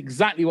knows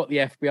exactly what the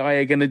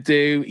FBI are going to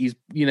do. He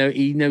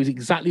knows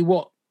exactly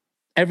what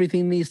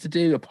everything needs to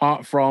do,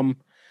 apart from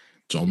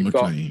John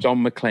McClane.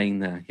 John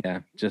McClane there, yeah.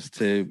 Just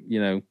to,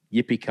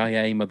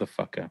 yippee-ki-yay,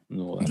 motherfucker, and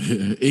all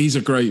that. He's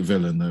a great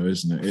villain, though,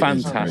 isn't it?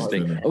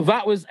 Fantastic.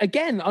 That was,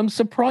 again, I'm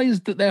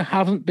surprised that there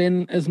haven't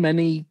been as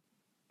many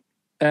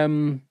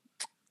crossovers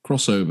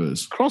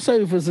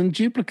and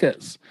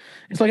duplicates.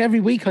 It's like every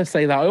week I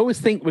say that. I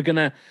always think we're going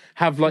to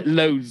have like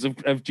loads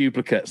of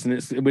duplicates,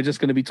 and we're just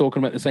going to be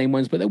talking about the same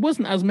ones, but there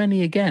wasn't as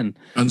many again.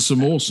 And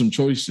some awesome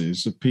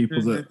choices of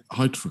people that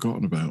I'd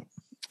forgotten about.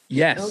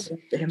 Yes.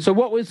 So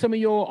what were some of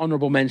your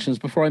honourable mentions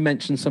before I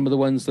mention some of the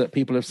ones that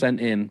people have sent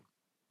in?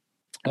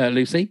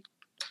 Lucy?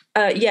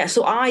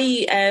 So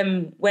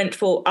I went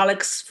for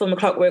Alex from A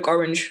Clockwork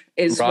Orange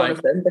is one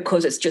of them,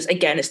 because it's just,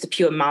 again, it's the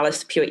pure malice,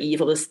 the pure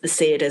evil, the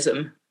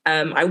sadism.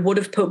 I would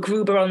have put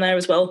Gruber on there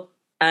as well,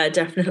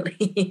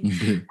 definitely.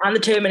 And the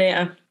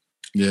Terminator.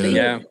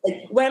 Yeah.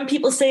 Like, when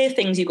people say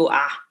things, you go,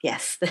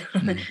 yes.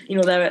 You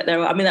know,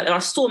 there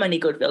are so many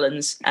good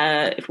villains.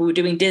 If we were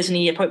doing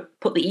Disney, I'd probably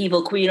put the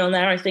Evil Queen on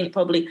there, I think,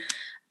 probably.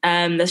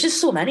 There's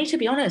just so many, to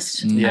be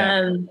honest.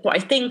 But I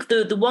think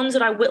the ones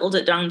that I whittled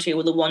it down to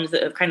were the ones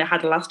that have kind of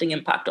had a lasting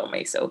impact on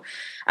me. So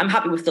I'm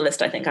happy with the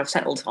list. I think I've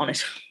settled on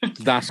it.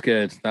 That's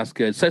good.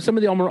 So some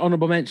of the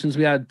honourable mentions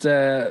we had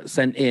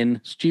sent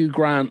in. Stu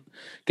Grant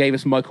gave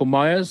us Michael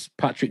Myers,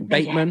 Patrick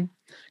Bateman,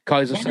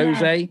 Kaiser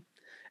Soze,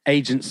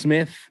 Agent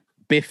Smith,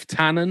 Biff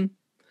Tannen,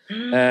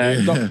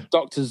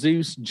 Dr.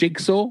 Zeus,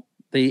 Jigsaw,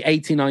 the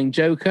 89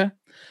 Joker.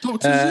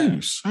 Dr.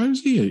 Zeus? How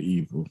is he an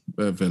evil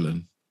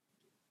villain?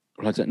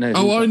 Well, I don't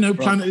know. I know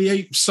Planet of the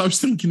Apes. I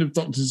was thinking of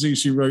Dr.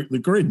 Zeus who wrote The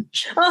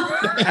Grinch.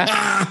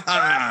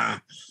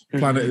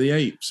 Planet of the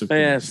Apes, of course.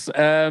 Yes.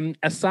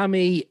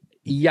 Asami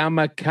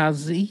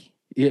Yamazaki.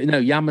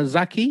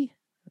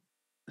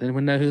 Does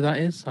anyone know who that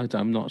is?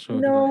 I'm not sure.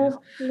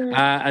 No.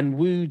 And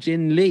Woo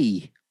Jin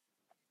Lee.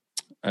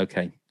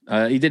 Okay.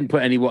 He didn't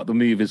put any what the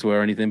movies were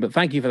or anything, but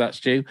thank you for that,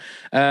 Stu.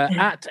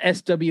 At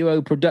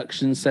SWO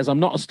Productions says, I'm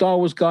not a Star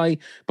Wars guy,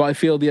 but I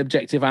feel the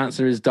objective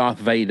answer is Darth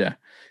Vader.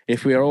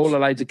 If we are all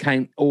allowed to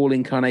count all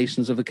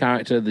incarnations of the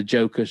character, the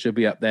Joker should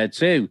be up there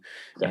too.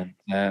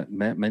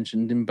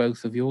 Mentioned in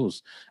both of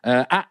yours.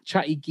 At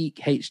Chatty Geek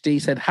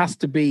HD said, has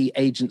to be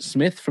Agent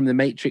Smith from the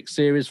Matrix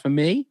series for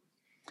me.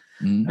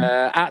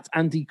 At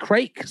Andy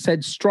Craik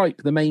said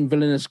Stripe, the main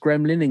villainous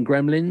gremlin in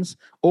Gremlins,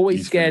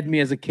 always scared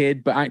me as a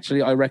kid, but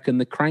actually I reckon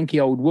the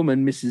cranky old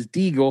woman, Mrs.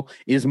 Deagle,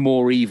 is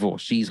more evil.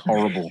 She's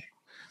horrible.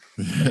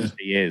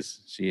 She is.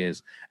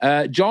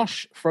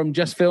 Josh from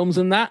Just Films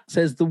and That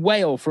says the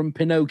whale from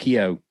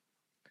Pinocchio.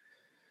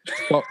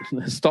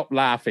 Stop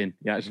laughing,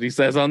 he actually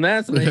says on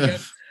there. So there you go.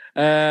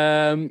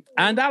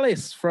 And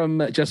Alice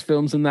from Just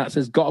Films and That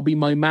says, gotta be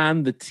my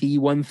man, the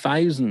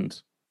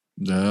T-1000.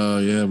 Oh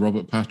yeah,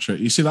 Robert Patrick.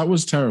 You see, that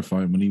was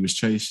terrifying when he was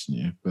chasing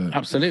you. But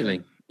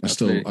absolutely. I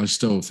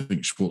still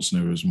think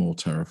Schwarzenegger was more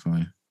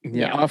terrifying.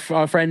 Yeah.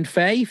 Our friend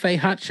Faye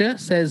Hatcher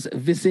says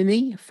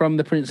Vicini from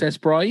The Princess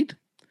Bride.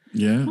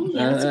 Yeah.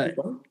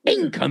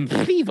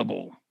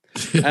 Inconceivable.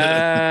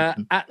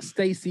 At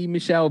Stacey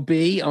Michelle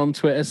B on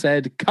Twitter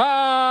said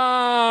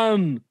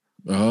Khan.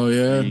 Oh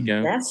yeah, there you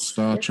go. Yes.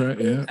 Star Trek.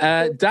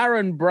 Yeah.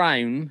 Darren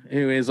Brown,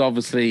 who is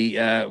obviously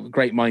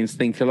great minds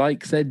think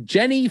alike, said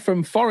Jenny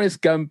from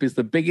Forrest Gump is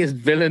the biggest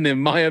villain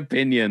in my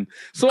opinion.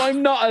 So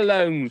I'm not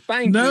alone.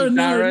 Thank you, Darren.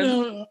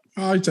 No,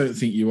 I don't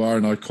think you are,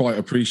 and I quite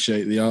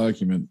appreciate the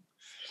argument.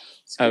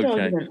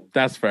 Okay,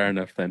 that's fair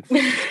enough then.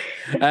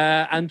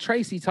 And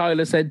Tracy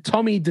Tyler said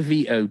Tommy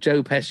DeVito,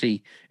 Joe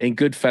Pesci in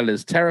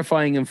Goodfellas,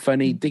 terrifying and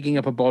funny, digging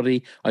up a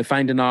body. I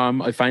found an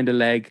arm, I found a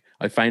leg,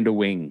 I found a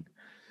wing.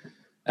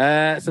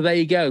 So there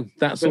you go.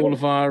 That's all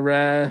of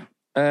our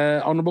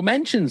honourable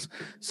mentions.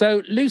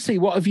 So, Lucy,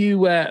 what have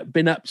you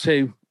been up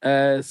to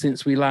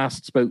since we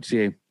last spoke to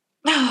you?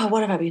 Oh, what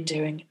have I been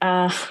doing?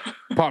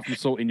 Apart from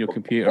sorting your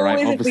computer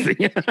out, obviously.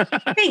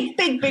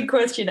 Big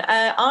question.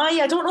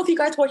 I don't know if you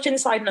guys watched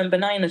Inside Number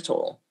 9 at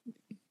all.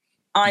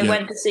 I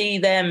went to see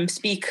them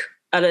speak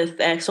at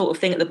a sort of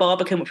thing at the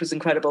Barbican, which was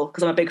incredible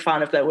because I'm a big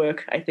fan of their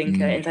work. I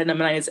think Inside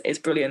Number 9 is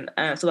brilliant.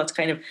 So that's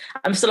kind of,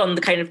 I'm still on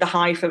the kind of the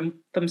high from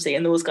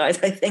seeing those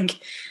guys, I think.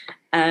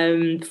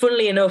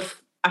 Funnily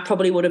enough, I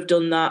probably would have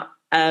done that.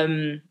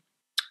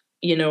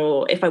 You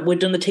know, if I would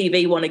have done the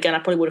TV one again, I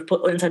probably would have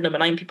put Inside Number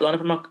 9 people on,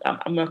 if I'm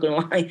not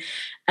going to lie.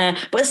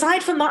 But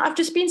aside from that, I've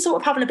just been sort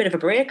of having a bit of a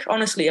break,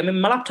 honestly. I mean,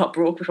 my laptop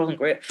broke, which wasn't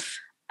great.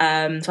 So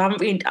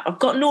I've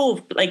got no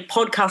like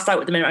podcast out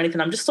at the minute or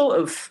anything. I'm just sort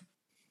of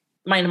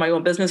minding my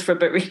own business for a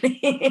bit,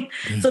 really.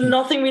 So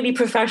nothing really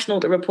professional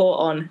to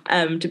report on,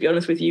 to be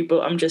honest with you.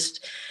 But I'm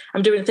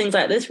doing things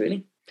like this,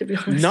 really, to be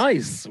honest.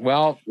 Nice.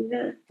 Well,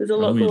 yeah, there's a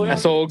lot going on.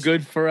 That's all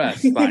good for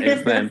us. That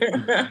is then.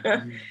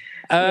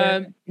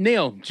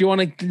 Neil, do you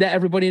want to let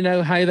everybody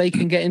know how they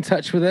can get in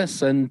touch with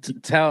us and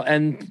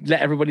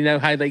let everybody know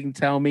how they can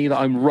tell me that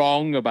I'm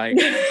wrong about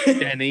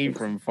Jenny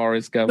from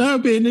Forrest Gump? That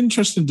would be an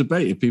interesting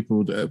debate if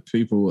people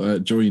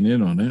join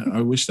in on it.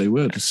 I wish they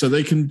would. So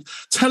they can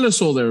tell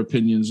us all their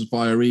opinions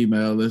via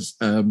email,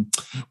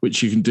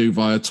 which you can do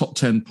via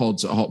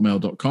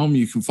top10pods@hotmail.com.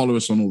 You can follow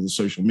us on all the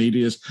social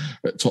medias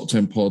at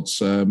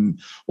top10pods.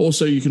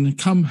 Also, you can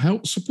come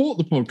help support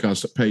the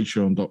podcast at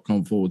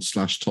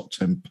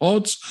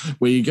patreon.com/top10pods.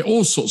 where you get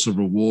all sorts of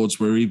rewards,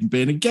 where even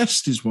being a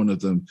guest is one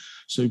of them.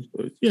 So,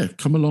 yeah,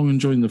 come along and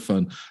join the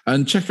fun.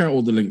 And check out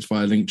all the links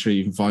via Linktree.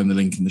 You can find the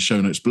link in the show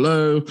notes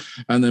below.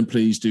 And then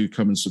please do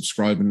come and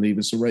subscribe and leave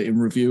us a rating,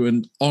 review,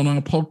 and on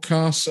our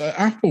podcast,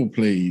 Apple,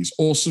 please.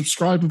 Or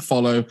subscribe and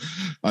follow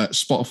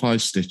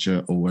Spotify,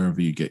 Stitcher, or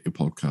wherever you get your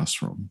podcasts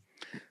from.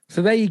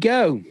 So there you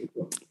go.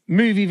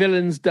 Movie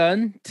villains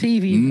done.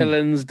 TV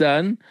villains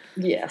done.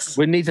 Yes.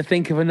 We need to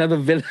think of another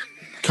villain.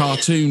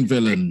 Cartoon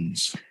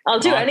villains. I'll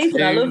do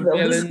anything. I love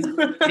villains.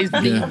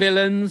 Disney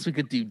villains. We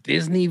could do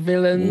Disney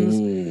villains.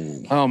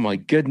 Ooh. Oh my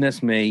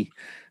goodness me.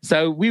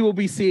 So we will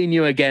be seeing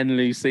you again,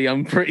 Lucy.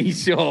 I'm pretty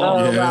sure.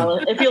 Oh, well,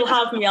 if you'll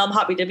have me, I'm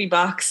happy to be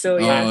back. So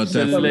yeah,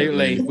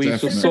 absolutely. We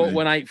shall sort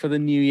one out for the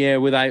new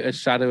year without a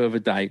shadow of a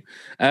doubt.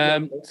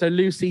 So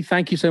Lucy,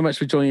 thank you so much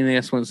for joining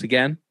us once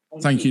again.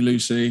 Thank you,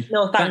 Lucy.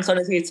 No, thanks.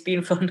 Honestly, it's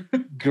been fun.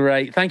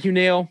 Great. Thank you,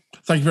 Neil.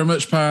 Thank you very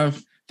much,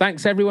 Pav.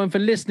 Thanks everyone for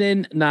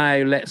listening. Now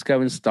let's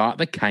go and start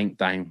the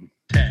countdown.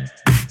 10,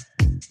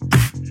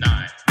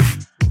 9,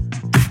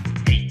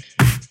 8,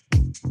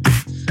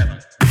 7,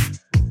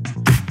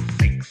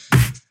 6,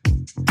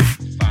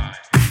 5,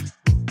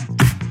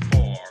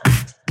 4,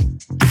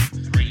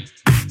 3,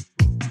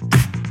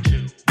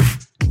 2,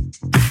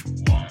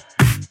 1.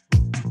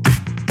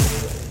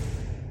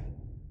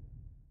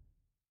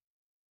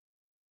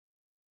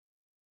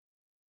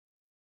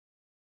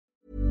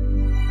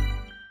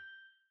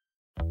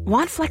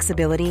 Want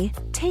flexibility?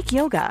 Take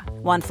yoga.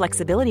 Want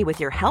flexibility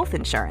with your health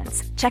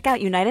insurance? Check out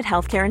United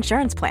Healthcare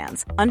Insurance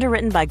Plans.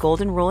 Underwritten by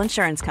Golden Rule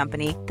Insurance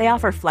Company, they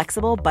offer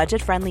flexible,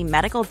 budget-friendly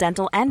medical,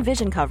 dental, and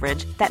vision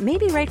coverage that may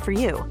be right for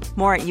you.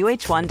 More at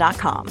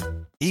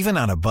uh1.com. Even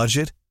on a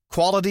budget,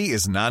 quality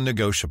is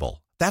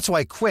non-negotiable. That's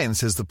why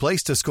Quince is the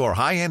place to score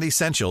high-end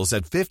essentials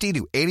at 50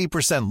 to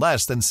 80%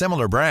 less than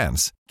similar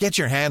brands. Get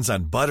your hands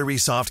on buttery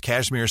soft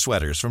cashmere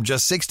sweaters from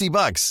just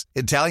 $60,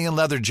 Italian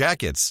leather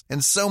jackets,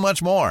 and so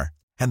much more.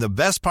 And the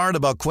best part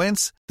about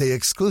Quince, they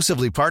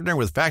exclusively partner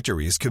with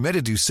factories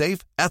committed to safe,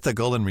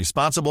 ethical, and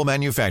responsible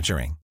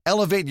manufacturing.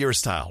 Elevate your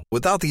style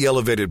without the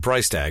elevated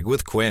price tag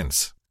with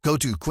Quince. Go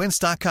to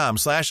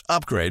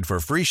quince.com/upgrade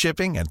for free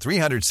shipping and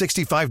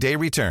 365-day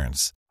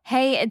returns.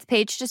 Hey, it's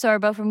Paige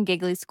DeSorbo from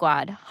Giggly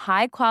Squad.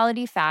 High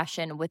quality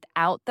fashion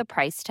without the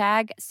price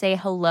tag. Say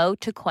hello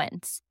to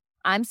Quince.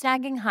 I'm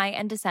snagging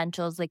high-end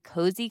essentials like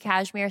cozy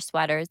cashmere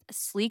sweaters,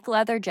 sleek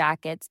leather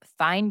jackets,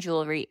 fine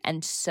jewelry,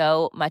 and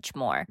so much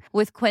more.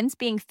 With Quince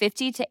being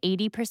 50 to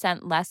 80%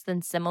 less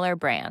than similar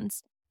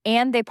brands.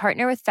 And they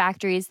partner with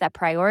factories that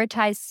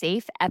prioritize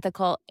safe,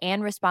 ethical,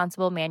 and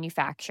responsible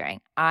manufacturing.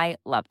 I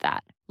love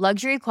that.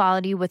 Luxury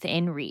quality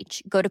within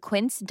reach. Go to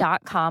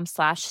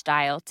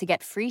quince.com/style to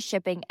get free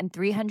shipping and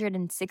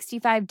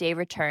 365-day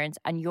returns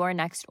on your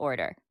next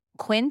order.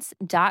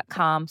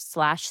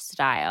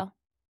 Quince.com/style.